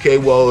think, okay,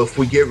 well, if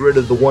we get rid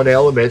of the one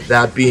element,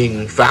 that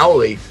being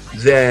Fowley,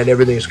 then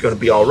everything's going to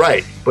be all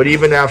right. But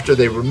even after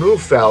they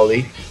remove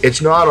Fowley,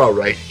 it's not all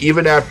right.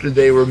 Even after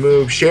they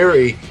remove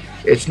Sherry,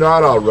 it's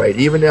not all right.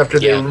 Even after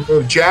they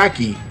remove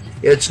Jackie,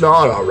 it's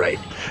not all right.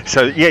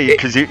 So, yeah,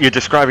 because you're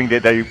describing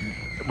that they...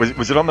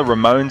 Was it on the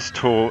Ramones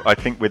tour, I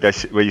think,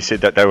 where you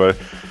said that they were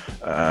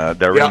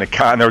in the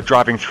car and they were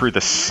driving through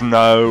the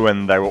snow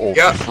and they were all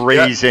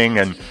freezing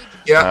and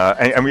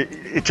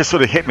it just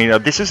sort of hit me. Now,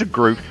 this is a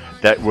group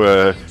that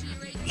were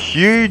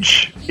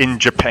huge in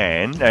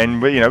Japan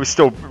and, you know, was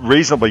still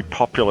reasonably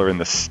popular in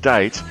the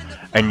States,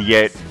 and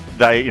yet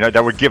they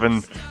were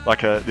given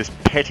like this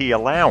petty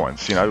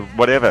allowance, you know,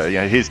 whatever, you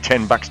know, here's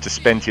 $10 to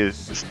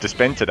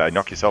spend today,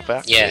 knock yourself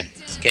out. Yeah,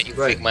 get your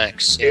Big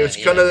Macs. It was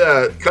kind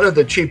of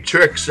the Cheap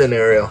Trick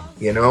scenario,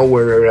 you know,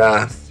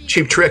 where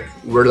Cheap Trick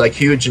were like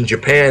huge in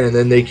Japan, and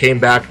then they came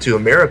back to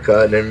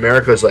America, and then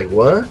America's like,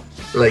 what?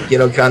 Like, you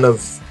know, kind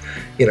of,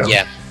 you know,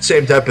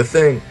 same type of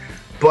thing.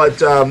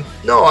 But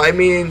no, I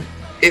mean,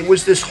 it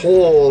was this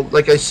whole,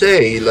 like I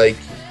say, like,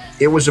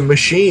 it was a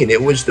machine.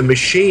 It was the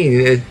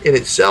machine in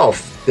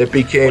itself that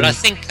became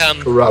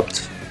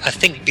corrupt. I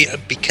think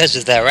because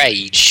of their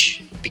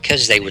age,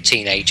 because they were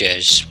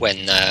teenagers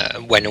when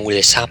all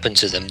this happened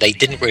to them, they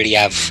didn't really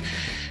have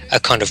a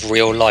kind of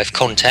real life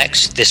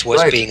context. This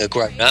was being a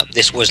grown up.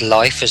 This was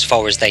life as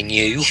far as they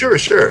knew.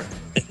 Sure.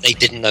 They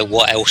didn't know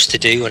what else to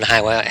do and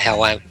how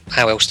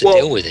else to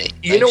deal with it.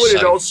 You know what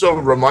it also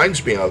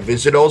reminds me of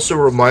is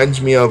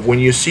when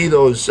you see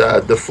those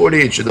the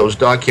footage of those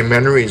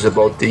documentaries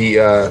about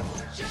the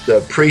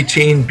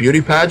preteen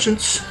beauty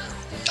pageants.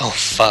 Oh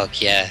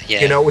fuck yeah!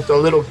 You know, with the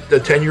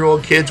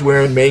 10-year-old kids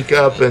wearing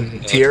makeup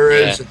and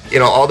tiaras, and, you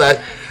know, all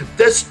that.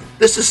 This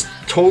is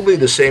totally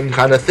the same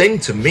kind of thing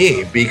to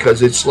me,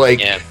 because it's like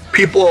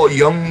people,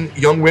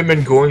 young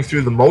women going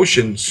through the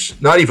motions,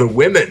 not even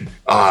women,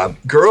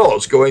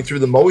 girls going through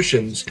the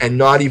motions and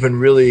not even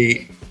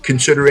really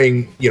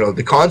considering,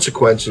 the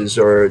consequences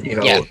or,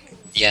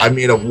 Yeah. I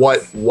mean, of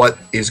what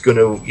is going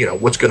to,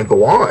 what's going to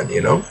go on,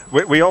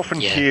 We often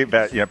hear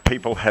about,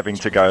 people having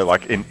to go,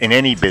 like, in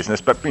any business,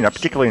 but,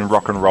 particularly in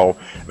rock and roll,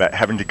 about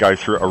having to go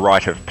through a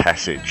rite of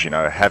passage,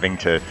 having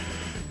to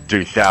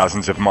do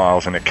thousands of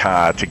miles in a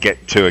car to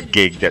get to a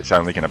gig that's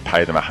only going to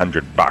pay them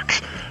 $100.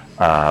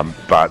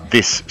 But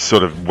this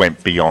sort of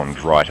went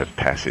beyond rite of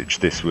passage.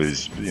 This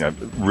was,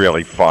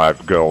 really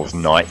 5 girls'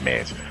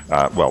 nightmares.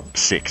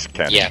 6,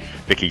 counting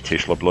Vicky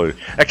Tischler Blue.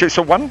 Actually,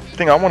 so one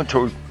thing I wanted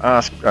to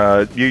ask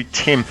you,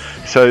 Tim.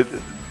 So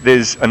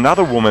there's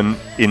another woman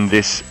in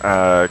this,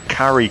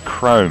 Kari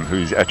Chrome,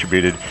 who's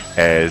attributed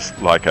as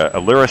like a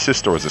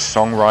lyricist or as a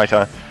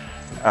songwriter.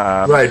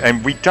 Right.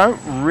 And we don't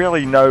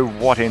really know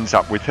what ends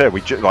up with her. We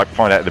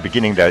find out at the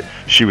beginning that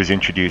she was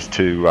introduced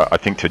to, I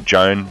think, to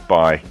Joan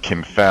by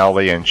Kim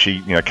Fowley, and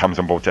she, comes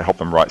on board to help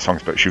them write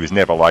songs, but she was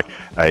never like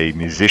a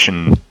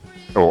musician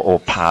or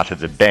part of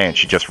the band.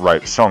 She just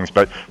wrote songs,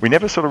 but we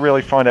never sort of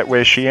really find out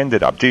where she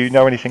ended up. Do you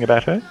know anything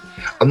about her?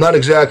 I'm not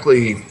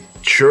exactly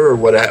sure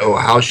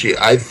how she.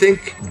 I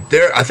think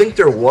there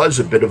was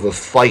a bit of a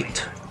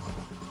fight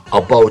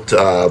about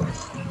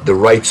the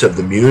rights of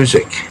the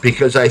music,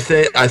 because I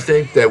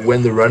think that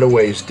when the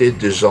Runaways did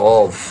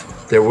dissolve,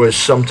 there was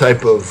some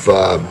type of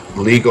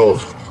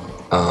legal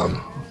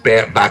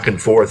back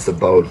and forth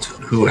about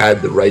who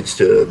had the rights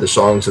to the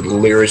songs of the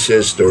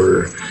lyricist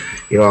or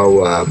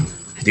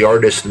the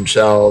artists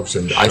themselves,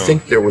 and sure. I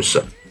think there was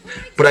some,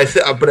 but I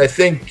think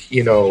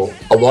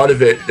a lot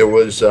of it there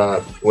was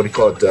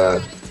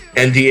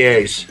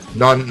NDAs,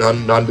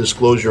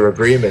 non-disclosure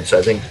agreements.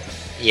 I think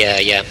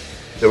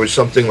there was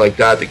something like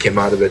that came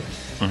out of it.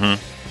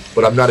 Mm-hmm.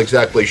 But I'm not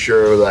exactly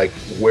sure like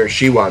where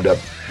she wound up.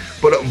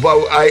 But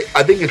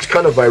I think it's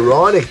kind of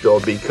ironic though,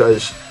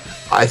 because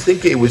I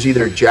think it was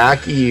either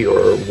Jackie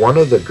or one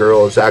of the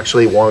girls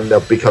actually wound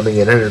up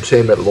becoming an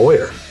entertainment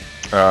lawyer.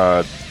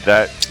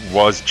 That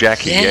was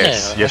Jackie.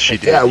 Yes, she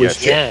did. Yeah, it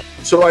was. Yes.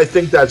 So I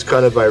think that's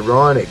kind of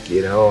ironic,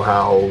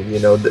 how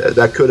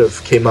that could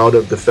have came out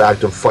of the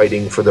fact of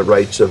fighting for the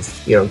rights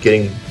of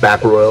getting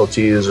back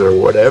royalties or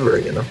whatever.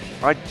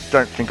 I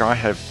don't think I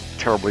have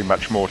terribly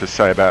much more to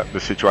say about the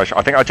situation.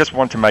 I think I just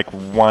want to make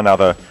one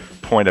other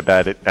point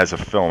about it as a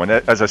film. And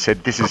as I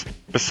said, this is,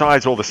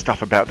 besides all the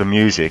stuff about the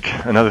music,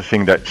 another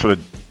thing that sort of,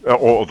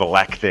 or the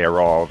lack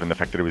thereof, and the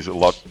fact that it was a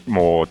lot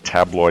more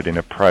tabloid in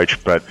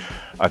approach, but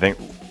I think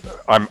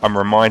I'm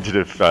reminded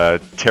of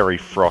Terry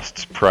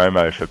Frost's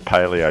promo for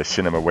Paleo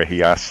Cinema, where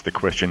he asks the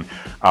question,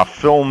 are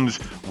films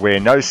where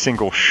no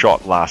single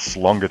shot lasts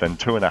longer than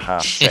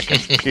 2.5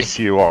 seconds piss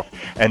you off?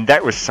 And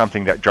that was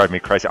something that drove me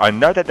crazy. I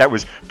know that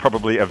was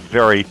probably a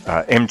very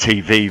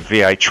MTV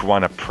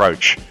VH1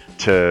 approach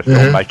to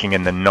filmmaking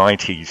in the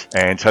 90s,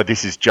 and so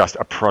this is just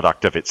a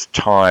product of its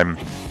time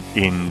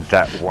in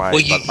that way. Well,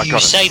 you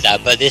say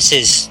that, but this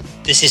is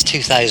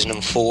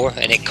 2004,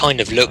 and it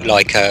kind of looked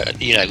like a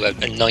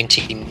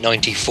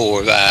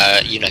 1994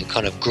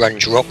 kind of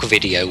grunge rock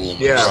video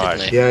almost. Yeah,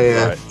 right.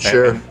 Right.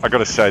 Sure. And I got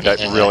to say that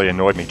really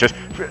annoyed me. Just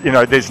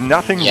there's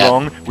nothing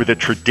wrong with a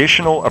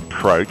traditional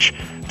approach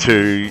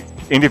to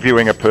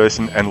interviewing a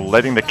person and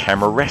letting the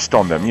camera rest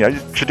on them.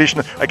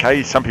 Traditional,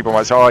 okay, some people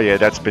might say, oh yeah,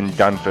 that's been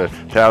done for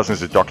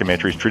thousands of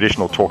documentaries,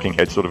 traditional talking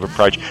head sort of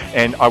approach.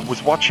 And I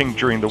was watching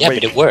during the week. Yeah,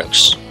 but it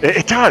works.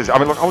 It does. I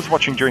mean, look, I was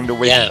watching during the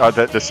week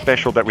the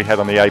special that we had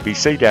on the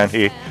ABC down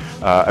here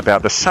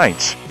about the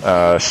Saints,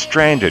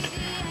 Stranded.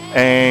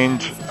 And,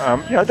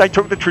 they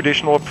took the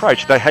traditional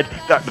approach. They had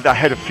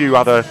a few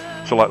other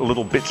sort of like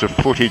little bits of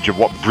footage of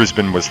what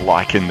Brisbane was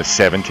like in the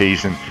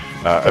 70s and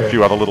a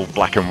few other little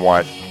black and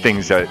white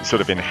things that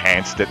sort of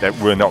enhanced it that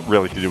were not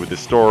really to do with the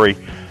story,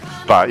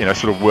 but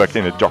sort of worked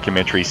in a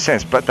documentary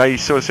sense. But they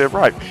sort of said,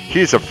 right,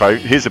 here's a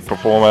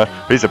performer,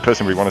 here's a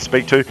person we want to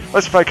speak to.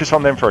 Let's focus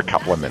on them for a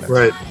couple of minutes.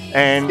 Right.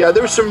 And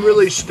there were some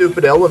really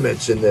stupid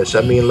elements in this.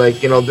 I mean,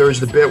 there's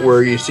the bit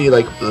where you see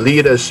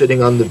Lita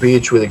sitting on the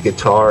beach with a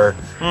guitar,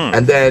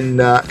 and then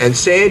and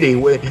Sandy,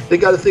 they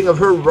got a thing of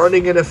her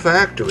running in a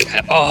factory.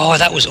 Oh,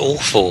 that was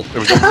awful. It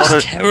was a lot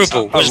of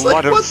terrible.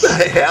 What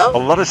the hell? A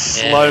lot of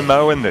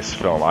slow-mo in this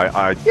film. What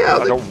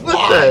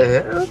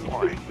the hell?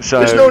 So,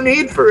 there's no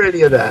need for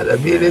any of that. I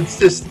mean, it's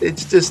just.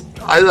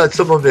 I thought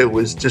some of it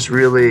was just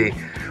really,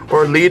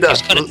 or Lita.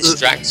 It's kind of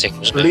distracting,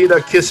 wasn't it?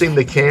 Lita kissing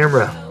the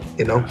camera.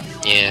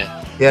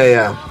 Yeah.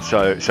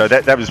 So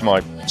that was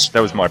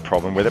my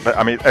problem with it. But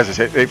I mean, as I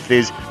said, if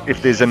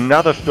there's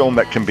another film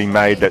that can be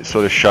made that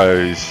sort of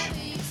shows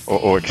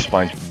or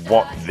explains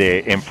what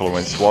their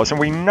influence was, and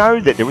we know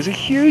that there was a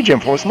huge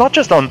influence, not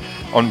just on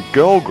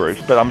girl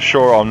groups, but I'm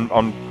sure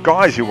on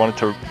guys who wanted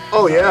to.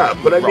 Oh yeah,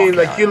 but I mean,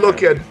 you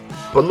look at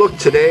But look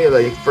today,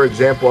 like for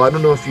example, I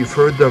don't know if you've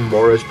heard them,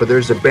 Morris, but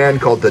there's a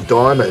band called the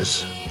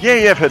Donnas.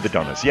 Yeah, I've heard the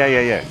Donnas. Yeah.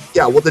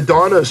 Yeah, well, the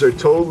Donnas are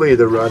totally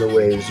the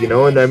Runaways, you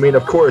know, and I mean,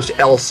 of course,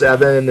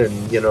 L7,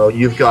 and, you know,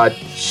 you've got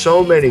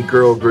so many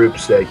girl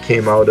groups that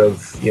came out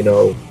of, you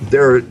know,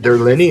 their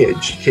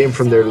lineage, came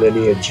from their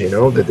lineage, you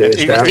know, that they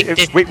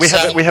established.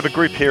 We have a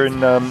group here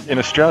in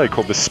Australia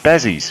called the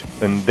Spazzies,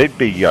 and they'd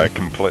be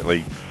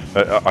completely...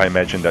 I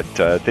imagine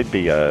that they'd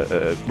be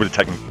would have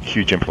taken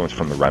huge influence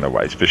from the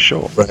Runaways for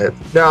sure. Right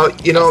now,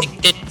 you know,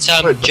 did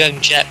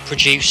Joan Jett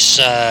produce?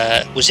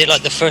 Was it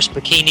like the first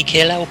Bikini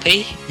Kill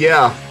LP?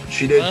 Yeah,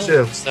 she did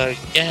too. So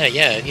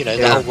yeah, you know,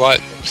 the whole right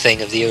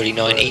thing of the early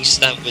 '90s.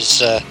 That was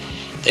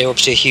they were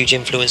obviously a huge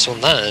influence on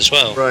that as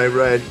well.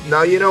 Right.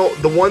 Now, you know,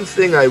 the one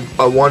thing I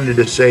wanted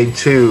to say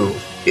too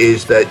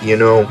is that, you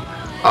know,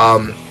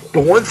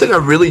 the one thing I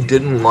really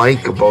didn't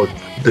like about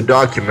the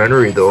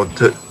documentary, though,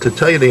 to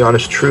tell you the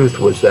honest truth,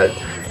 was that,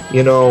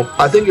 you know,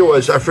 I think it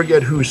was, I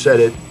forget who said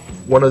it,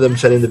 one of them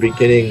said in the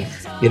beginning,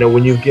 you know,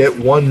 when you get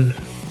one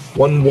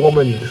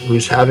woman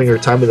who's having her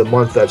time of the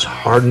month, that's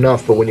hard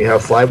enough, but when you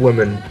have 5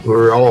 women who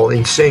are all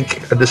in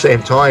sync at the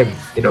same time,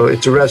 you know,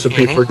 it's a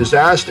recipe for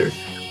disaster.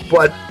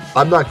 But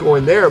I'm not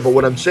going there, but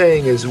what I'm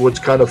saying is what's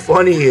kind of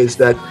funny is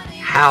that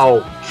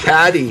how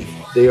catty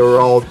they are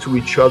all to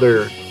each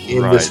other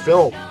in this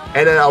film.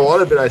 And then a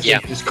lot of it, I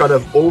think, is kind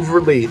of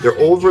they're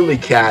overly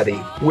catty,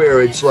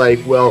 where it's like,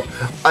 well,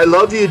 I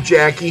love you,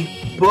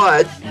 Jackie,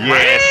 but...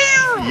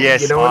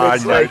 Yes, you know,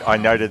 I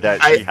noted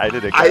that. She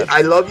hated it.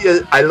 I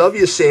love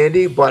you,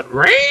 Sandy, but...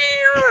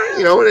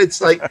 You know, and it's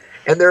like...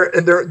 And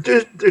they're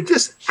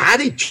just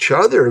at each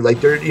other. Like,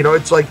 they're, you know,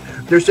 it's like,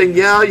 they're saying,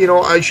 yeah, you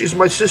know, she's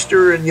my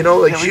sister, and, you know,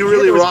 like, she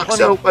really rocks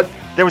out, but...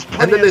 There was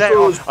plenty and then they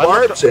throw those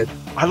barbs in.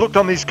 I looked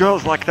on these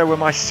girls like they were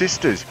my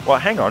sisters. Well,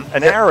 hang on.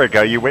 An hour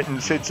ago, you went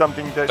and said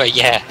something that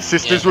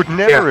sisters would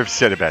never have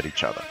said about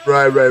each other.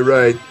 Right.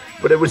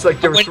 But it was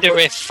like... I wonder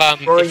if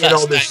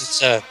that's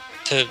down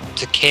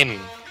to Kim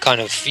kind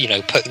of, you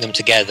know, putting them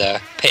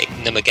together,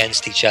 pitting them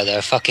against each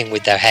other, fucking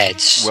with their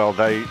heads. Well,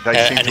 they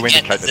seem to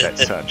indicate that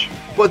that's such.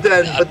 But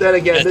then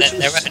again,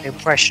 they're at an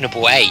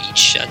impressionable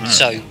age, and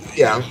so you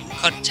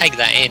can't take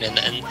that in,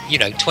 and you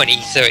know, 20,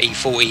 30,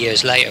 40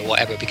 years later,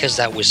 whatever, because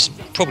that was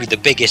probably the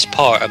biggest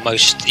part, or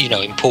most, you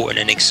know, important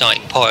and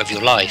exciting part of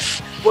your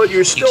life. But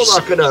you're still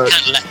not gonna. You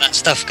can't let that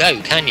stuff go,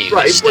 can you?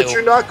 Right, but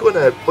you're not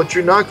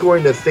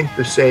going to think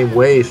the same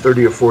way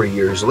 30 or 40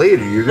 years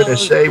later. You're going to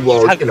say,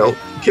 well, you know,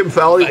 Kim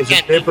Fowley was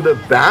a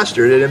manipulative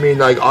bastard, and I mean,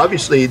 like,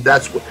 obviously,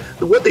 that's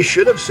what they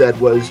should have said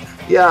was,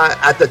 yeah,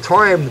 at the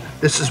time,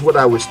 this is what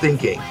I was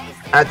thinking.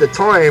 At the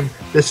time,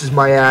 this is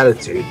my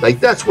attitude. Like,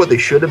 that's what they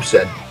should have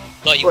said.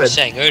 Like you were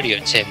saying earlier,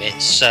 Tim,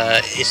 it's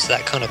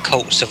that kind of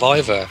cult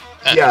survivor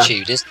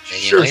attitude, isn't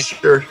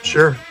it?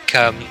 Sure.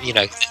 You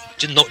know,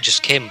 not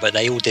just Kim, but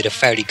they all did a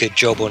fairly good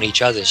job on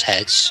each other's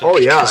heads. Oh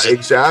yeah,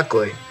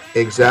 exactly.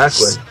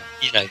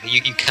 You know,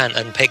 you can't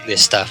unpick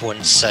this stuff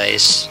once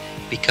it's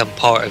become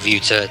part of you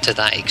to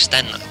that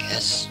extent, I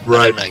guess.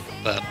 Right. I don't know,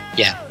 but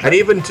yeah. And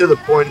even to the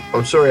point,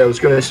 I'm sorry, I was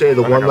going to say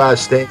one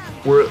last thing,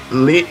 where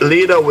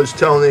Lita was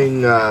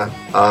telling,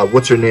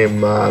 what's her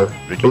name,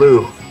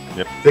 Blue,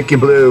 Vicky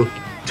Blue,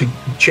 to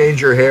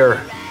change her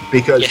hair.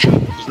 Because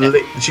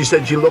she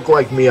said, you look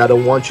like me, I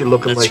don't want you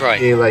looking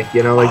me, like,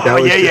 you know, like that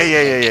was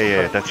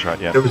that's right,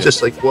 yeah. It was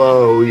just like,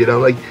 whoa, you know,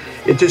 like,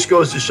 it just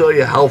goes to show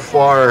you how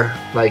far,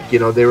 like, you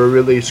know, they were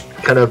really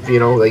kind of, you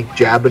know, like,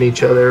 jabbing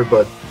each other,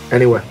 but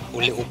anyway. A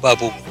little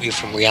bubble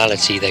from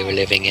reality they were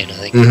living in, I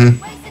think.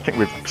 Mm-hmm. I think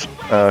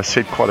we've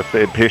said quite a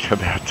fair bit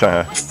about...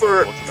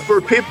 For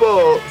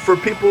people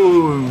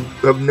who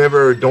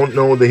don't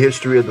know the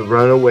history of the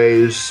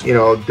Runaways, you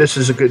know, this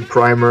is a good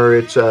primer.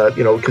 It's,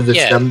 you know, because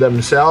it's them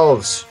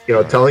themselves, you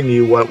know, telling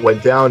you what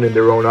went down in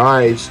their own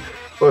eyes.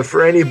 But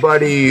for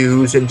anybody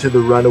who's into the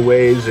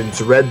Runaways and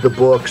has read the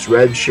books,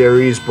 read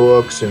Sherry's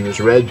books and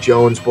has read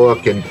Joan's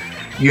book, and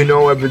you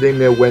know everything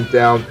that went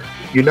down,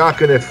 you're not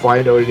going to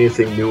find out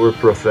anything new or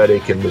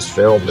prophetic in this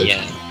film.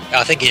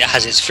 I think it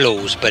has its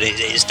flaws, but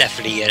it's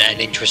definitely an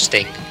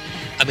interesting.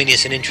 I mean,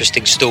 it's an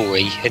interesting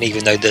story, and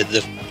even though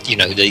the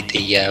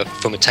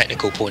from a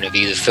technical point of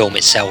view, the film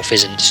itself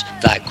isn't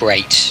that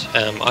great,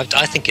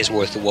 I think it's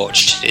worth a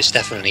watch. It's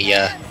definitely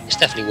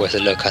worth a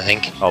look, I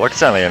think. Oh, look,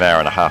 it's only an hour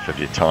and a half of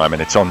your time,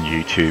 and it's on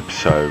YouTube,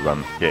 so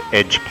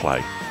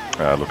Edgeplay,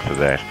 look for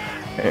that.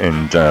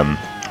 And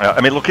I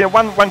mean, look,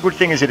 one good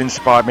thing is it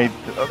inspired me.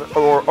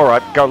 All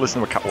right, go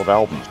listen to a couple of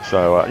albums.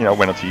 So, you know, I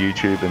went onto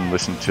YouTube and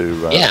listened to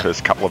the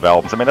first couple of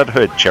albums. I mean, I'd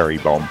heard Cherry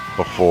Bomb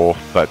before,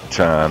 but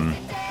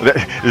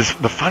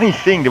the funny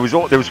thing, there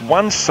was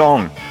one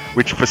song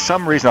which, for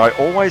some reason, I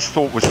always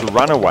thought was the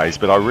Runaways,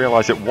 but I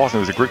realised it wasn't.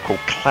 It was a group called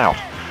Clout,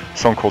 a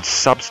song called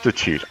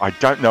Substitute. I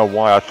don't know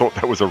why I thought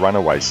that was a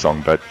Runaways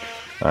song, but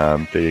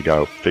there you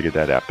go, figured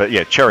that out. But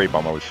yeah, Cherry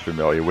Bomb I was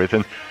familiar with,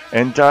 and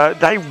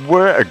they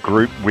were a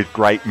group with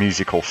great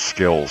musical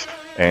skills.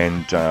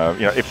 And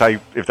you know, if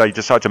they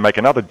decide to make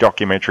another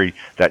documentary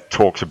that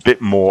talks a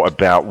bit more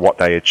about what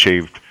they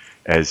achieved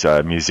as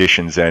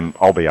musicians, and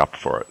I'll be up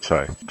for it.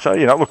 So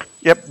look,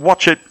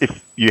 watch it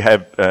if you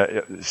have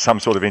some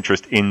sort of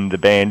interest in the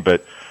band,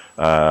 but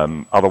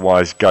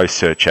otherwise go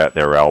search out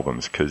their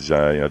albums, because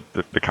the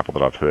couple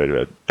that I've heard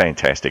are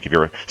fantastic. If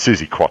you're a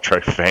Suzi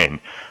Quatro fan,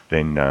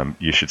 then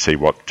you should see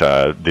what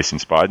this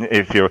inspired.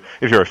 If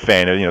you're a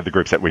fan of the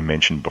groups that we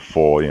mentioned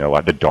before,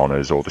 like the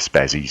Donners or the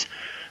Spazzies,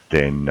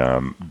 then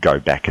go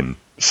back and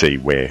see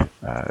where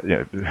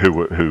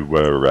who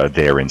were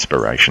their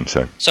inspiration.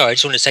 So sorry, I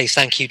just want to say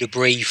thank you to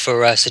Bree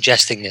for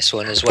suggesting this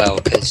one as well,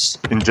 because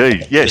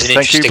indeed, yes,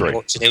 thank you, Bree.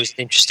 It was an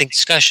interesting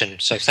discussion,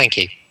 so thank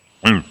you.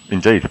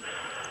 Indeed.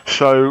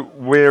 So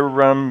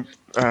we're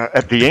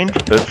at the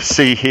end of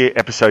See Here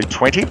episode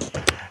 20,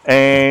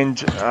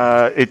 and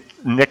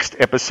next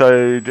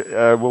episode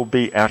will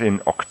be out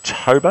in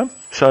October.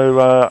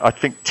 So I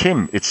think,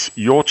 Tim, it's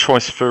your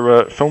choice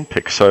for a film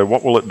pick. So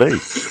what will it be?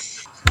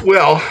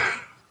 Well,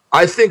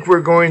 I think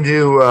we're going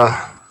to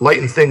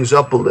lighten things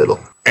up a little,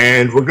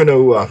 and we're going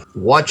to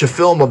watch a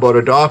film about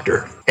a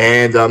doctor.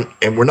 And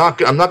I'm not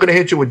going to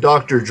hit you with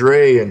Dr.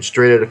 Dre and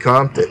Straight Outta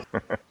Compton.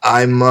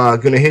 I'm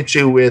going to hit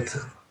you with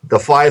The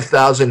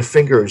 5,000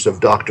 Fingers of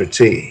Dr.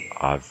 T.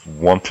 I've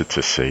wanted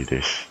to see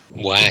this.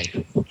 Wow.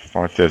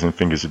 5,000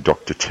 Fingers of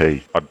Dr.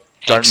 T. I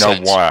don't know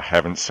why I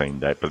haven't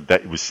seen that, but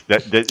that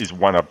is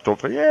one I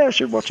thought, I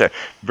should watch that.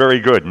 Very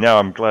good. Now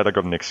I'm glad I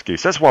got an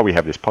excuse. That's why we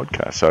have this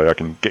podcast, so I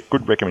can get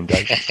good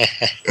recommendations.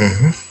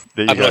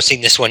 Mm-hmm. I've not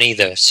seen this one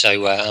either,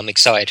 so I'm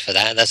excited for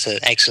that. That's an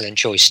excellent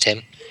choice,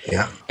 Tim.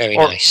 Yeah. Very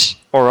nice.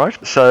 All right.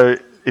 So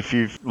if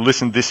you've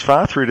listened this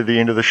far through to the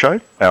end of the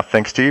show, our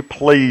thanks to you.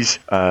 Please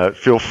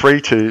feel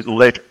free to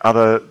let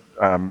other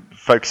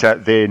folks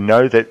out there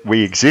know that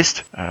we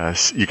exist.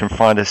 You can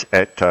find us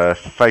at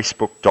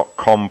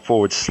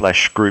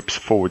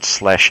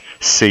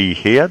facebook.com/groups/See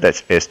Here.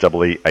 That's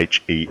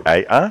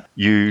SEEHEAR.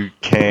 You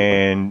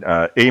can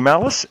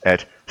email us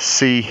at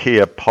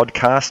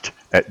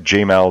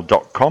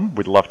seeherepodcast@gmail.com.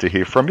 We'd love to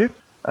hear from you.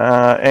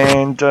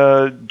 And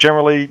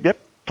generally,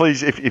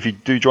 please, if you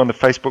do join the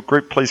Facebook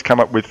group, please come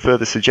up with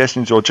further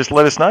suggestions, or just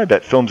let us know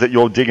about films that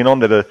you're digging on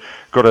that are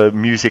got a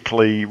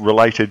musically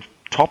related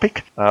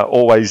topic.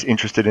 Always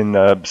interested in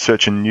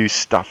searching new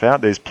stuff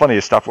out. There's plenty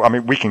of stuff. I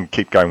mean, we can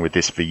keep going with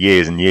this for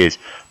years and years,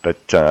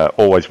 but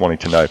always wanting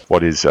to know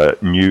what is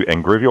new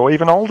and groovy, or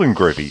even old and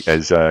groovy,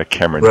 as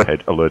Cameron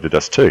had alerted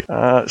us to.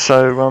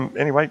 So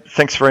anyway,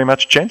 thanks very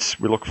much, gents.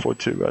 We look forward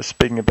to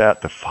speaking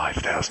about the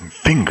 5,000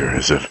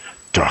 Fingers of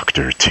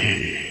Dr.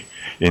 T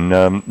in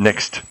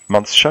next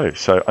month's show.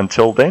 So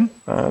until then,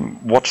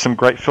 watch some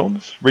great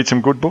films, read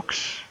some good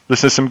books,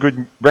 listen to some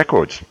good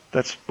records.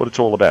 That's what it's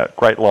all about.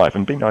 Great life,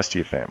 and be nice to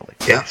your family.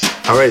 Yeah.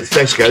 All right.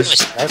 Thanks, guys.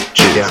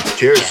 Cheers. Yeah.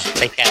 Cheers. Yeah,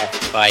 take care.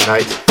 Bye.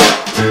 Night.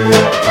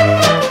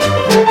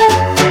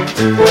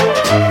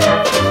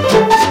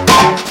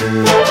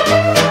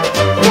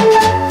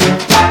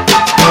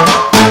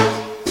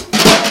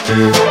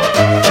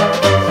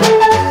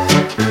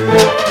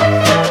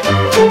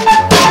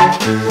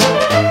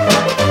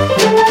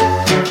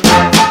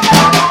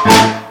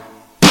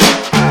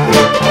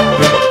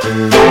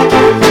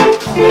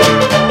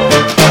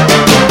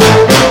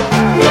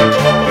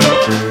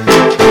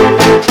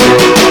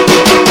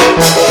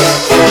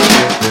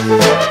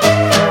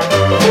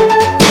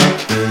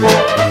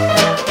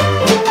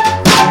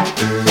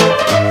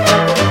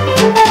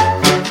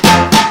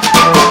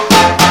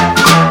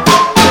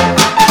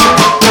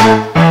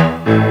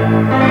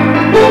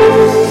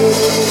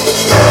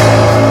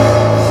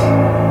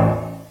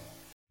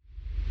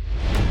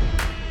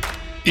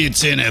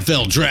 It's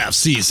NFL draft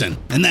season,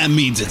 and that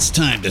means it's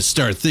time to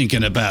start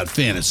thinking about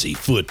fantasy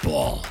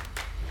football.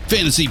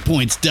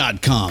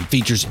 FantasyPoints.com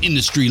features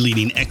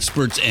industry-leading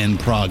experts and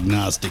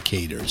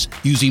prognosticators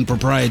using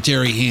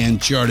proprietary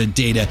hand-charted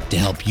data to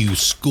help you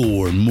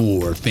score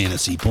more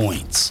fantasy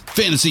points.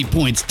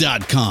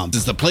 FantasyPoints.com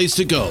is the place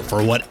to go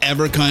for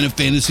whatever kind of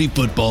fantasy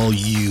football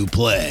you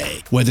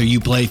play. Whether you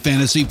play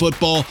fantasy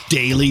football,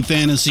 daily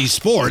fantasy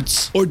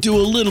sports, or do a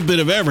little bit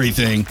of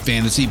everything,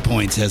 Fantasy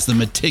Points has the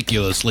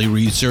meticulously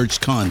researched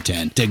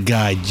content to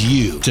guide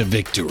you to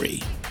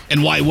victory.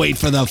 And why wait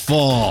for the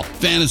fall?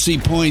 Fantasy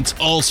Points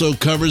also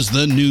covers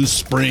the new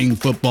spring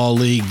football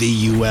league,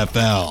 the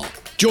UFL.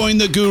 Join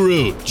the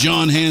guru,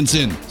 John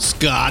Hansen,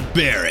 Scott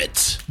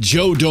Barrett,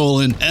 Joe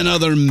Dolan, and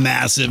other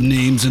massive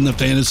names in the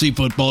fantasy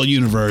football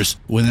universe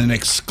with an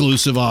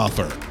exclusive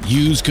offer.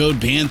 Use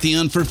code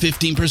Pantheon for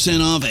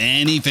 15% off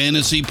any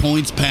Fantasy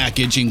Points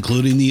package,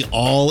 including the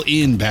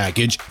all-in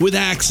package, with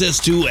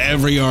access to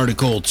every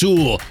article,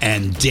 tool,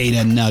 and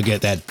data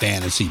nugget that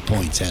Fantasy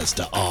Points has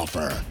to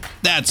offer.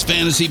 That's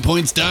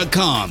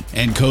FantasyPoints.com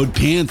and code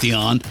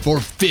Pantheon for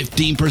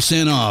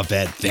 15% off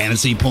at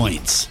Fantasy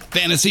Points.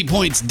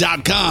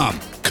 FantasyPoints.com,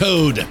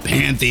 code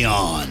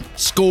Pantheon.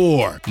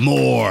 Score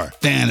more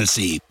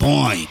fantasy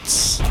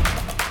points.